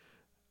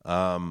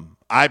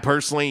 I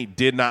personally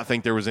did not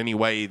think there was any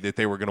way that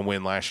they were going to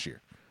win last year.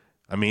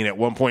 I mean, at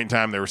one point in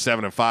time, they were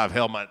 7-5.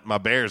 Hell, my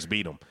Bears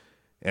beat them.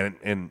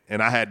 And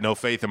I had no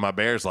faith in my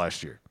Bears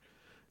last year.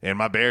 And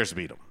my Bears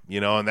beat them.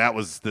 You know, and that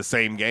was the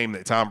same game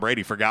that Tom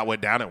Brady forgot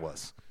what down it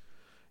was.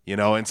 You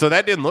know, and so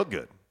that didn't look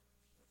good.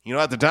 You know,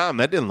 at the time,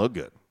 that didn't look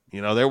good.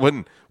 You know, there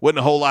wasn't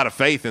a whole lot of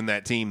faith in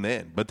that team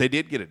then. But they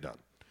did get it done.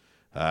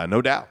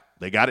 No doubt.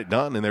 They got it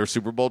done, and they were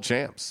Super Bowl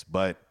champs.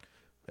 But,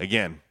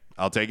 again,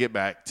 I'll take it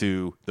back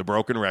to the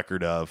broken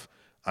record of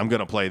I'm going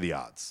to play the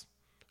odds.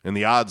 And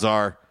the odds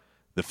are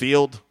the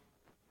field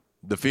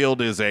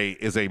is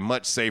a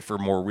much safer,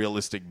 more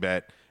realistic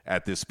bet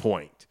at this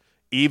point.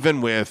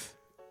 Even with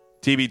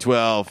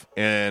TB12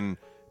 and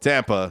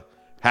Tampa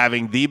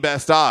having the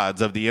best odds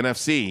of the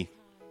NFC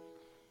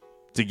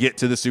to get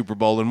to the Super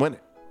Bowl and win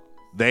it.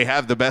 They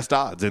have the best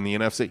odds in the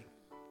NFC.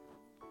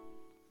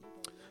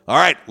 All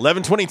right,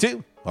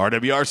 11:22,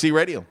 RWRC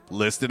Radio,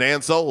 listed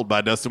and sold by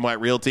Dustin White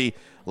Realty,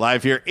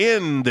 live here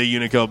in the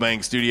Unico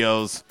Bank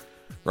Studios,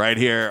 right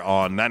here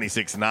on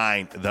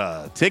 96.9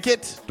 The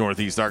Ticket,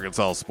 Northeast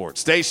Arkansas Sports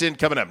Station.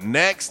 Coming up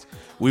next,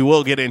 we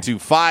will get into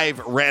 5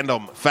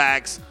 random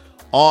facts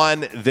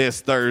on this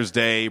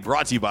Thursday,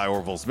 brought to you by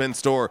Orville's Men's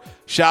Store.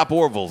 Shop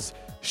Orville's,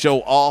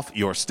 show off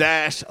your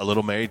stash. A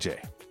little Mary J.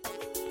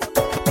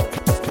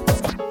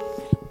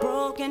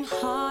 Broken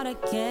heart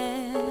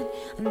again,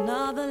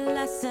 another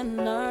lesson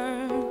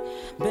learned.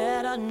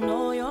 Better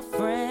know your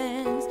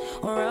friends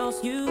or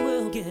else you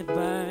will get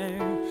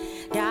burned.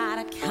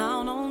 Gotta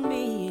count on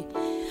me,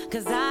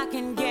 'cause I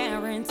can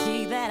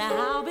guarantee that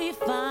I'll be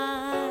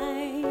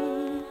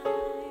fine.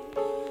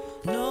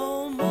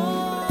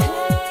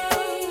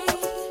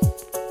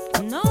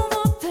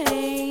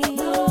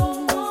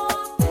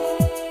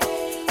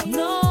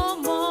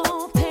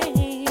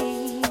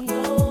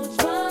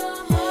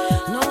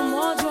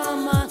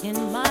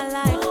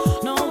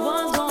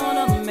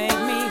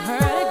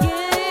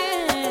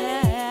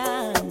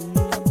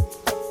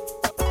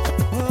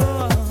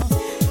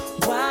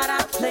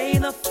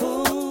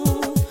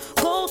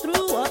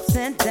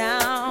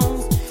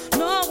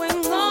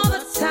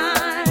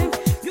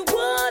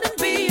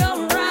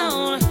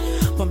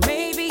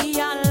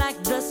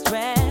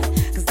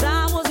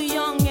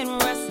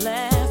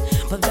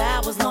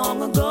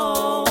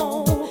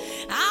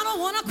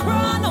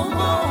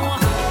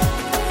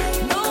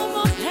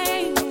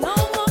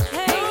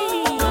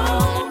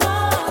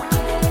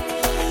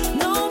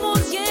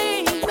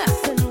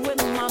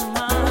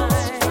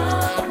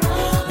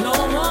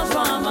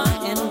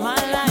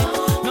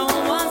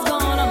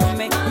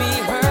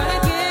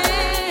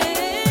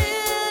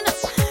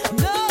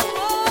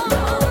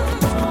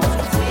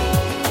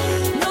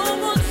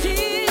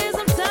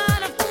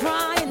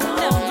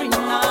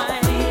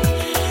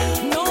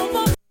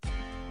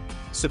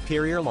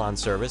 Superior Lawn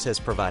Service has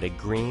provided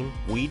green,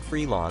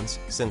 weed-free lawns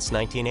since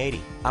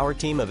 1980. Our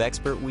team of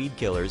expert weed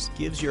killers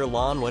gives your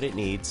lawn what it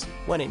needs,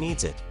 when it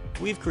needs it.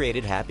 We've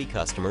created happy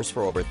customers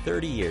for over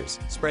 30 years,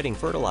 spreading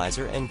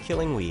fertilizer and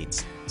killing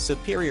weeds.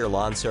 Superior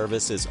Lawn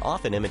Service is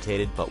often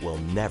imitated but will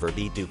never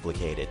be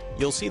duplicated.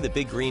 You'll see the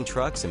big green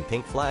trucks and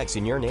pink flags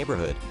in your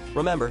neighborhood.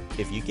 Remember,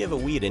 if you give a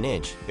weed an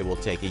inch, it will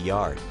take a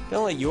yard.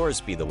 Don't let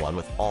yours be the one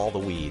with all the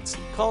weeds.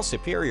 Call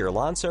Superior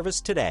Lawn Service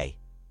today.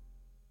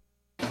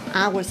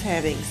 I was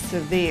having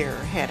severe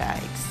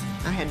headaches.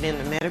 I had been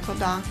to medical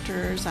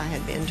doctors, I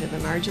had been to the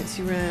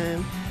emergency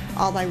room.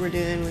 All they were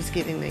doing was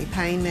giving me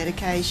pain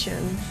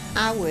medication.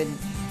 I would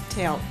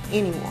tell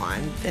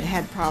anyone that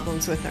had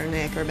problems with their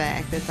neck or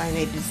back that they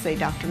needed to see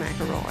Dr.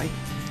 McElroy.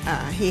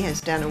 He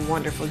has done a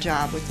wonderful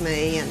job with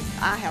me, and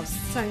I have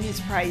sung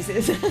his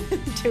praises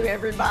to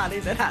everybody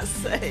that I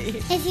see.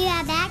 If you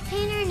have back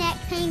pain or neck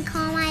pain,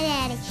 call my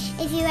daddy.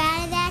 If you're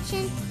out of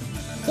action,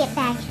 get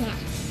back in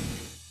action.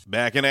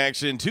 Back in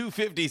action,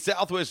 250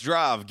 Southwest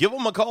Drive. Give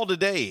them a call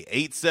today,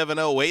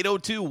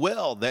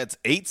 870-802-WELL. That's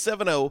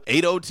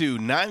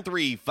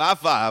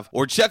 870-802-9355.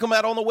 Or check them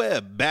out on the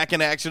web,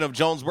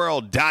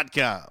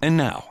 backinactionofjonesboro.com. And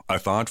now, a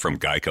thought from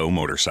Geico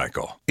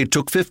Motorcycle. It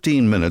took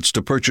 15 minutes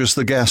to purchase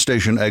the gas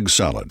station egg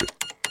salad.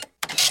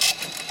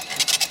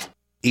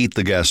 Eat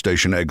the gas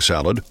station egg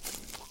salad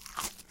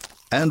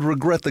and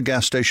regret the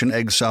gas station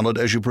egg salad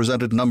as you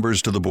presented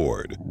numbers to the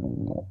board.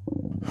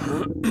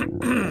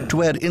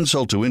 To add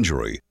insult to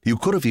injury, you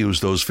could have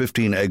used those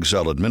 15 egg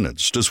salad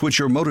minutes to switch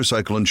your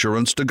motorcycle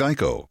insurance to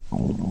Geico.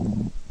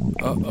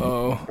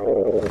 Uh-oh.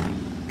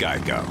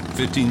 Geico.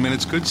 15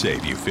 minutes could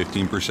save you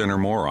 15% or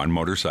more on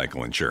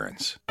motorcycle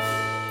insurance.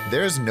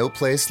 There's no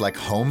place like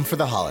home for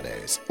the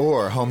holidays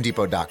or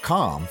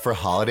HomeDepot.com for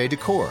holiday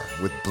decor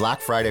with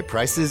Black Friday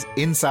prices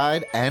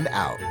inside and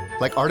out.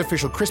 Like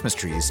artificial Christmas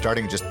trees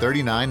starting at just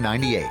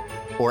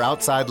 $39.98 or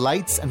outside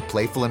lights and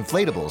playful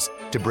inflatables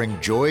to bring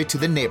joy to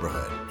the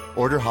neighborhood.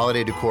 Order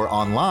holiday decor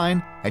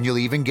online and you'll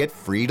even get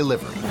free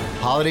delivery.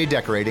 Holiday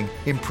decorating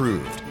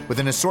improved with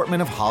an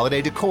assortment of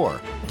holiday decor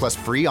plus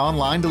free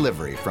online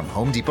delivery from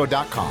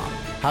HomeDepot.com.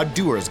 How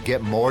doers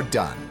get more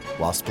done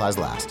while supplies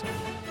last.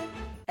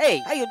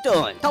 Hey, how you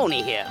doing?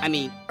 Tony here.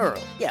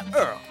 Earl. Yeah,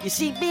 Earl. You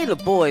see, me and the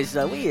boys,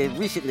 we have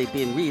recently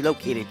been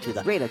relocated to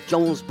the greater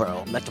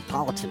Jonesboro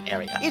metropolitan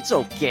area. It's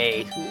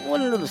okay.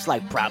 One little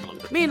slight problem.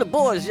 Me and the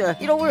boys,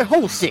 we're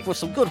homesick for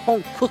some good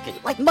home cooking,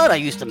 like mud I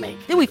used to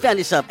make. Then we found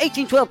this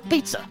 1812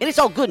 pizza, and it's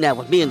all good now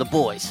with me and the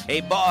boys.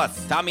 Hey,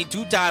 boss, Tommy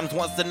 2 Times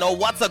wants to know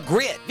what's a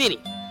grit. Vinny,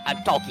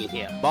 I'm talking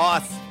here.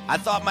 Boss, I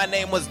thought my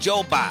name was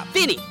Joe Bob.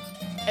 Vinny!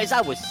 As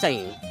I was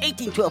saying,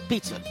 1812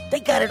 Pizza,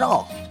 they got it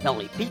all. Not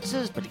only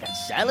pizzas, but they got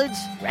salads,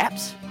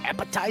 wraps,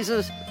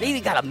 appetizers. They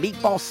even got a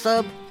meatball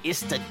sub.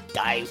 It's to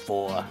die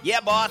for. Yeah,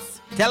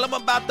 boss. Tell them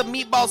about the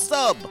meatball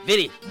sub.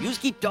 Vinny, you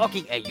just keep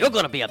talking and you're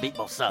gonna be a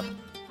meatball sub.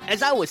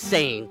 As I was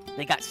saying,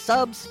 they got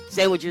subs,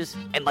 sandwiches,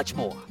 and much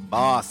more.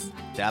 Boss,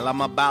 tell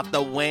them about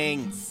the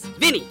wings.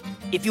 Vinny,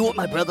 if you want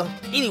my brother,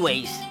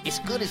 anyways, it's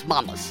good as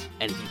mama's.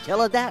 And if you tell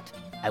her that,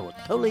 I will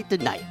totally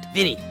deny it.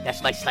 Vinny,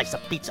 that's my slice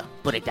of pizza.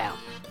 Put it down.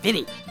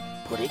 Vinny,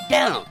 put it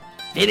down.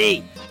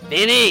 Vinny!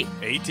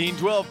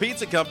 1812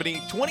 Pizza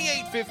Company,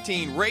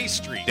 2815 Ray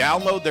Street.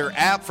 Download their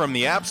app from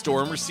the App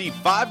Store and receive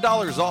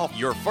 $5 off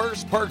your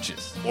first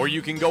purchase. Or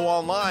you can go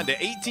online to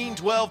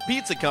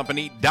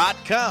 1812pizzacompany.com.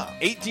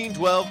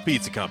 1812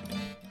 Pizza Company.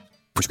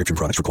 Prescription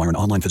products require an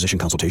online physician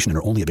consultation and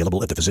are only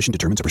available if the physician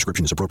determines a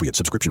prescription is appropriate.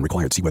 Subscription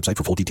required. See website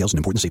for full details and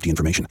important safety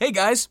information. Hey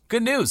guys,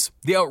 good news.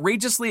 The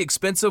outrageously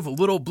expensive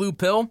little blue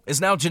pill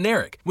is now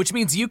generic, which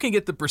means you can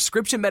get the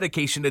prescription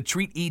medication to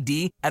treat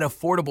ED at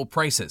affordable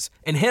prices.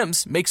 And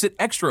Hims makes it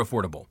extra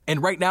affordable.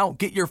 And right now,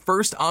 get your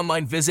first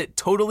online visit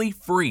totally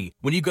free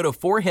when you go to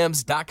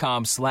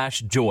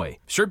forhims.com/joy.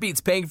 Sure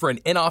beats paying for an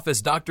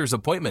in-office doctor's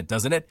appointment,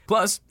 doesn't it?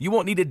 Plus, you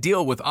won't need to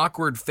deal with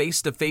awkward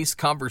face-to-face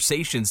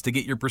conversations to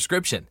get your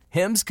prescription.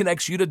 Hims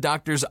connects you to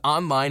doctors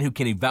online who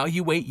can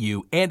evaluate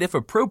you and, if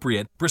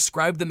appropriate,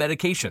 prescribe the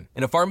medication.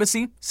 And a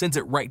pharmacy sends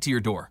it right to your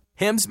door.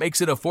 Hims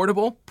makes it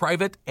affordable,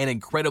 private, and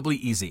incredibly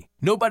easy.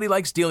 Nobody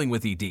likes dealing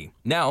with ED.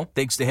 Now,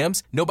 thanks to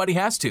Hims, nobody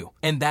has to.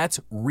 And that's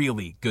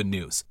really good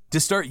news.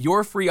 To start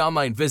your free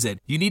online visit,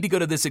 you need to go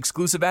to this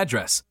exclusive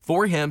address,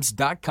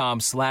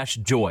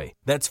 forhims.com/joy.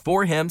 That's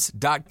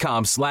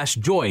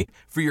forhims.com/joy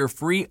for your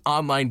free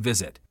online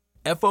visit.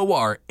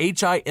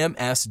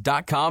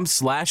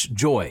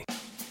 forhims.com/joy.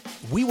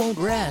 We won't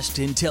rest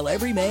until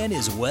every man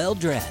is well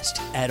dressed.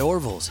 At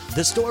Orville's,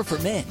 the store for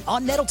men,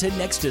 on Nettleton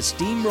next to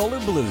Steamroller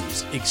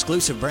Blues.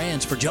 Exclusive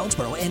brands for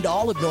Jonesboro and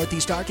all of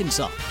Northeast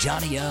Arkansas.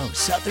 Johnny O,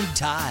 Southern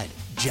Tide,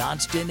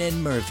 Johnston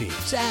and Murphy,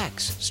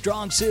 Saks,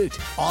 Strong Suit,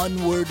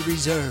 Onward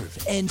Reserve,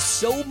 and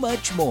so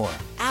much more.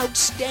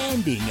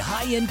 Outstanding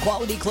high-end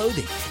quality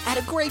clothing at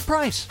a great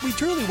price. We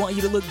truly want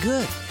you to look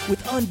good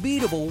with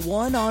unbeatable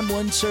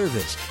one-on-one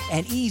service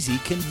and easy,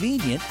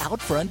 convenient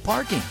out-front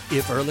parking.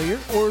 If earlier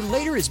or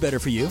later is better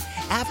for you,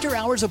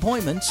 after-hours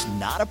appointments,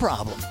 not a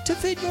problem. To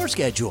fit your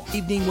schedule.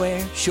 Evening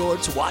wear,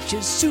 shorts,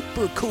 watches,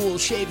 super cool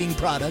shaving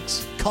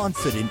products,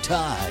 confident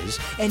ties,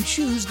 and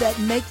shoes that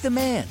make the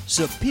man.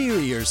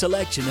 Superior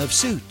selection of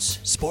suits,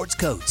 sports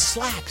coats,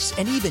 slacks,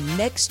 and even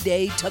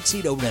next-day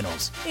tuxedo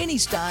rentals. Any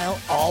style,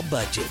 all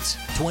budgets.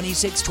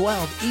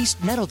 2612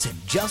 East Nettleton,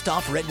 just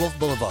off Red Wolf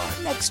Boulevard,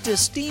 next to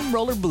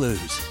Steamroller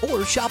Blues.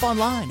 Or shop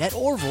online at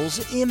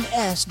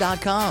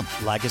orvilsms.com.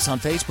 Like us on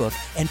Facebook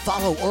and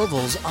follow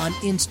Orville's on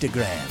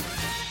Instagram.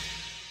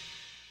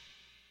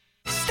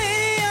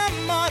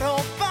 Stadium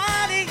Auto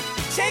Body,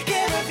 take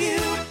care of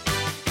you.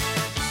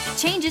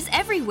 Changes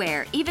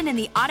everywhere, even in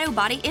the auto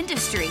body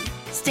industry.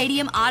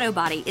 Stadium Auto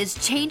Body is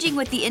changing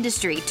with the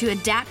industry to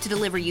adapt to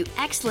deliver you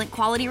excellent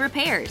quality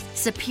repairs,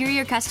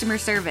 superior customer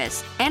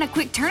service, and a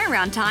quick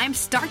turnaround time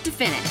start to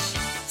finish.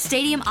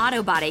 Stadium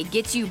Auto Body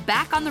gets you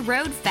back on the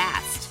road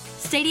fast.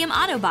 Stadium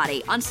Auto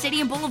Body on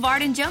Stadium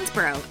Boulevard in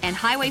Jonesboro and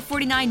Highway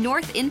 49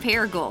 North in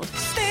Paragould.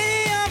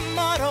 Stadium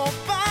Auto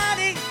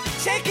Body,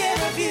 take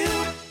care of you.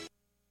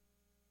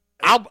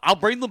 I'll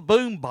bring the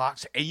boom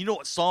box, and you know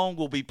what song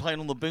will be playing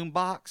on the boom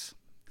box?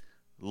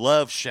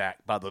 Love Shack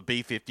by the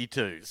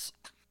B-52s.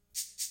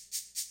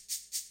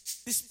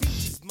 This speech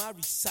is my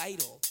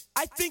recital.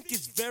 I think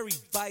it's very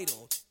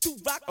vital to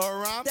rock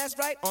around. That's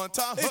right, on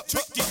time. It's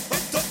tricky.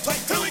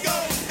 Here we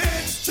go.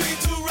 It's tricky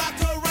to rock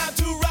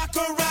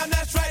around.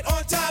 That's right,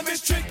 on time.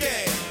 It's tricky.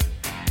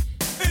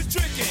 It's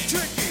tricky.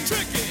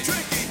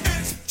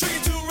 It's tricky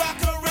to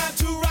rock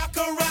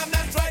around.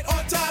 That's right,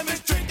 on time.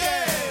 It's tricky.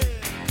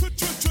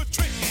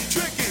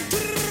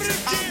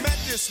 I met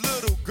this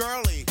little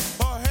girlie.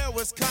 Her hair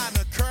was kind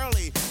of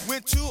curly.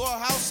 Went to her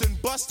house and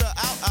bust her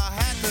out. I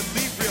had to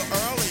leave real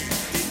early.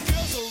 These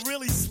girls are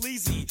really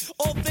sleazy.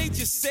 All they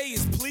just say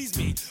is please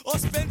me. Or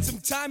spend some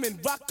time and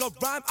rock a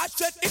rhyme. I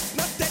said it's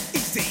not that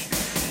easy.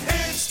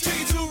 It's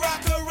tricky to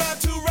rock around.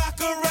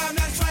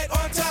 That's right,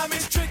 on time.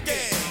 It's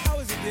tricky. How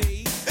is it,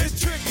 Dave? It's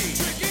tricky.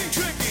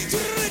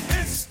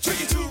 It's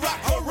tricky to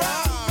rock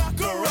around.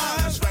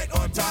 That's right,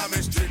 on time.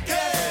 It's tricky.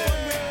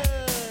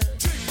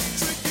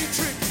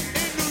 Tricky.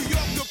 In New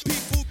York, the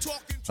people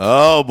talking.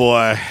 Oh,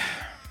 boy.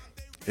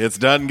 It's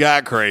done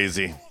got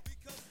crazy.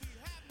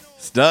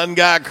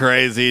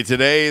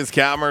 Today's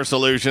Calmer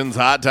Solutions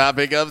hot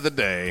topic of the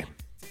day.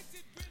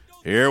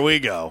 Here we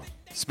go.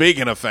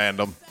 Speaking of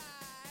fandom,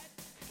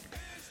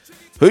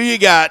 who you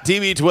got,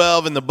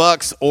 TB12 in the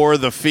Bucks or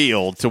the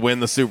field to win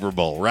the Super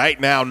Bowl? Right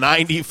now,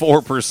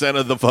 94%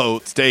 of the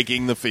votes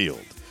taking the field.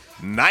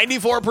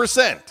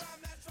 94%.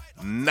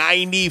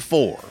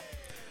 94.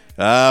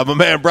 My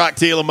man Brock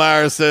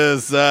Thielemeyer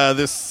says,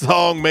 this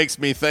song makes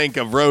me think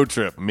of Road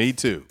Trip. Me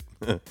too.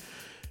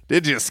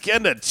 Did you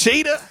skin a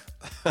cheetah?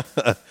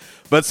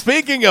 But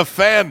speaking of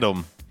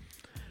fandom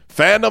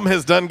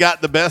has done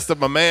got the best of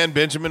my man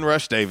Benjamin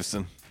Rush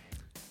Davison.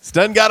 It's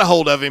done got a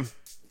hold of him.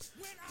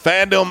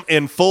 Fandom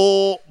in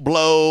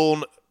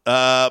full-blown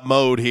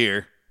mode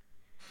here.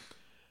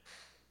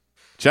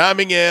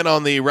 Chiming in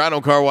on the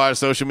Rhino Car Wash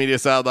social media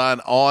sideline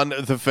on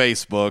the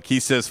Facebook. He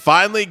says,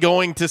 finally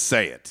going to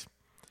say it.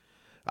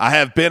 I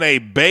have been a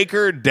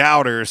Baker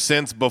doubter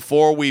since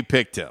before we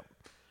picked him.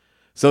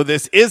 So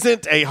this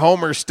isn't a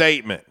homer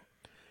statement.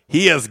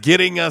 He is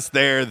getting us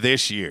there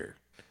this year,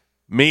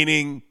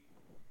 meaning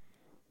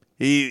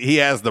he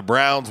has the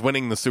Browns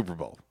winning the Super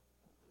Bowl.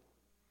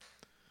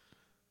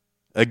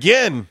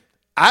 Again,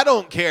 I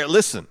don't care.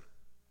 Listen,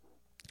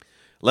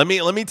 let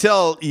me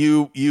tell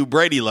you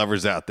Brady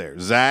lovers out there,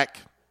 Zach,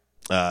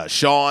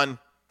 Sean,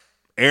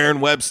 Aaron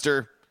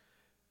Webster.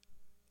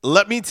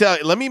 Let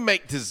me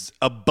make this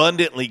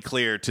abundantly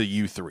clear to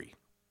you three.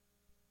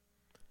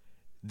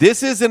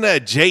 This isn't a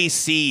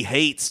JC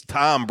hates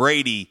Tom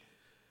Brady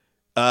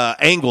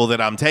angle that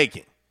I'm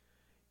taking.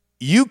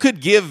 You could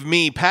give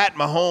me Pat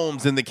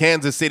Mahomes and the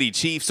Kansas City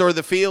Chiefs or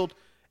the field,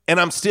 and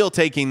I'm still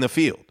taking the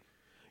field.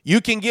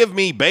 You can give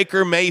me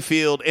Baker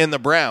Mayfield and the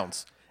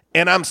Browns,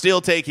 and I'm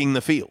still taking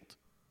the field.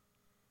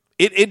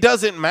 It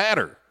doesn't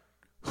matter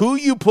who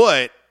you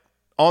put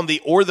on the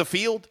or the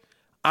field.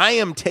 I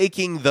am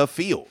taking the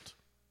field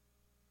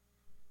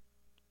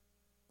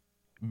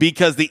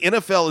because the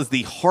NFL is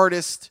the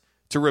hardest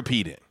to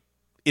repeat it.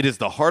 It is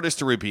the hardest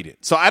to repeat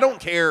it. So I don't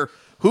care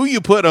who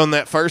you put on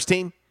that first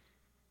team.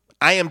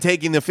 I am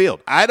taking the field.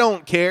 I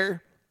don't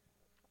care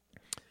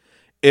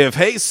if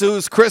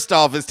Jesus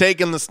Christoph is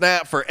taking the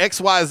snap for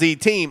XYZ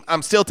team.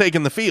 I'm still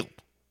taking the field.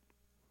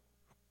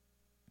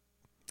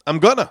 I'm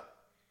gonna.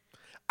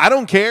 I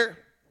don't care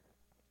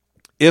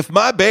if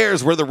my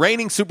Bears were the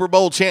reigning Super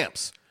Bowl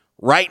champs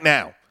right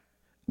now.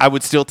 I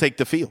would still take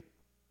the field.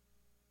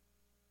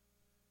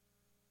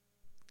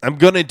 I'm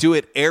going to do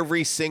it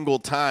every single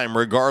time,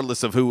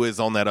 regardless of who is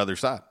on that other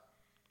side,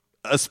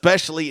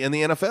 especially in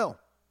the NFL,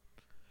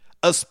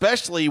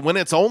 especially when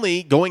it's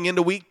only going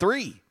into week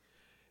 3.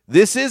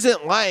 This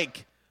isn't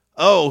like,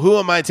 who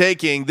am I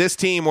taking, this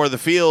team or the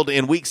field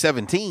in week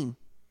 17?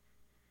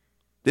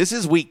 This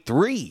is week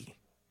 3.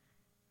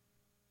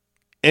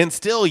 And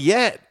still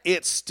yet,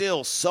 it's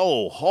still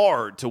so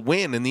hard to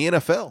win in the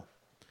NFL.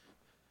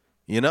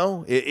 You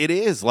know, it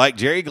is. Like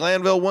Jerry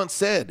Glanville once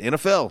said,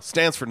 NFL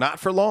stands for not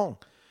for long.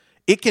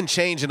 It can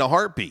change in a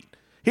heartbeat.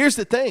 Here's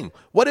the thing.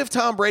 What if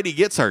Tom Brady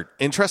gets hurt?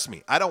 And trust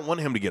me, I don't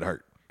want him to get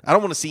hurt. I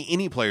don't want to see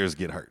any players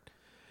get hurt.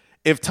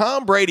 If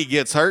Tom Brady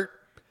gets hurt,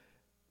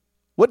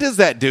 what does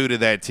that do to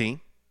that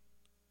team?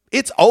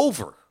 It's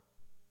over.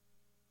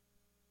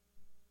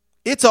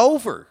 It's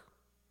over.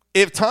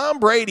 If Tom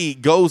Brady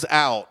goes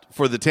out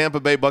for the Tampa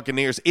Bay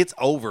Buccaneers, it's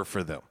over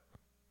for them.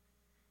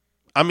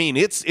 I mean,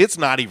 it's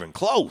not even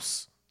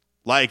close.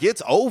 Like,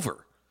 it's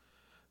over.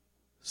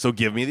 So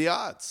give me the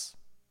odds.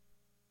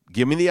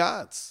 Give me the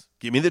odds.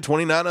 Give me the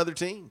 29 other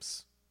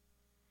teams.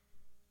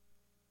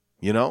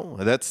 You know,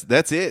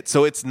 that's it.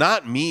 So it's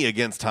not me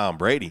against Tom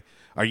Brady.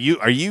 Are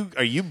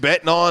you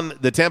betting on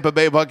the Tampa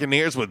Bay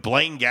Buccaneers with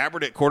Blaine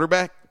Gabbert at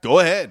quarterback? Go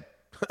ahead.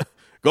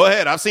 Go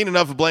ahead. I've seen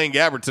enough of Blaine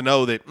Gabbert to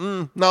know that,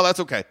 no, that's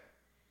okay.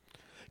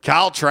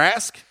 Kyle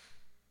Trask?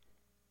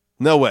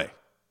 No way.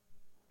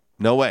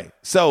 No way.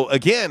 So,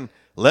 again,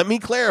 let me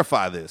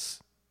clarify this.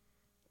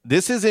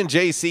 This isn't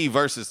JC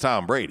versus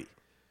Tom Brady.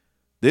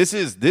 This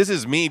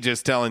is me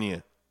just telling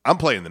you, I'm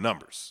playing the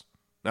numbers.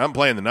 I'm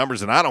playing the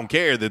numbers, and I don't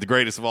care that the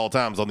greatest of all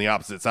time is on the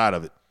opposite side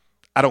of it.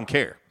 I don't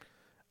care.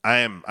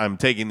 I'm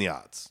taking the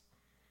odds.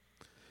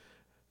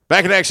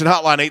 Back in action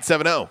hotline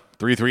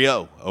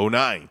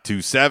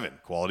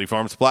 870-330-0927. Quality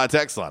Farm Supply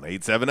text line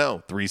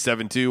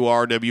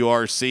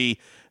 870-372-RWRC.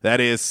 That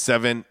is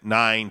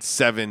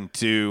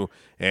 7972.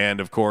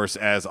 And, of course,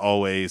 as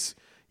always,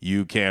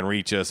 you can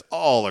reach us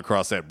all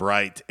across that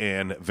bright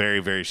and very,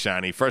 very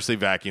shiny, freshly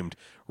vacuumed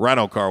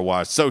Rhino Car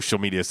Wash social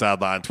media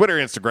sideline, Twitter,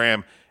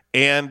 Instagram,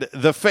 and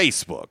the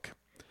Facebook.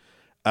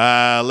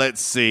 Let's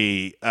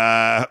see.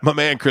 My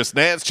man Chris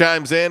Nance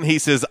chimes in. He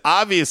says,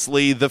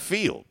 obviously, the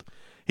field.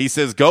 He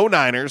says, go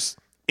Niners,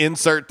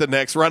 insert the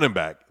next running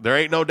back. There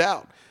ain't no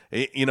doubt.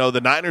 You know,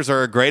 the Niners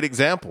are a great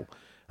example.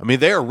 I mean,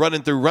 they are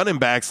running through running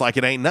backs like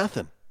it ain't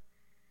nothing.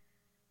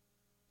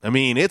 I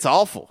mean, it's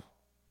awful.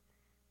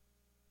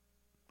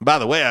 By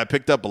the way, I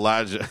picked up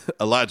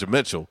Elijah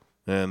Mitchell,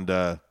 and,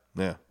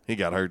 yeah, he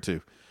got hurt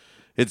too.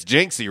 It's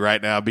jinxy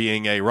right now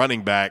being a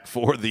running back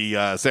for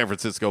the San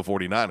Francisco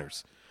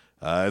 49ers.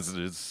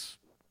 It's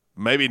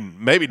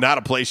maybe not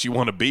a place you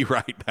want to be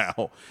right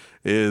now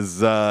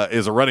is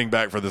a running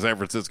back for the San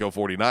Francisco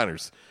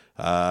 49ers.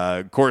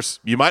 Of course,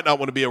 you might not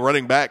want to be a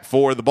running back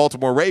for the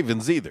Baltimore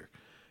Ravens either.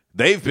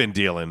 They've been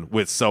dealing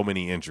with so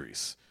many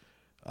injuries.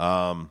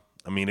 I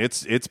mean,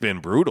 it's been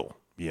brutal.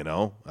 You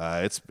know,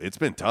 it's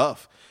been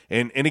tough.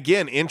 And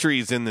again,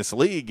 injuries in this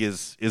league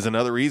is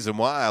another reason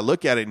why I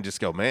look at it and just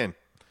go, man,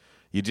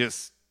 you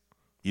just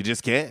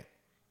can't.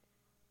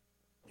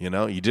 You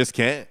know, you just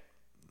can't.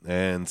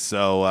 And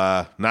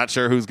so not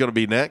sure who's going to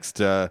be next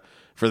for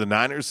the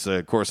Niners.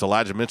 Of course,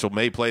 Elijah Mitchell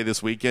may play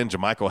this weekend.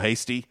 JaMychal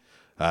Hasty,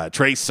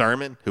 Trey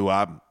Sermon, who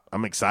I'm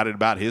excited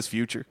about his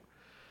future.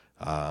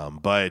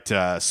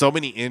 But so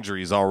many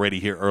injuries already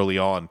here early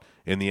on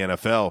in the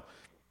NFL.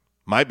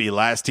 Might be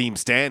last team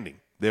standing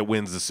that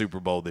wins the Super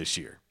Bowl this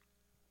year.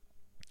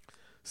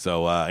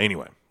 So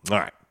anyway, all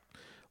right.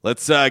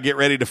 Let's get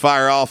ready to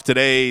fire off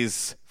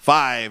today's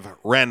 5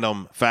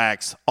 random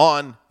facts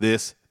on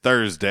this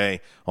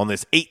Thursday, on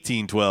this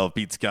 1812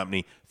 Pizza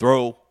Company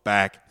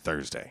Throwback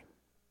Thursday.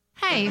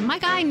 Hey, my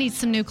guy needs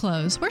some new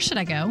clothes. Where should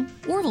I go?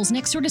 Orville's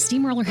next door to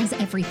Steamroller has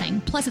everything.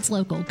 Plus, it's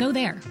local. Go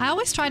there. I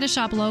always try to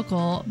shop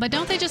local, but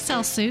don't they just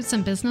sell suits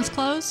and business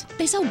clothes?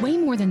 They sell way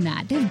more than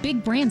that. They have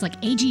big brands like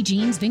AG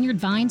Jeans, Vineyard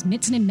Vines,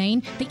 Mitson and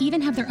Maine. They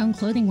even have their own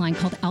clothing line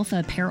called Alpha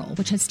Apparel,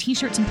 which has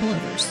t-shirts and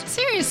pullovers.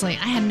 Seriously,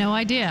 I had no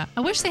idea.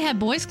 I wish they had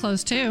boys'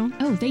 clothes, too.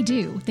 Oh, they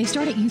do. They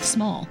start at youth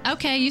small.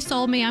 Okay, you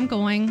sold me. I'm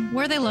going.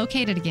 Where are they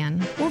located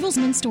again? Orville's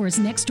men's store is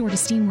next door to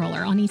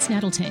Steamroller on East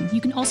Nettleton.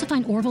 You can also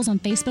find Orville's on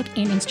Facebook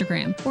and Instagram,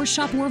 or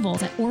shop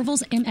Orville's at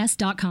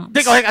orvillesms.com.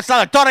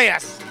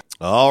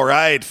 All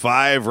right,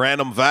 5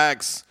 random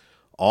facts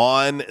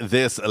on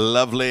this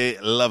lovely,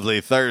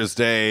 lovely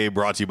Thursday,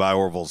 brought to you by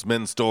Orville's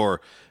Men's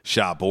Store.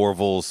 Shop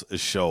Orville's,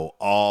 show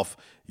off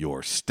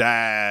your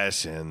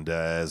stash. And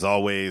as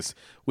always,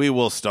 we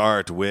will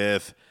start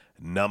with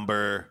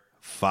number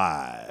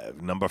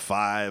 5. Number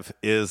 5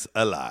 is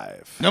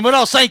alive.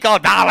 Numero 5,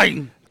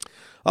 darling.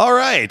 All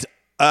right.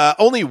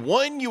 Only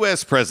one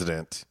U.S.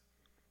 president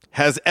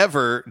has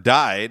ever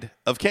died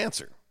of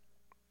cancer.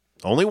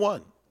 Only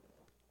one.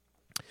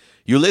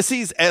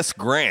 Ulysses S.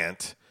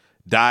 Grant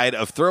died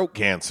of throat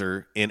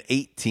cancer in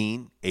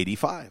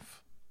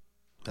 1885.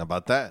 How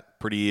about that?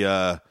 Pretty,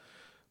 I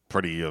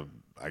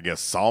guess,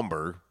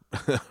 somber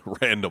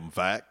random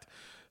fact.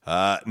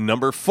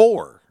 Number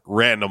 4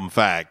 random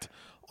fact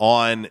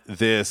on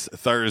this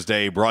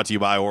Thursday, brought to you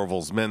by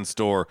Orville's Men's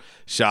Store.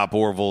 Shop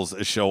Orville's,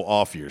 show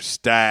off your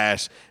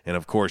stash. And,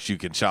 of course, you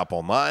can shop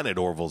online at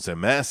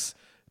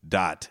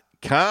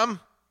orvillesms.com.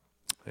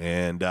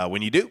 And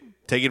when you do,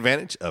 take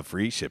advantage of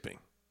free shipping.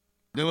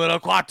 Numero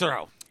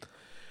cuatro.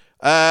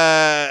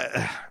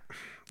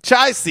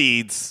 Chia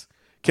seeds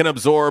can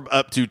absorb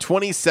up to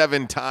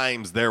 27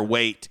 times their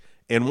weight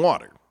in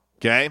water,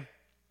 okay?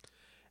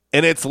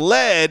 And it's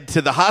led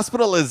to the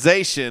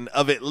hospitalization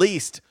of at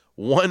least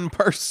one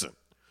person.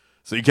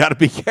 So you got to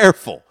be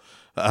careful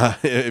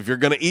if you're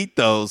going to eat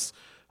those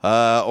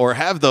or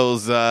have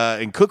those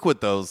and cook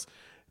with those.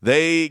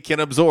 They can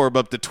absorb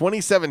up to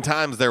 27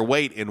 times their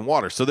weight in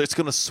water. So it's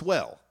going to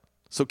swell.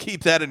 So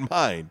keep that in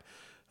mind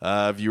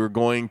if you are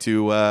going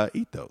to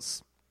eat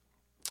those.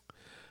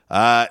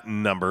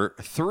 Number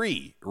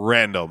 3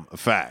 random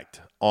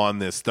fact on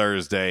this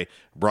Thursday,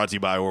 brought to you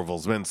by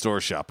Orville's Men's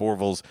Store. Shop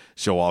Orville's,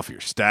 show off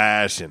your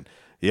stash. And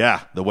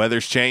yeah, the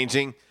weather's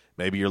changing.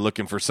 Maybe you're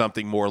looking for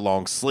something more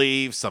long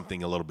sleeve,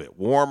 something a little bit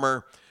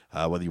warmer.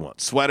 Whether you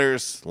want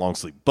sweaters, long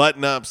sleeve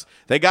button-ups,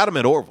 they got them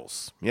at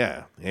Orville's.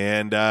 Yeah,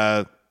 and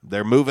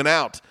they're moving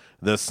out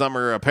the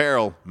summer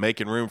apparel,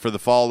 making room for the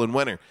fall and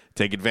winter.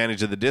 Take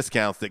advantage of the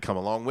discounts that come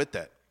along with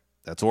that.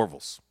 That's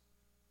Orville's.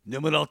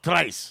 Numero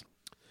tres.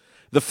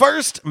 The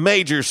first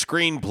major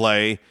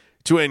screenplay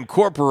to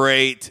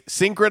incorporate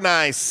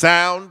synchronized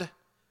sound,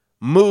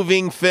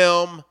 moving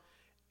film,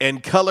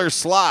 and color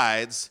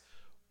slides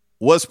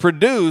was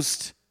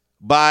produced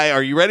by,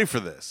 are you ready for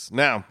this?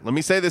 Now, let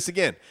me say this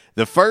again.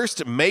 The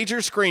first major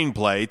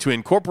screenplay to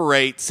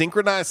incorporate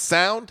synchronized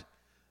sound,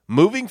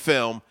 moving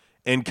film,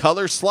 and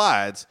color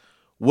slides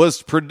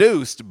was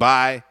produced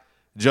by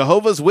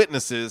Jehovah's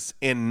Witnesses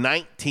in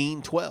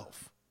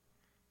 1912.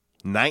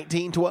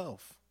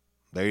 1912.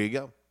 There you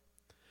go.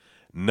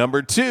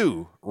 Number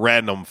 2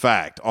 random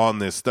fact on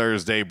this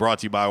Thursday, brought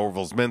to you by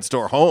Orville's Men's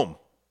Store, home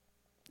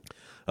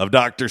of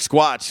Dr.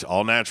 Squatch,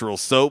 all natural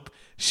soap,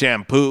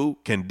 shampoo,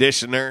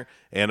 conditioner,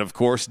 and of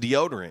course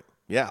deodorant.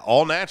 Yeah,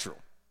 all natural.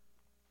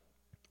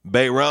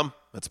 Bay rum,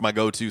 that's my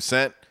go-to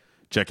scent.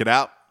 Check it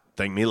out.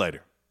 Thank me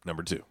later.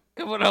 Number 2.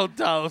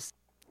 Toast.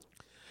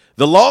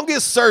 The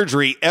longest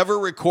surgery ever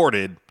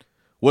recorded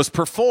was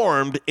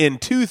performed in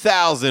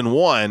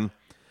 2001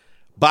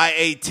 by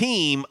a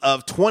team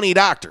of 20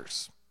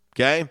 doctors.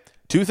 Okay?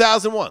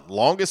 2001,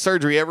 longest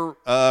surgery ever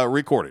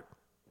recorded.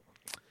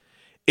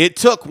 It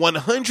took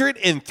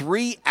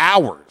 103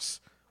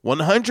 hours.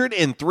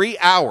 103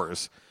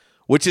 hours,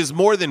 which is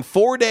more than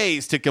 4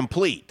 days to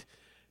complete.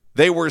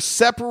 They were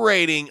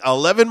separating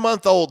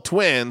 11-month-old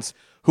twins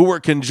who were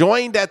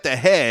conjoined at the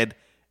head,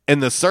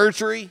 and the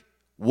surgery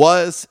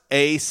was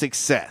a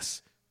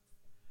success.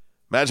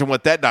 Imagine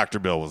what that doctor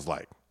bill was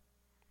like.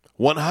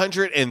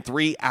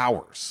 103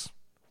 hours.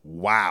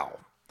 Wow.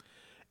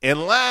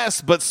 And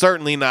last but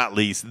certainly not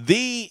least,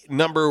 the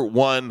number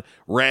 1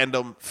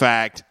 random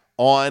fact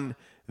on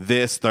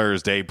this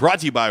Thursday, brought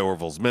to you by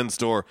Orville's Men's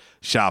Store.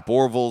 Shop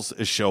Orville's,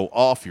 show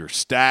off your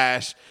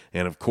stash.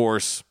 And of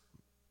course,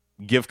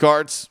 gift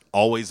cards,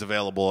 always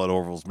available at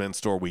Orville's Men's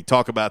Store. We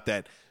talk about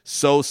that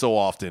so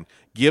often.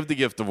 Give the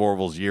gift of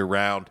Orville's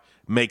year-round.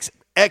 Makes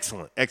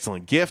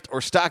excellent gift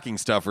or stocking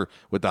stuffer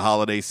with the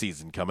holiday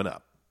season coming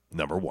up.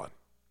 Number 1.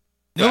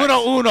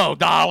 Numero uno,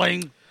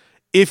 darling.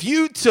 If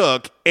you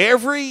took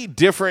every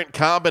different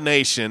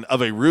combination of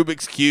a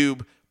Rubik's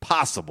Cube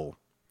possible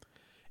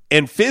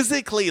and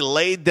physically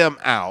laid them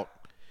out,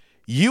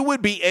 you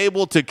would be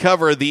able to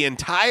cover the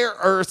entire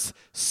Earth's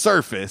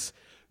surface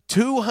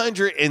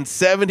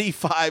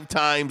 275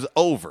 times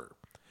over.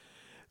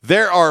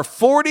 There are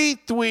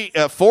 43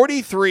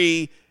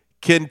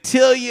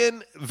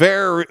 quintillion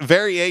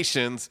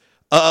variations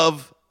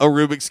of a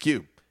Rubik's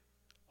Cube.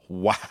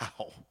 Wow.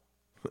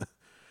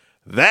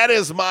 That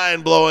is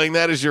mind-blowing.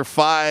 That is your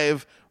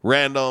 5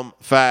 random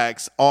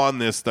facts on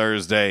this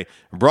Thursday.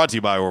 Brought to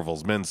you by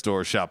Orville's Men's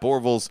Store. Shop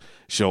Orville's.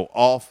 Show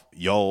off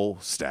your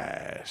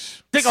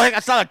stash.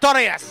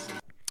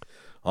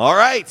 All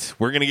right.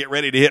 We're going to get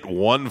ready to hit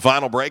one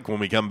final break. When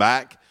we come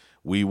back,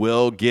 we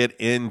will get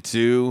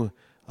into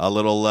a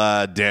little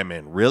Damn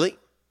Man Really,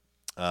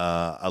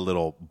 a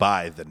little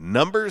By the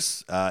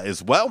Numbers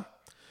as well.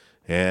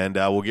 And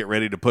we'll get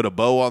ready to put a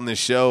bow on this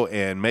show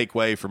and make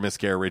way for Miss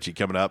Kara Ritchie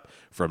coming up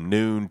from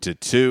noon to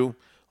 2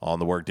 on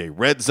the Workday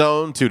Red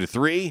Zone, 2 to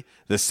 3.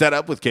 The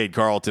Setup with Cade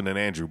Carlton and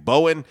Andrew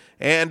Bowen.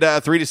 And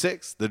 3 to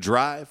 6, The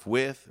Drive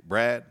with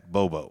Brad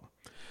Bobo.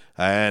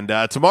 And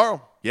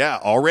tomorrow,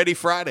 already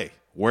Friday.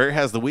 Where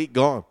has the week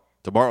gone?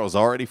 Tomorrow is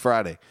already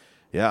Friday.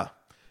 Yeah.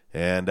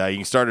 And you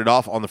can start it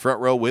off on the front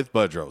row with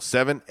Budrow,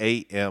 7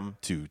 a.m.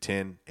 to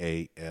 10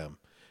 a.m.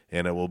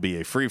 And it will be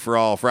a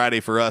free-for-all Friday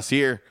for us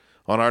here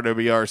on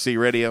RWRC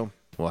Radio.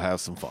 We'll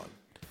have some fun.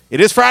 It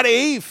is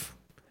Friday Eve,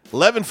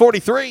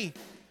 11:43.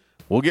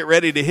 We'll get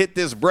ready to hit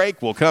this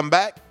break. We'll come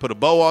back, put a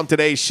bow on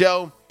today's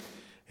show,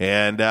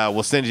 and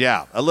we'll send you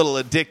out. A little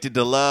Addicted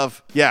to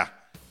Love. Yeah,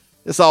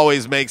 this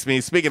always makes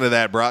me, speaking of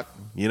that, Brock,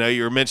 you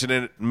were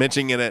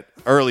mentioning it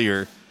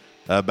earlier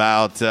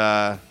about,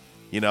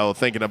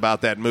 thinking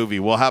about that movie.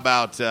 Well, how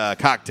about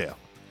Cocktail?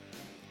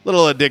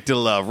 Little Addicted to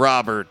Love,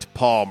 Robert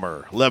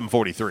Palmer,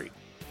 11:43.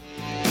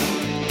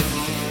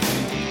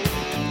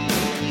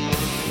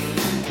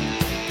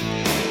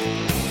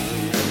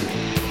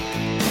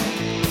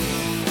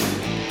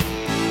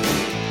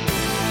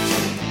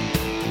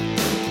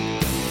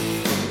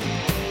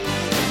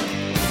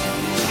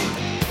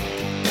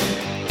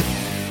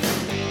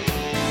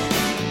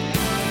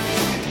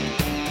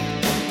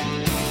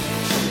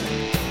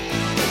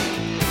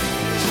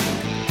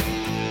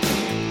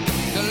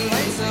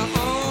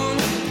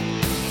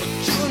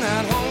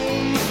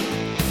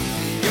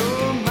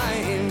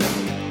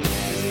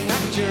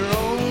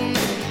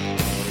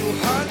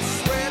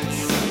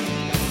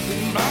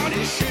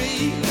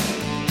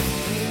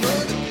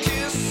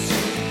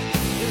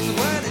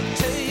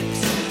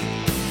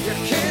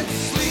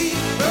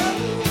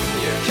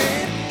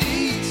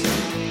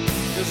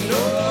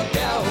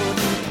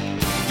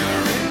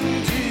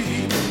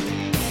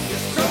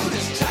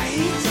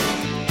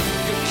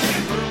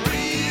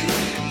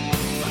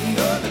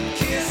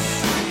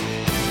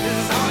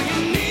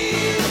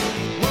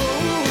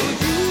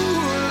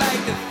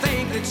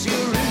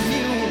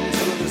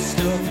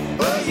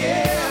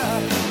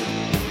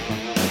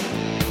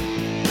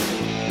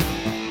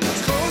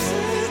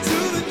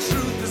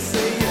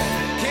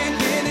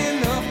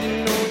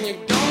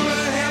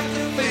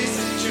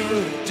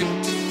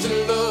 addicted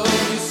to love.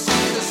 You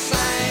see the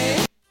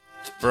sign.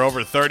 For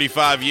over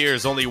 35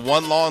 years, only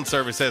one lawn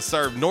service has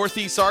served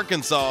Northeast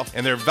Arkansas,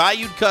 and their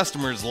valued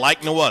customers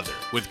like no other.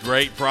 With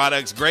great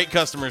products, great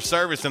customer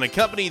service, and a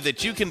company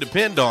that you can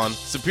depend on,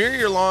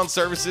 Superior Lawn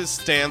Services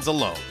stands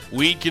alone.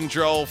 Weed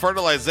control,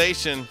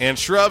 fertilization, and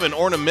shrub and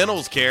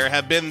ornamentals care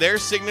have been their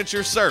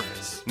signature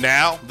service.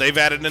 Now, they've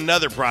added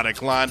another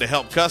product line to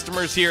help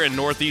customers here in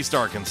Northeast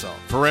Arkansas.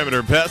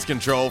 Perimeter Pest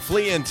Control,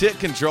 Flea and Tick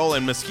Control,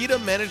 and Mosquito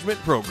Management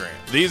Program.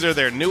 These are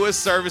their newest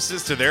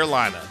services to their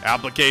lineup.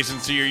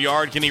 Applications to your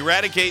yard can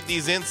eradicate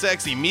these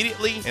insects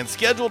immediately, and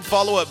scheduled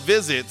follow-up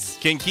visits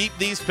can keep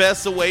these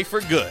pests away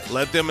for good.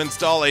 Let them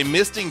install a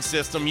misting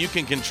system you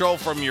can control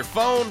from your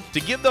phone to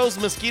give those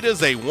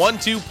mosquitoes a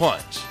 1-2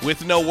 punch.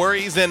 With no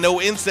worries and no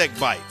insect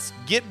bites.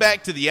 Get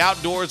back to the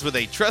outdoors with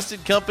a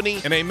trusted company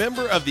and a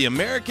member of the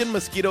American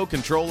Mosquito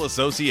Control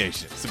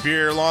Association.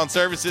 Superior Lawn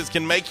Services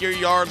can make your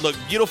yard look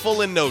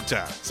beautiful in no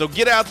time. So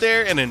get out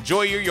there and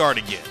enjoy your yard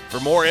again. For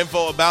more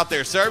info about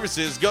their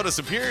services, go to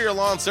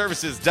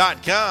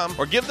superiorlawnservices.com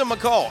or give them a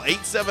call,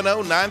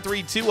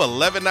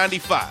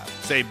 870-932-1195.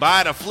 Say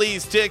bye to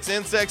fleas, ticks,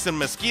 insects, and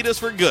mosquitoes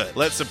for good.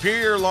 Let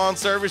Superior Lawn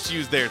Service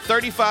use their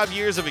 35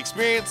 years of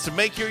experience to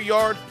make your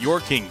yard your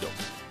kingdom.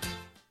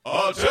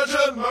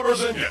 Attention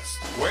members and guests.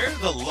 Where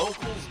the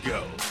locals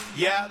go.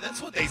 Yeah, that's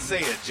what they say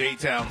at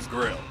J-Town's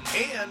Grill.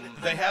 And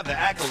they have the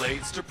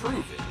accolades to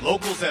prove it.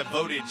 Locals have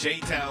voted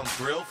J-Town's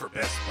Grill for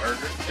best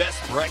burger,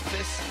 best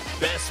breakfast,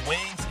 best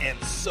wings,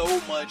 and so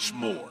much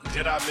more.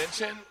 Did I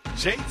mention?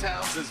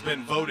 J-Town's has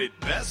been voted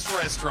best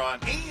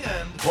restaurant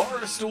and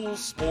Barstool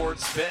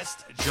Sports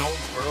Best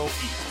Jonesboro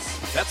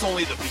Eats. That's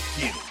only the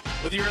beginning.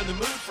 Whether you're in the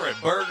mood for a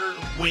burger,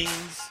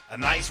 wings, a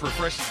nice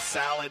refreshing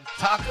salad,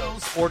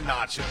 tacos, or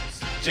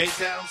nachos,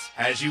 J-Town's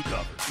has you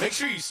covered. Make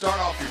sure you start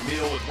off your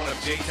meal with one of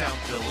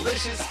J-Town's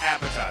delicious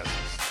appetizers.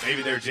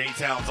 Maybe their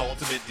J-Town's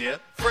ultimate dip,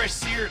 fresh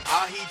seared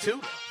ahi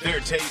tuna,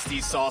 their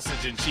tasty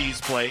sausage and cheese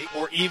plate,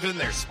 or even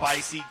their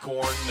spicy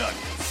corn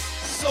nuggets.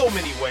 So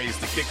many ways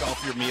to kick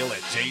off your meal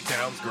at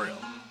J-Town's Grill.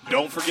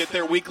 Don't forget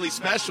their weekly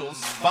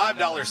specials,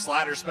 $5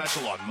 slider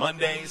special on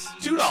Mondays,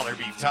 $2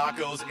 beef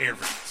tacos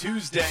every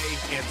Tuesday,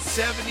 and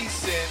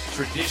 70-cent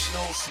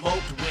traditional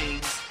smoked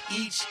wings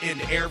each and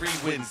every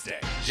Wednesday.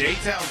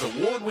 J-Town's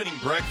award-winning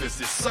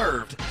breakfast is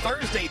served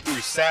Thursday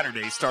through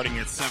Saturday starting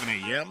at 7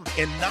 a.m.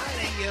 and 9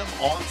 a.m.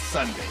 on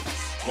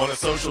Sundays. Want to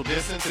social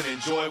distance and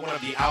enjoy one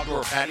of the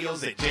outdoor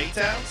patios at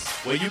J-Town's?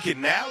 Well, you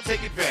can now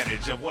take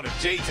advantage of one of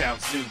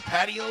J-Town's new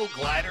patio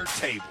glider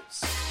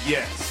tables.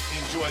 Yes,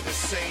 enjoy the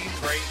same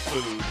great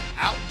food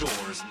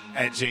outdoors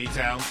at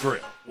J-Town's Grill.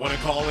 Want to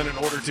call in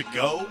order to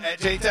go at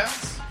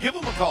J-Town's? Give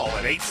them a call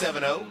at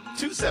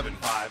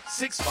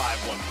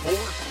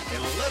 870-275-6514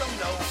 and let them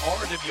know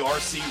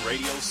RWRC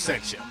Radio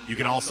sent you. You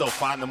can also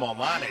find them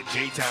online at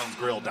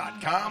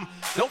jtownsgrill.com.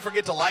 Don't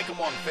forget to like them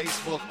on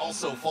Facebook.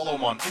 Also follow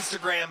them on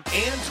Instagram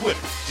and Twitter.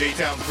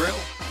 J-Town's Grill,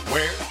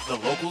 where the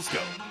locals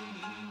go.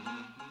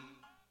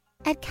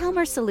 At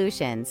Calmer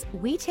Solutions,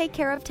 we take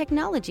care of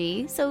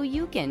technology so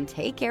you can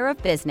take care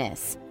of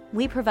business.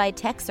 We provide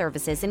tech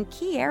services in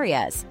key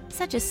areas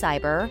such as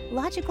cyber,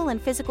 logical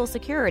and physical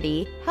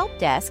security, help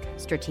desk,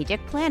 strategic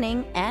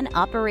planning, and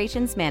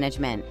operations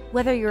management.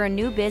 Whether you're a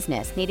new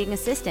business needing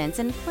assistance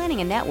in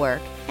planning a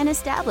network, an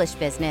established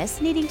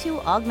business needing to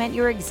augment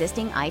your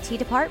existing IT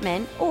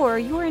department, or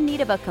you're in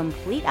need of a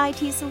complete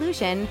IT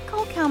solution,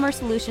 call Calmer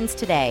Solutions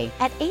today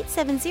at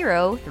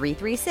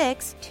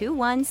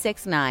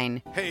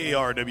 870-336-2169. Hey,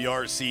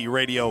 RWRC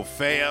Radio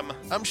fam.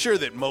 I'm sure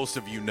that most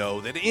of you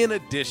know that in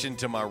addition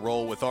to my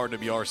role with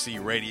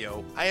RWRC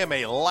Radio, I am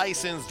a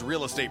licensed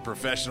real estate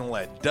professional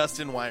at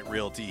Dustin White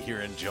Realty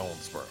here in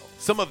Jonesboro.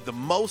 Some of the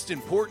most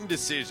important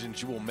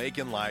decisions you will make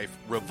in life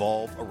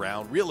revolve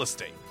around real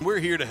estate. We're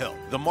here to help.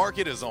 The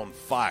market is on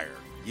fire.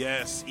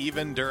 Yes,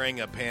 even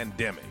during a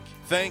pandemic,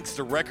 thanks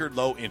to record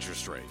low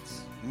interest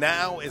rates.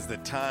 Now is the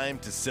time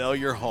to sell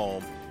your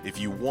home if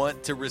you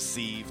want to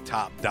receive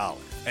top dollar.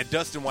 At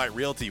Dustin White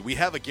Realty, we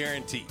have a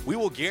guarantee. We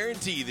will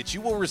guarantee that you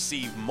will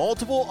receive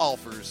multiple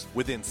offers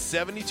within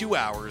 72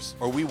 hours,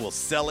 or we will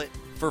sell it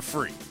for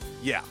free.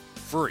 Yeah,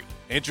 free.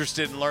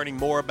 Interested in learning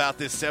more about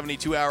this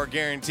 72-hour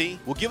guarantee?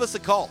 Well, give us a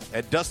call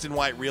at Dustin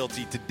White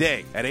Realty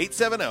today at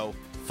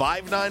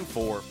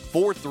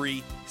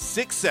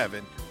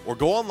 870-594-4367 or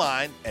go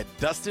online at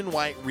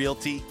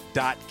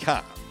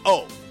DustinWhiteRealty.com.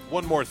 Oh,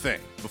 one more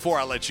thing before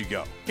I let you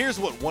go. Here's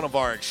what one of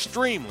our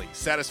extremely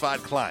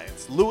satisfied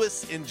clients,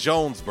 Lewis in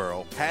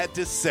Jonesboro, had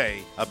to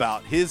say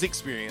about his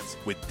experience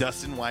with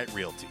Dustin White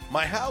Realty.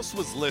 My house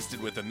was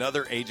listed with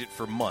another agent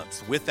for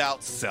months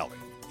without selling.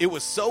 It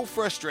was so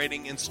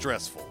frustrating and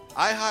stressful.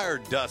 I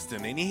hired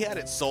Dustin and he had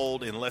it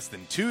sold in less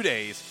than 2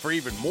 days for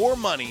even more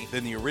money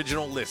than the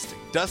original listing.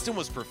 Dustin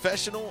was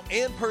professional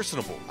and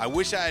personable. I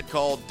wish I had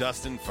called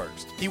Dustin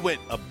first. He went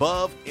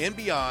above and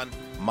beyond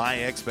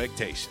my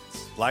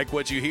expectations. Like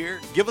what you hear?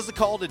 Give us a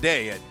call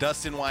today at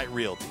Dustin White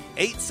Realty,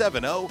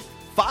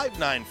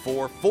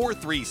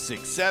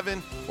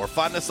 870-594-4367, or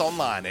find us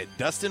online at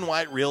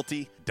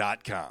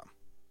DustinWhiteRealty.com.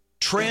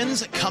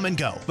 Trends come and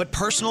go, but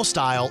personal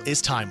style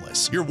is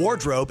timeless. Your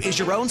wardrobe is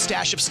your own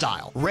stash of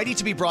style, ready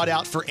to be brought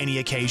out for any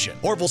occasion.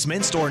 Orville's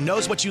Men's Store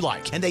knows what you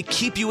like, and they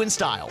keep you in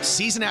style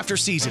season after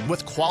season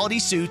with quality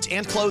suits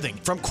and clothing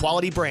from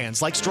quality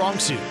brands like Strong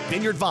Suit,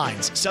 Vineyard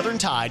Vines, Southern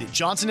Tide,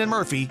 Johnson &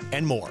 Murphy,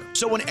 and more.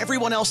 So when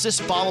everyone else is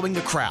following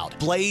the crowd,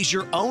 blaze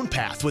your own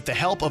path with the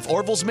help of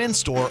Orville's Men's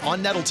Store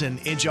on Nettleton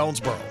in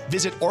Jonesboro.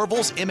 Visit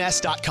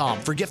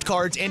orvillesms.com for gift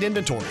cards and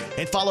inventory,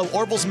 and follow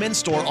Orville's Men's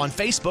Store on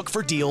Facebook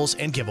for deals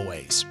and giveaways.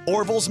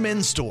 Orville's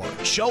Men's Store.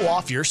 Show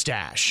off your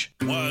stash.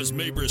 Why is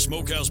Mabry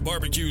Smokehouse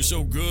Barbecue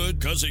so good?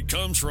 Because it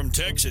comes from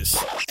Texas.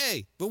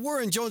 Hey, but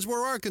we're in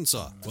Jonesboro,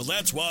 Arkansas. Well,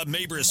 that's why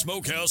Mabry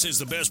Smokehouse is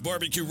the best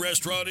barbecue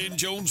restaurant in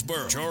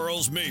Jonesboro.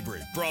 Charles Mabry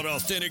brought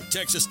authentic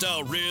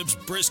Texas-style ribs,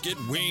 brisket,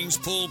 wings,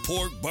 pulled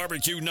pork,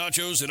 barbecue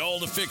nachos, and all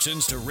the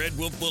fixings to Red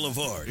Wolf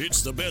Boulevard.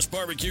 It's the best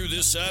barbecue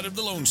this side of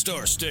the Lone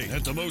Star State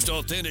at the most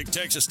authentic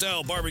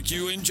Texas-style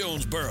barbecue in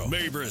Jonesboro.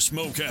 Mabry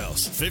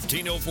Smokehouse,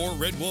 1504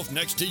 Red Wolf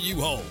next to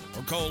U-Haul.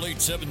 Or call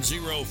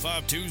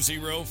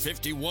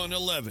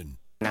 870-520-5111.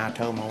 And I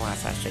told my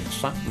wife, I said,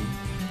 something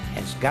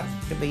has got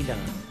to be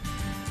done.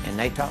 And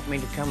they taught me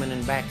to come in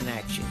and back in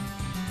action.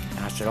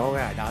 And I said, all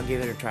right, I'll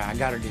give it a try. I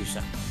got to do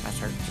something. I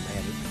hurt so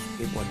bad,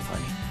 it wasn't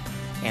funny.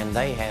 And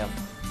they have,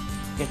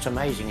 it's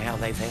amazing how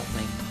they've helped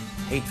me.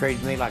 He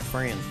treated me like a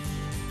friend.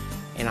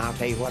 And I'll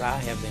tell you what, I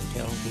have been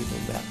telling people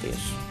about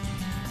this.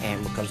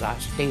 And because I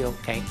still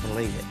can't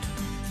believe it.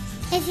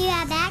 If you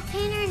have back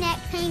pain or neck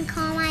pain,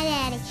 call my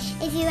daddy.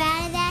 If you're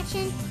out of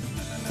action,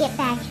 get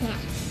back in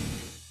action.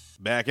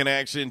 Back in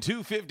action,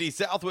 250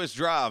 Southwest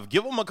Drive.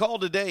 Give them a call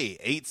today,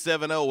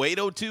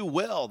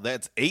 870-802-WELL.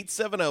 That's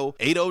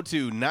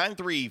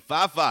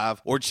 870-802-9355.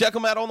 Or check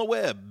them out on the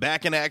web,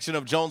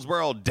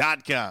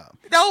 backinactionofjonesboro.com.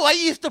 No, they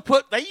used to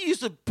put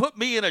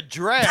me in a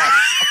dress.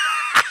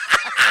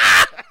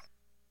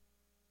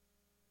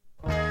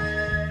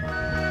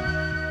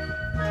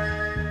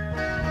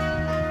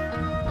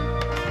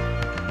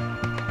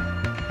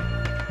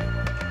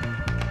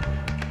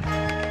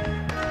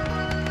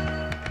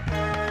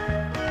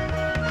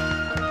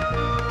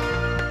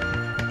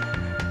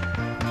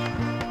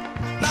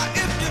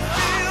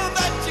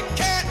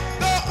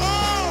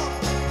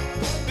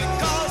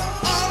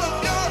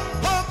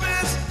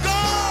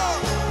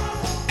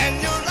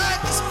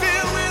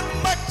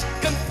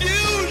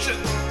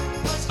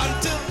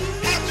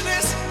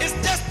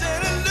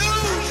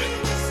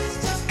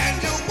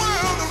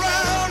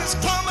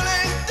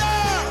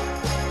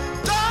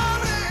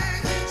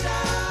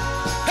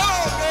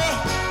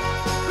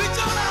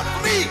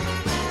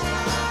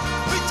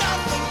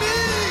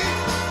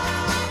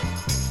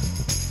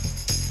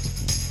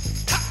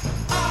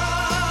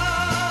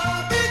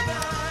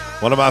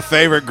 One of my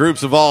favorite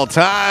groups of all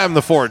time,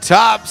 the Four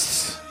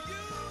Tops.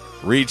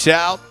 Reach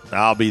out.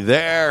 I'll be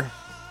there.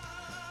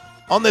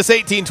 On this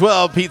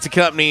 1812 Pizza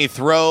Company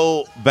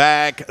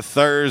Throwback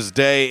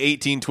Thursday,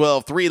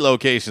 1812, 3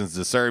 locations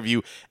to serve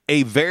you.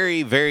 A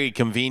very, very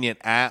convenient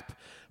app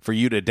for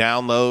you to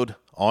download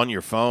on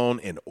your phone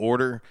and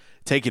order.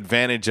 Take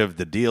advantage of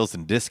the deals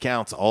and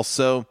discounts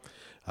also.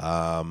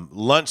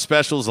 Lunch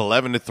specials,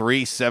 11 to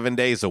 3, 7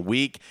 days a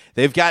week.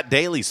 They've got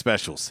daily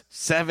specials,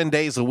 7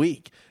 days a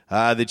week.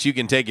 That you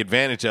can take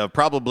advantage of.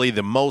 Probably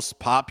the most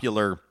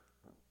popular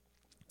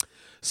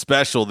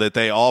special that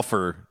they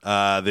offer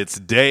that's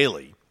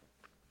daily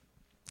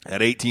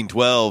at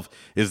 1812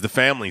 is the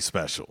family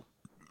special.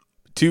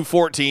 2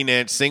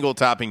 14-inch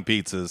single-topping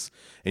pizzas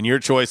and your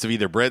choice of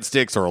either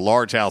breadsticks or a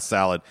large house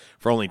salad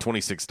for only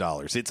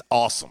 $26. It's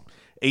awesome.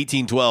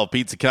 1812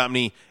 Pizza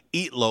Company.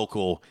 Eat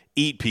local,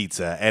 eat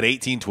pizza at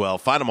 1812.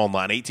 Find them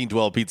online,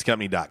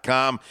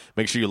 1812pizzacompany.com.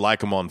 Make sure you like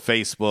them on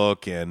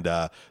Facebook, and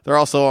they're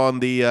also on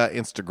the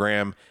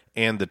Instagram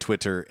and the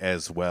Twitter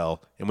as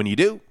well. And when you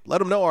do, let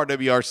them know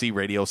RWRC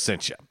Radio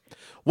sent you.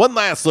 One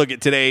last look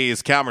at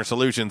today's Calmer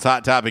Solutions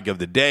hot topic of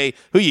the day.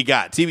 Who you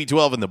got,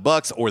 TB12 and the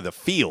Bucks or the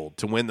Field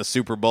to win the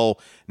Super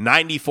Bowl?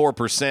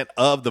 94%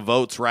 of the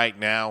votes right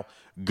now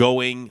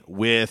going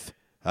with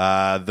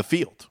the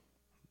Field.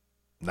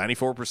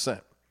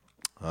 94%.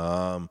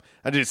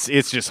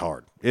 It's just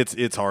hard.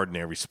 It's hard in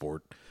every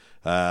sport,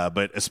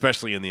 but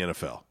especially in the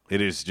NFL. It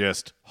is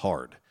just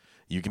hard.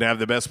 You can have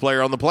the best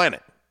player on the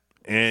planet,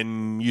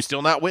 and you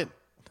still not win.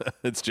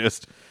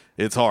 It's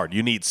hard.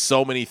 You need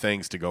so many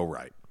things to go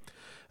right.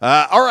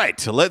 All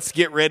right, let's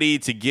get ready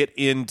to get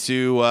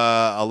into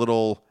a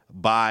little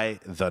by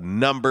the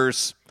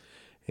numbers,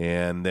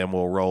 and then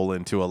we'll roll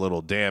into a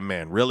little Damn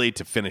Man Really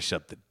to finish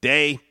up the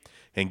day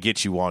and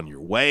get you on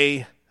your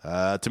way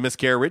to Miss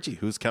Kara Ritchie,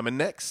 who's coming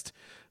next.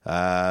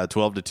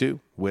 12 to 2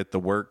 with the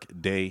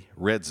Workday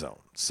Red Zone.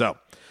 So,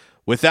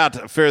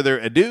 without further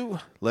ado,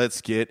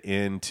 let's get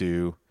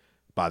into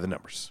By the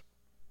Numbers.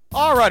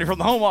 All righty, from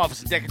the home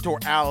office in Decatur,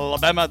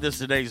 Alabama, this is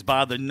today's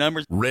By the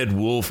Numbers. Red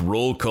Wolf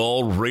Roll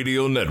Call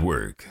Radio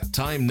Network.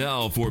 Time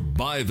now for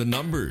By the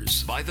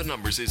Numbers. By the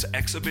Numbers is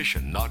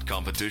exhibition, not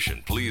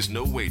competition. Please,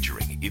 no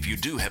wagering. If you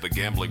do have a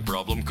gambling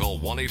problem, call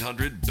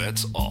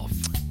 1-800-BETS-OFF.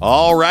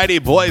 All righty,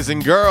 boys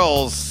and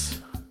girls.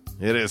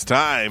 It is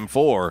time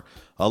for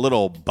a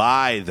little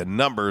By the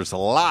Numbers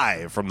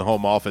live from the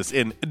home office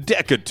in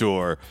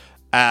Decatur,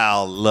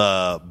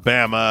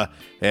 Alabama.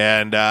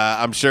 And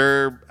I'm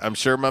sure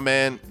my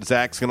man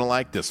Zach's going to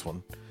like this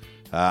one.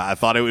 I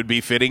thought it would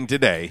be fitting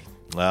today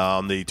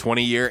on the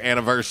 20-year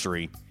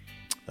anniversary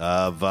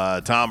of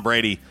Tom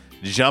Brady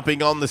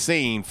jumping on the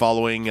scene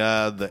following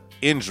the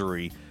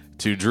injury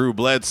to Drew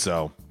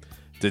Bledsoe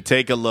to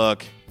take a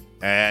look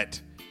at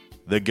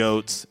the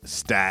GOAT's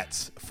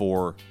stats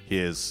for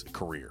his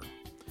career.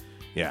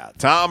 Yeah,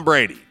 Tom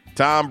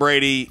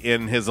Brady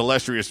in his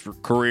illustrious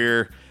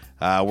career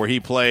where he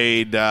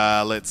played,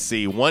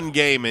 one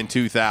game in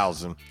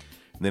 2000. And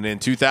then in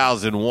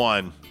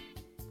 2001,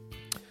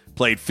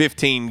 played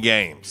 15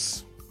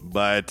 games.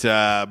 But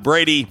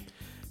Brady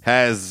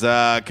has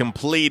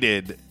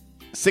completed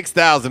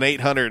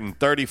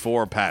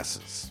 6,834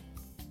 passes.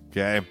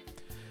 Okay?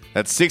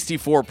 That's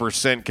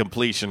 64%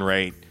 completion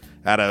rate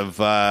out of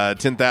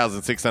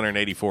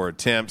 10,684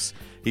 attempts.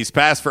 He's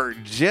passed for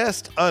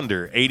just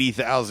under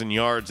 80,000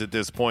 yards at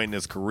this point in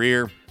his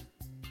career.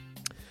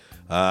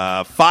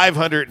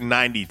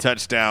 590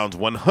 touchdowns,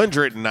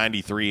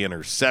 193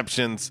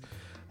 interceptions.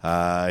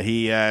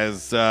 He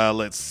has,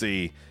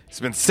 he's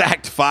been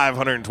sacked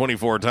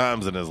 524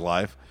 times in his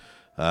life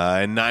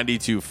and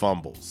 92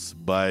 fumbles.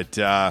 But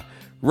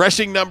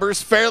rushing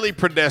numbers, fairly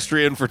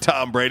pedestrian for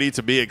Tom Brady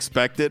to be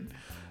expected.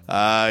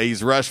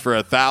 He's rushed for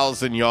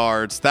 1,000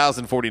 yards,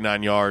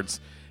 1,049 yards.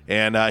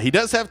 And he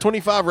does have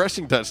 25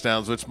 rushing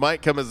touchdowns, which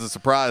might come as a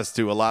surprise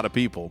to a lot of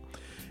people.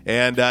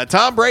 And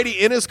Tom Brady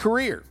in his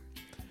career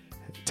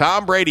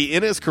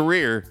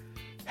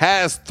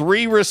has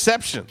 3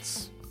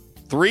 receptions.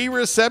 3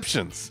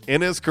 receptions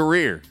in his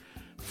career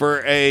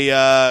for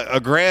a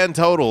grand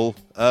total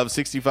of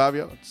 65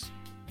 yards.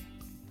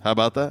 How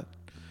about that?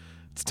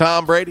 It's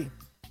Tom Brady.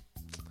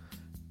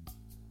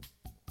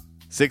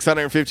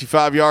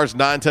 655 yards,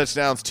 9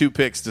 touchdowns, 2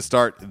 picks to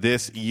start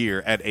this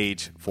year at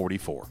age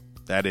 44.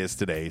 That is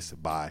today's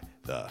By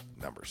the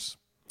Numbers.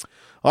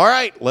 All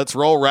right, let's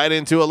roll right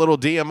into a little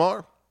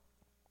DMR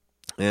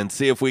and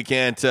see if we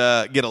can't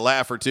get a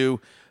laugh or two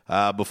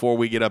before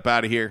we get up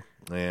out of here.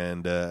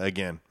 And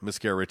again, Miss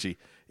Kara Ritchie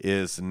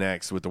is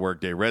next with the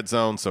Workday Red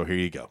Zone, so here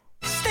you go.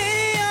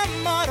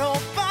 Stadium Auto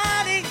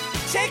Body,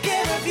 take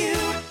care of you.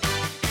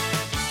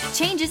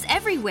 Changes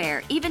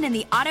everywhere, even in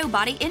the auto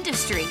body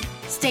industry.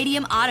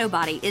 Stadium Auto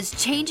Body is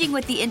changing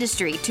with the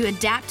industry to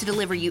adapt to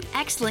deliver you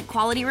excellent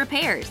quality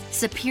repairs,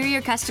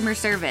 superior customer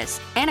service,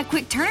 and a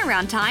quick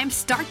turnaround time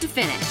start to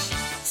finish.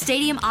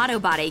 Stadium Auto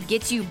Body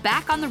gets you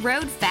back on the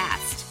road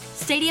fast.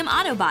 Stadium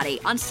Auto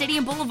Body on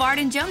Stadium Boulevard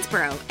in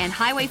Jonesboro and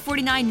Highway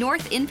 49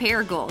 North in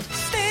Paragould.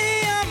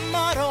 Stadium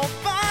Auto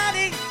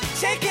Body,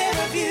 take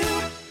care of you.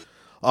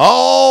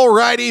 All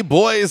righty,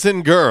 boys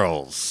and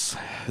girls.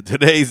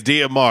 Today's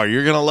DMR,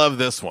 you're going to love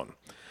this one.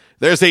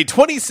 There's a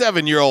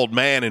 27-year-old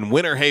man in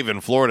Winter Haven,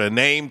 Florida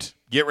named,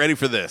 get ready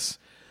for this,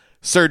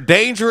 Sir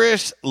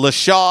Dangerous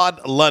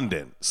Lashad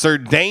London. Sir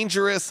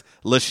Dangerous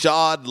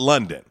Lashad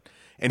London.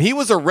 And he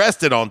was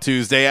arrested on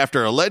Tuesday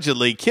after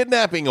allegedly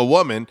kidnapping a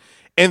woman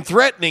and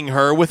threatening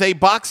her with a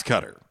box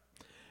cutter.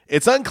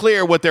 It's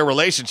unclear what their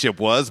relationship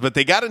was, but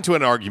they got into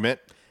an argument,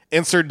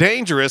 and Sir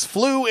Dangerous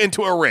flew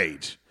into a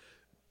rage.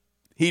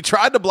 He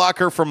tried to block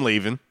her from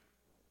leaving,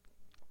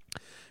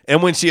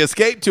 and when she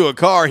escaped to a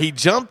car, he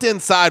jumped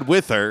inside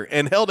with her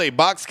and held a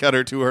box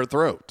cutter to her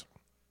throat.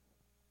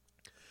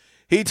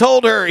 He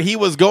told her he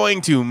was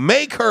going to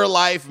make her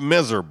life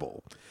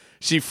miserable.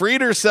 She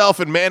freed herself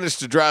and managed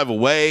to drive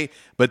away,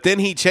 but then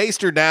he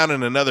chased her down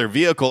in another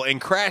vehicle and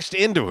crashed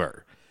into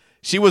her.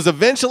 She was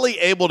eventually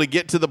able to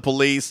get to the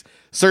police.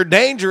 Sir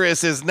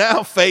Dangerous is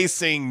now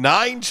facing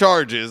 9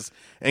 charges,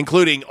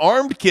 including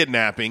armed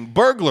kidnapping,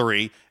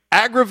 burglary,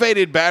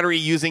 aggravated battery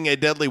using a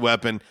deadly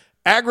weapon,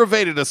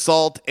 aggravated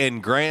assault,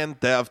 and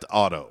grand theft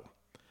auto.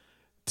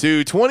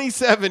 To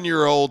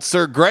 27-year-old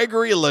Sir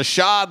Gregory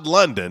Lashad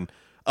London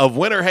of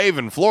Winter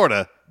Haven,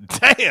 Florida.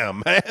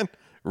 Damn, man.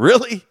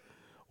 Really?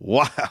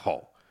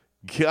 Wow.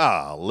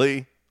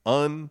 Golly.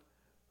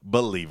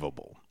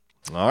 Unbelievable.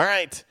 All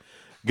right.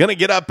 Gonna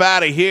get up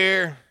out of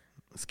here.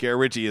 Scare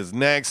Richie is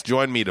next.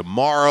 Join me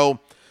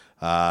tomorrow,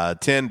 10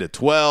 to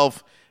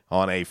 12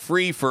 on a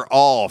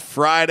free-for-all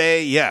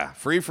Friday. Yeah,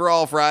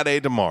 free-for-all Friday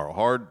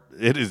tomorrow.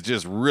 It is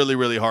just really,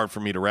 really hard for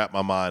me to wrap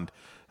my mind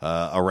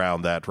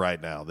around that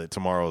right now, that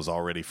tomorrow is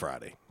already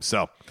Friday.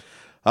 So,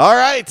 all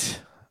right,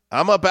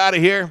 I'm up out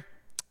of here.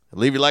 I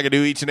leave you like I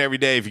do each and every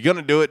day. If you're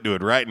going to do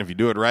it right. And if you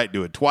do it right,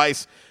 do it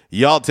twice.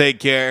 Y'all take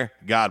care.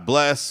 God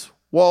bless.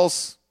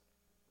 Waltz.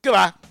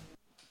 Goodbye.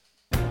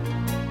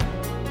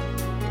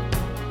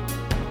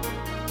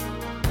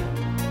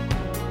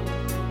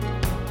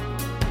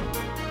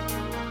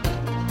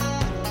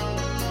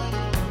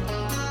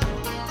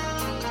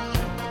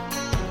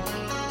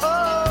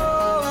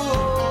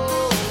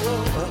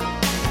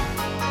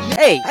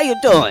 Hey, how you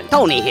doing?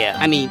 Tony here.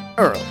 I mean,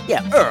 Earl.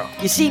 Yeah, Earl.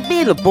 You see,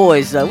 me and the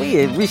boys, we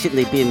have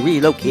recently been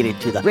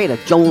relocated to the greater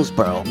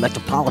Jonesboro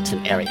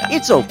metropolitan area.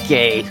 It's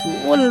okay.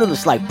 One little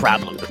slight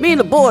problem. Me and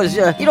the boys,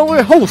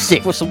 we're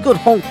homesick for some good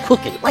home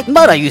cooking, like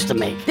Mother used to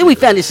make. Then we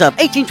found this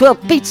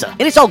 1812 pizza,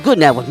 and it's all good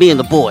now with me and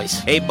the boys.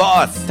 Hey,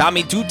 boss,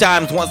 Tommy 2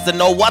 Times wants to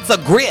know what's a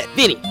grit.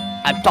 Vinny,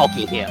 I'm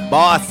talking here.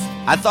 Boss,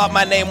 I thought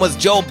my name was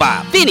Joe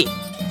Bob. Vinny,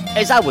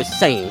 as I was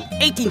saying,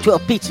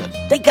 1812 Pizza,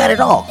 they got it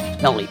all.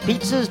 Not only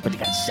pizzas, but they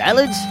got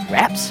salads,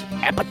 wraps,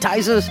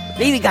 appetizers.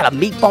 They even got a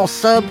meatball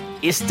sub.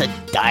 It's to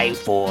die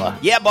for.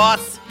 Yeah,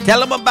 boss.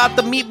 Tell them about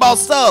the meatball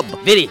sub.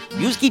 Vinny,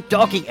 you just keep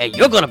talking and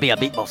you're gonna be a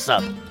meatball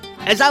sub.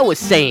 As I was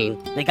saying,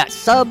 they got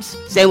subs,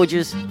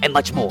 sandwiches, and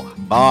much more.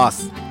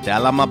 Boss,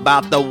 tell them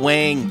about the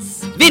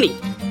wings. Vinny,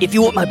 if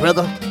you want my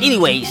brother,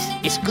 anyways,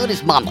 it's good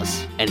as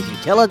mama's. And if you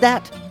tell her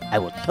that, I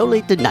will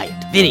totally deny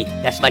it. Vinny,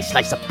 that's my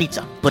slice of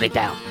pizza. Put it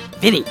down.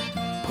 Vinny,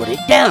 put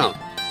it down.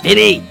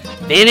 Vinny!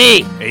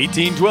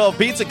 1812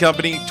 Pizza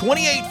Company,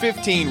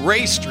 2815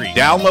 Ray Street.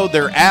 Download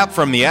their app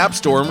from the App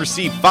Store and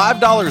receive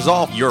 $5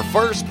 off your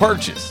first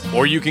purchase.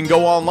 Or you can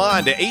go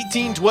online to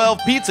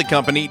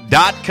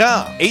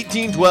 1812pizzacompany.com.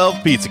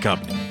 1812 Pizza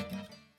Company.